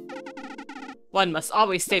 One must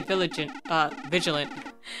always stay vigilant.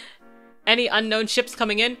 Any unknown ships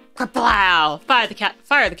coming in? Kerplow! Fire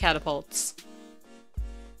the catapults.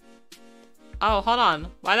 Oh, hold on.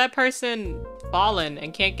 Why that person fallen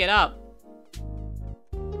and can't get up?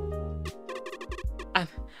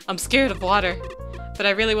 I'm scared of water. But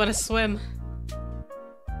I really want to swim.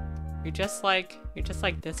 You're just like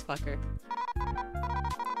this fucker.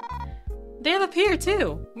 They have a pier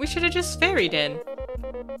too. We should have just ferried in.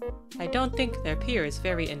 I don't think their pier is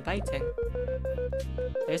very inviting.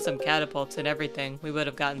 There's some catapults and everything. We would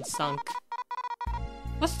have gotten sunk.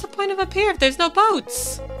 What's the point of a pier if there's no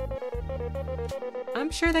boats? I'm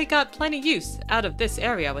sure they got plenty use out of this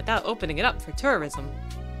area without opening it up for tourism.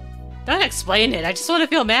 Don't explain it. I just want to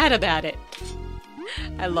feel mad about it.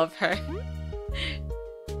 I love her.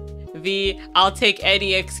 V, I'll take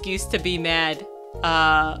any excuse to be mad.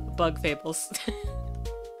 Bug Fables.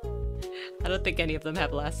 I don't think any of them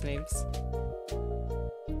have last names.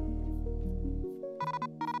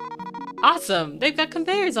 Awesome! They've got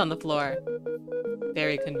conveyors on the floor.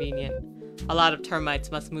 Very convenient. A lot of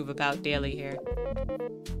termites must move about daily here.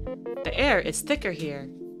 The air is thicker here.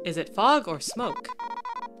 Is it fog or smoke?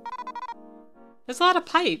 There's a lot of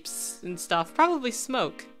pipes and stuff. Probably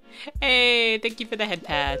smoke. Hey, thank you for the head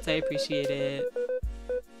pats. I appreciate it.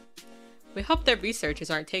 We hope that researchers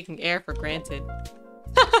aren't taking air for granted.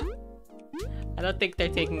 I don't think they're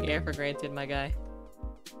taking air for granted, my guy.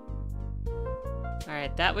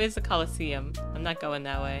 Alright, that way's the Coliseum. I'm not going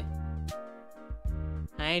that way.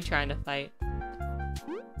 I ain't trying to fight. I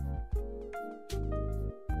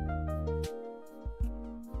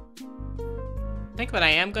think what I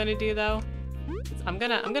am going to do, though, is I'm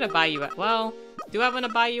gonna buy you out. Well, do I want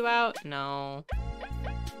to buy you out? No.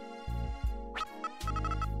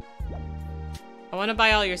 I want to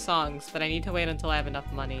buy all your songs, but I need to wait until I have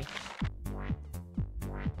enough money.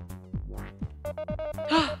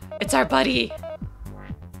 It's our buddy!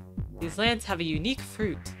 These lands have a unique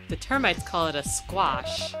fruit. The termites call it a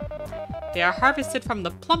squash. They are harvested from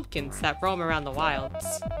the plumpkins that roam around the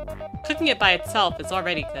wilds. Cooking it by itself is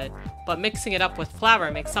already good, but mixing it up with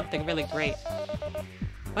flour makes something really great.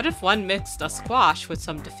 What if one mixed a squash with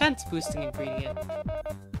some defense-boosting ingredient?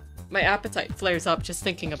 My appetite flares up just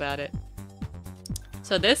thinking about it.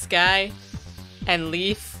 So this guy and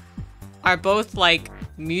Leaf are both like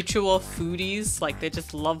mutual foodies, like they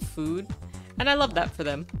just love food, and I love that for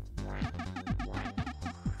them.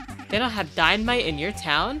 They don't have dynamite in your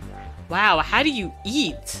town? Wow, how do you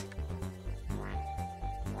eat?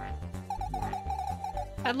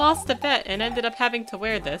 I lost a bet and ended up having to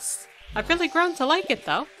wear this. I've really grown to like it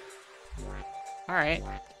though. Alright.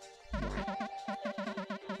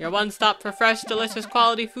 Your one stop for fresh, delicious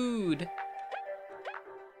quality food.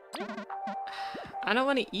 I don't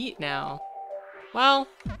want to eat now. Well,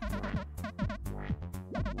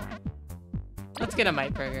 let's get a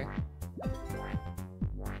mite burger.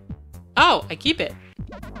 Oh, I keep it.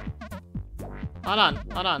 Hold on,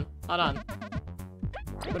 hold on, hold on.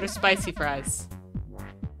 What are spicy fries?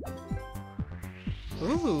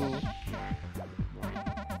 Ooh.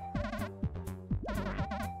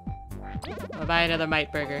 I'll buy another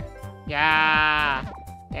mite burger. Yeah,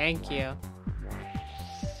 thank you.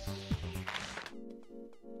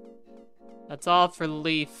 That's all for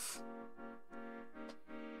Leaf.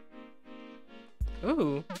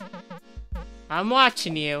 Ooh. I'm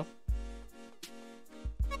watching you.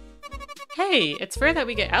 Hey, it's rare that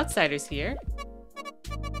we get outsiders here.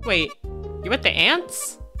 Wait, you with the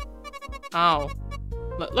ants? Oh.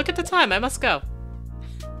 Look at the time, I must go.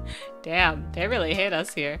 Damn, they really hate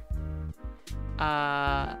us here.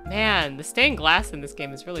 Man, the stained glass in this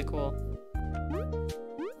game is really cool.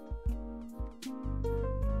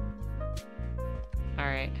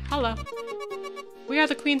 Alright, hello. We are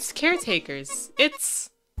the Queen's caretakers. It's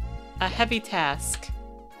a heavy task.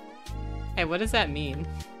 Hey, what does that mean?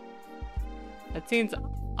 That seems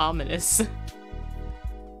ominous.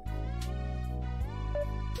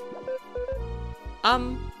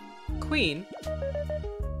 Queen?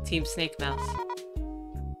 Team Snake Mouth.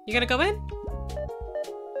 You gonna go in?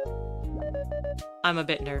 I'm a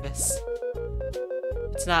bit nervous.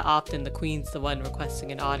 It's not often the Queen's the one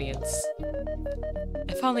requesting an audience.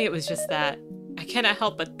 If only it was just that. I cannot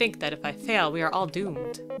help but think that if I fail, we are all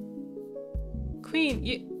doomed. Queen,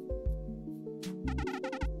 you...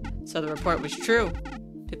 So the report was true.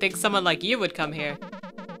 To think someone like you would come here.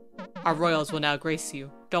 Our royals will now grace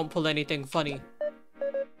you. Don't pull anything funny.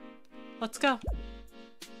 Let's go.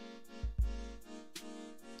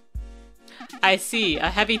 I see. A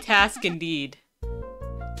heavy task indeed.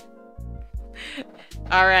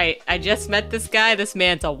 Alright, I just met this guy. This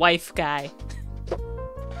man's a wife guy.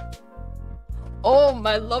 Oh,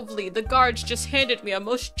 my lovely. The guards just handed me a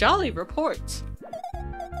most jolly report.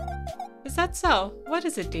 Is that so? What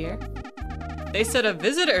is it, dear? They said a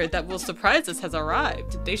visitor that will surprise us has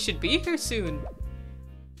arrived. They should be here soon.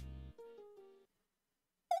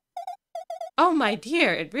 Oh, my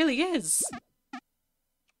dear, it really is.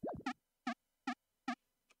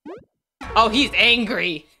 Oh, he's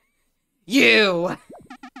angry. You!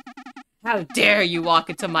 How dare you walk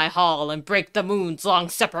into my hall and break the moon's long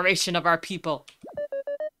separation of our people?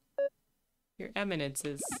 Your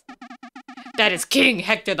eminences. That is King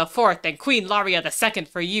Hector IV and Queen Laria II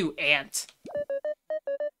for you, Aunt.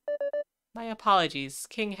 My apologies,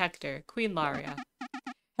 King Hector, Queen Laria.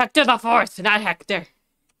 Hector IV, not Hector.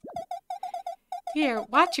 Dear,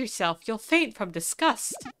 watch yourself. You'll faint from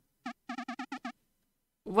disgust.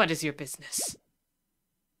 What is your business?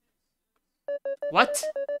 What?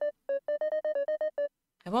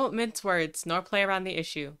 I won't mince words, nor play around the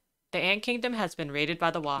issue. The Ant Kingdom has been raided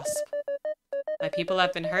by the Wasp. My people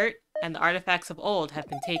have been hurt, and the artifacts of old have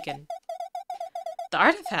been taken. The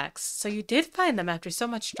artifacts? So you did find them after so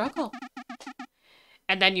much struggle.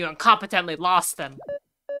 And then you incompetently lost them.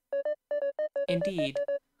 Indeed.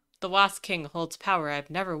 The Wasp King holds power I've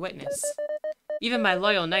never witnessed. Even my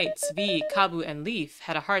loyal knights, V, Kabu, and Leaf,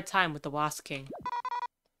 had a hard time with the Wasp King.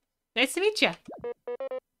 Nice to meet you.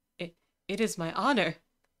 It is my honor.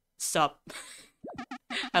 Sup.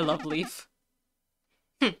 I love Leaf.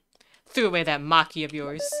 Threw away that Maki of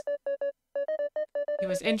yours. He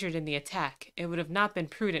was injured in the attack. It would have not been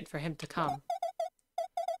prudent for him to come.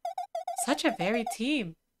 Such a varied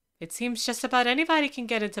team. It seems just about anybody can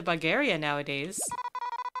get into Bulgaria nowadays.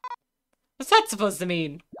 What's that supposed to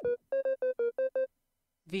mean?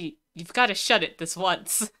 V, you've got to shut it this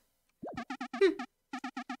once.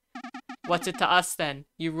 What's it to us then?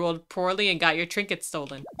 You ruled poorly and got your trinkets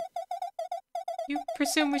stolen. You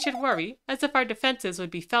presume we should worry, as if our defenses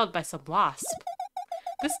would be felled by some wasp.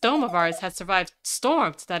 This dome of ours has survived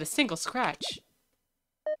storms without a single scratch.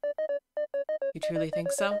 You truly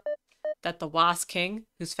think so? That the Wasp King,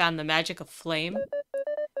 who's found the magic of flame,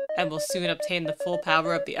 and will soon obtain the full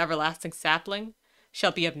power of the everlasting sapling,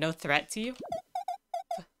 shall be of no threat to you?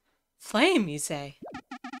 Flame, you say?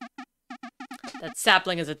 That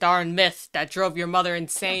sapling is a darn myth that drove your mother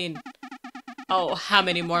insane. Oh, how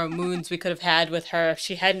many more moons we could have had with her if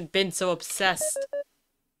she hadn't been so obsessed.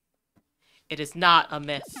 It is not a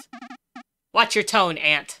myth. Watch your tone,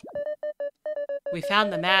 Aunt. We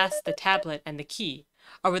found the mask, the tablet, and the key.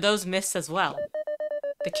 Or were those myths as well?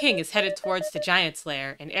 The king is headed towards the giant's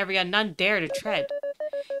lair, an area none dare to tread.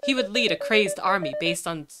 He would lead a crazed army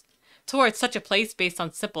towards such a place based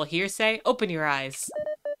on simple hearsay? Open your eyes.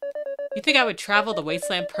 You think I would travel the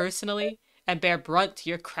wasteland personally and bear brunt to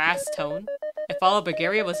your crass tone? If all of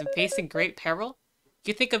Bulgaria wasn't facing great peril?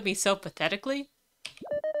 You think of me so pathetically?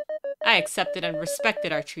 I accepted and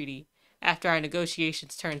respected our treaty after our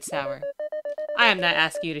negotiations turned sour. I am not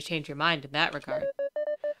asking you to change your mind in that regard.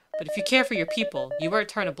 But if you care for your people, you won't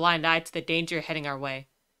turn a blind eye to the danger heading our way.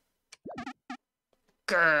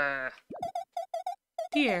 Grrr.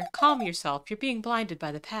 Dear, calm yourself. You're being blinded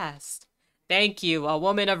by the past. Thank you, a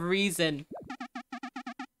woman of reason.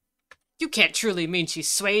 You can't truly mean she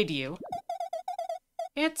swayed you.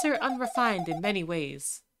 Ants are unrefined in many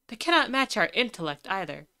ways. They cannot match our intellect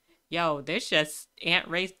either. Yo, there's just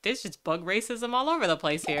bug racism all over the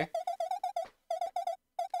place here.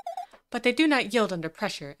 But they do not yield under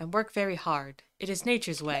pressure and work very hard. It is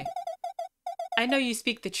nature's way. I know you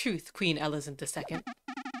speak the truth, Queen Elizabeth II.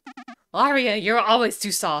 Laria, you're always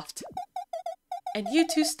too soft. And you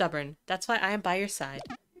too stubborn. That's why I am by your side.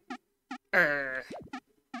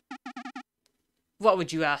 What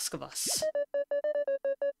would you ask of us?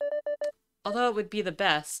 Although it would be the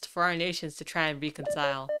best for our nations to try and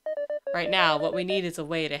reconcile. Right now, what we need is a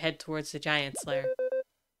way to head towards the giant's lair.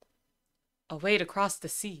 A way to cross the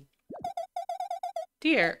sea.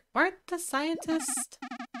 Dear, weren't the scientists...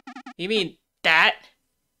 You mean that?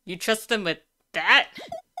 You trust them with that?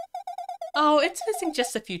 Oh, it's missing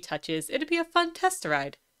just a few touches. It'd be a fun test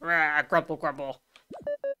ride. Rah, grumble, grumble.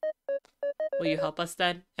 Will you help us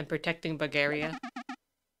then, in protecting Bulgaria?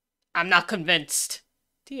 I'm not convinced.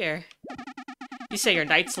 Dear. You say your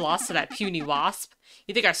knights lost to that puny wasp?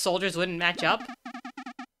 You think our soldiers wouldn't match up?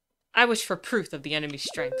 I wish for proof of the enemy's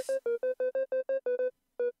strength.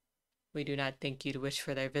 We do not think you to wish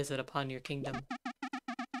for their visit upon your kingdom.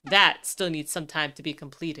 That still needs some time to be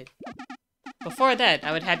completed. Before then,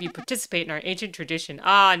 I would have you participate in our ancient tradition.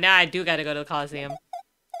 Ah, now I do gotta go to the Colosseum.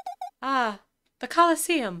 Ah, the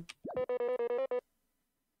Colosseum.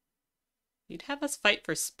 You'd have us fight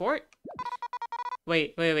for sport?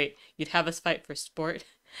 Wait. You'd have us fight for sport?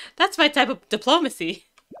 That's my type of diplomacy.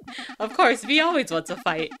 Of course, V always wants a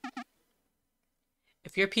fight.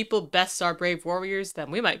 If your people best our brave warriors,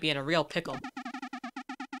 then we might be in a real pickle.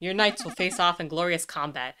 Your knights will face off in glorious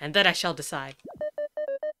combat, and then I shall decide.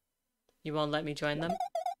 You won't let me join them?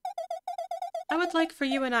 I would like for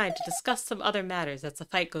you and I to discuss some other matters as the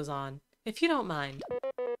fight goes on, if you don't mind.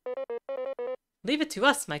 Leave it to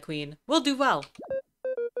us, my queen. We'll do well.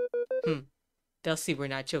 They'll see we're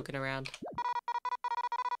not joking around.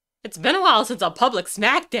 It's been a while since a public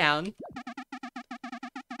smackdown.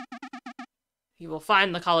 You will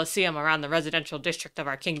find the Colosseum around the residential district of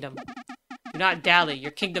our kingdom. Do not dally. Your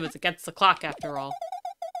kingdom is against the clock, after all.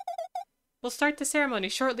 We'll start the ceremony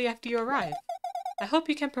shortly after you arrive. I hope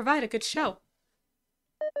you can provide a good show.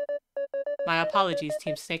 My apologies,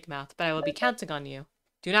 Team Snakemouth, but I will be counting on you.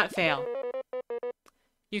 Do not fail.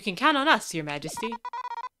 You can count on us, Your Majesty.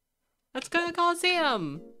 Let's go to the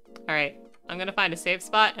Colosseum! Alright, I'm gonna find a safe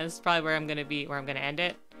spot, and this is probably where I'm gonna end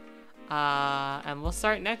it. And we'll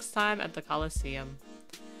start next time at the Colosseum.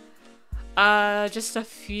 Just a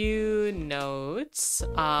few notes.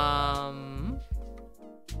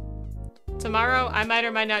 Tomorrow, I might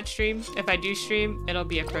or might not stream. If I do stream, it'll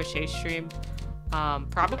be a crochet stream.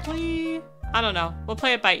 Probably, I don't know. We'll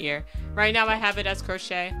play it by ear. Right now I have it as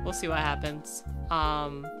crochet. We'll see what happens.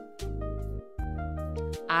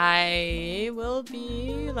 I will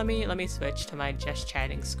be, let me switch to my just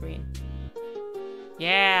chatting screen.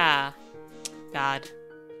 Yeah. God.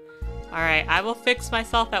 Alright, I will fix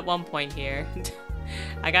myself at one point here.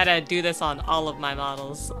 I gotta do this on all of my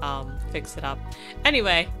models. Fix it up.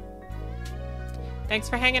 Anyway. Thanks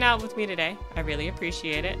for hanging out with me today. I really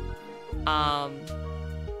appreciate it.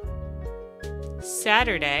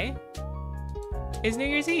 Saturday is New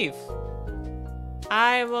Year's Eve.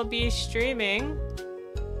 I will be streaming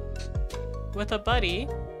with a buddy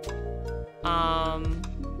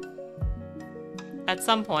at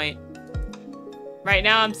some point. Right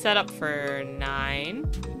now I'm set up for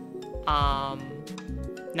 9.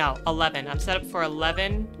 No, 11. I'm set up for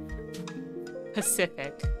 11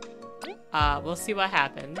 Pacific. We'll see what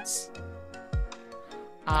happens.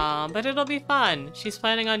 But it'll be fun. She's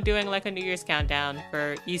planning on doing like a New Year's countdown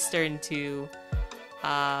for Eastern to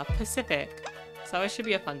Pacific. So it should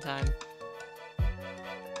be a fun time.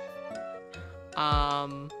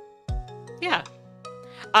 Yeah.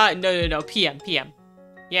 No, PM.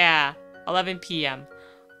 Yeah, 11 PM.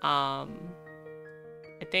 I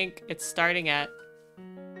think it's starting at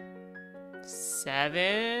 7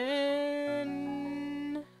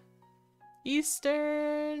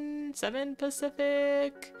 Eastern, 7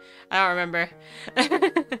 Pacific. I don't remember.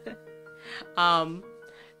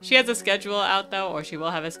 She has a schedule out though, or she will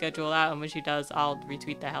have a schedule out, and when she does, I'll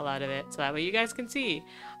retweet the hell out of it so that way you guys can see.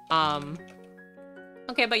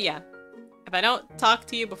 Okay, but yeah. If I don't talk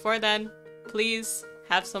to you before then, please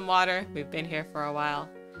have some water. We've been here for a while.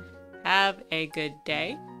 Have a good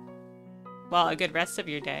day. Well, a good rest of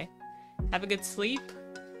your day. Have a good sleep.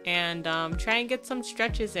 And try and get some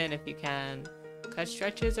stretches in if you can. Because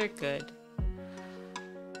stretches are good.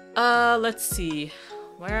 Let's see.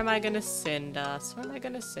 Where am I gonna send us?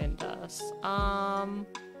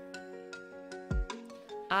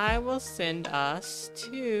 I will send us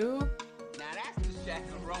to...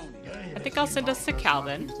 I think I'll send us to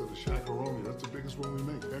Calvin.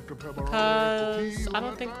 Because I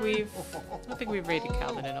don't think we've rated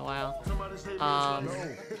Calvin in a while.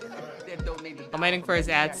 I'm waiting for his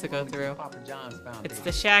ads to go through. It's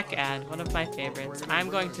the Shack ad, one of my favorites. I'm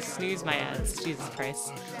going to snooze my ads. Jesus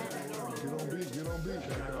Christ.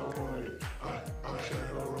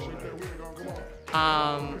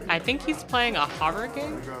 I think he's playing a horror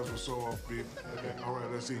game.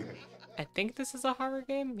 I think this is a horror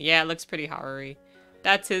game. Yeah, it looks pretty horror-y.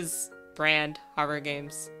 That's his brand, horror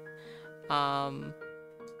games.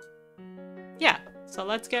 Yeah, so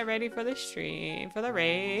let's get ready for the stream, for the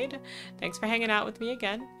raid. Thanks for hanging out with me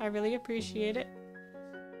again. I really appreciate it.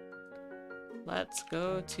 Let's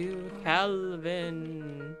go to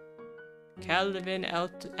Calvin. Calvin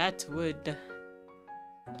Atwood.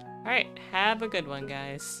 Alright, have a good one,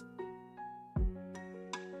 guys.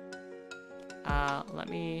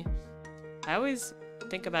 I always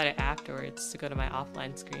think about it afterwards to go to my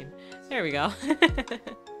offline screen. There we go.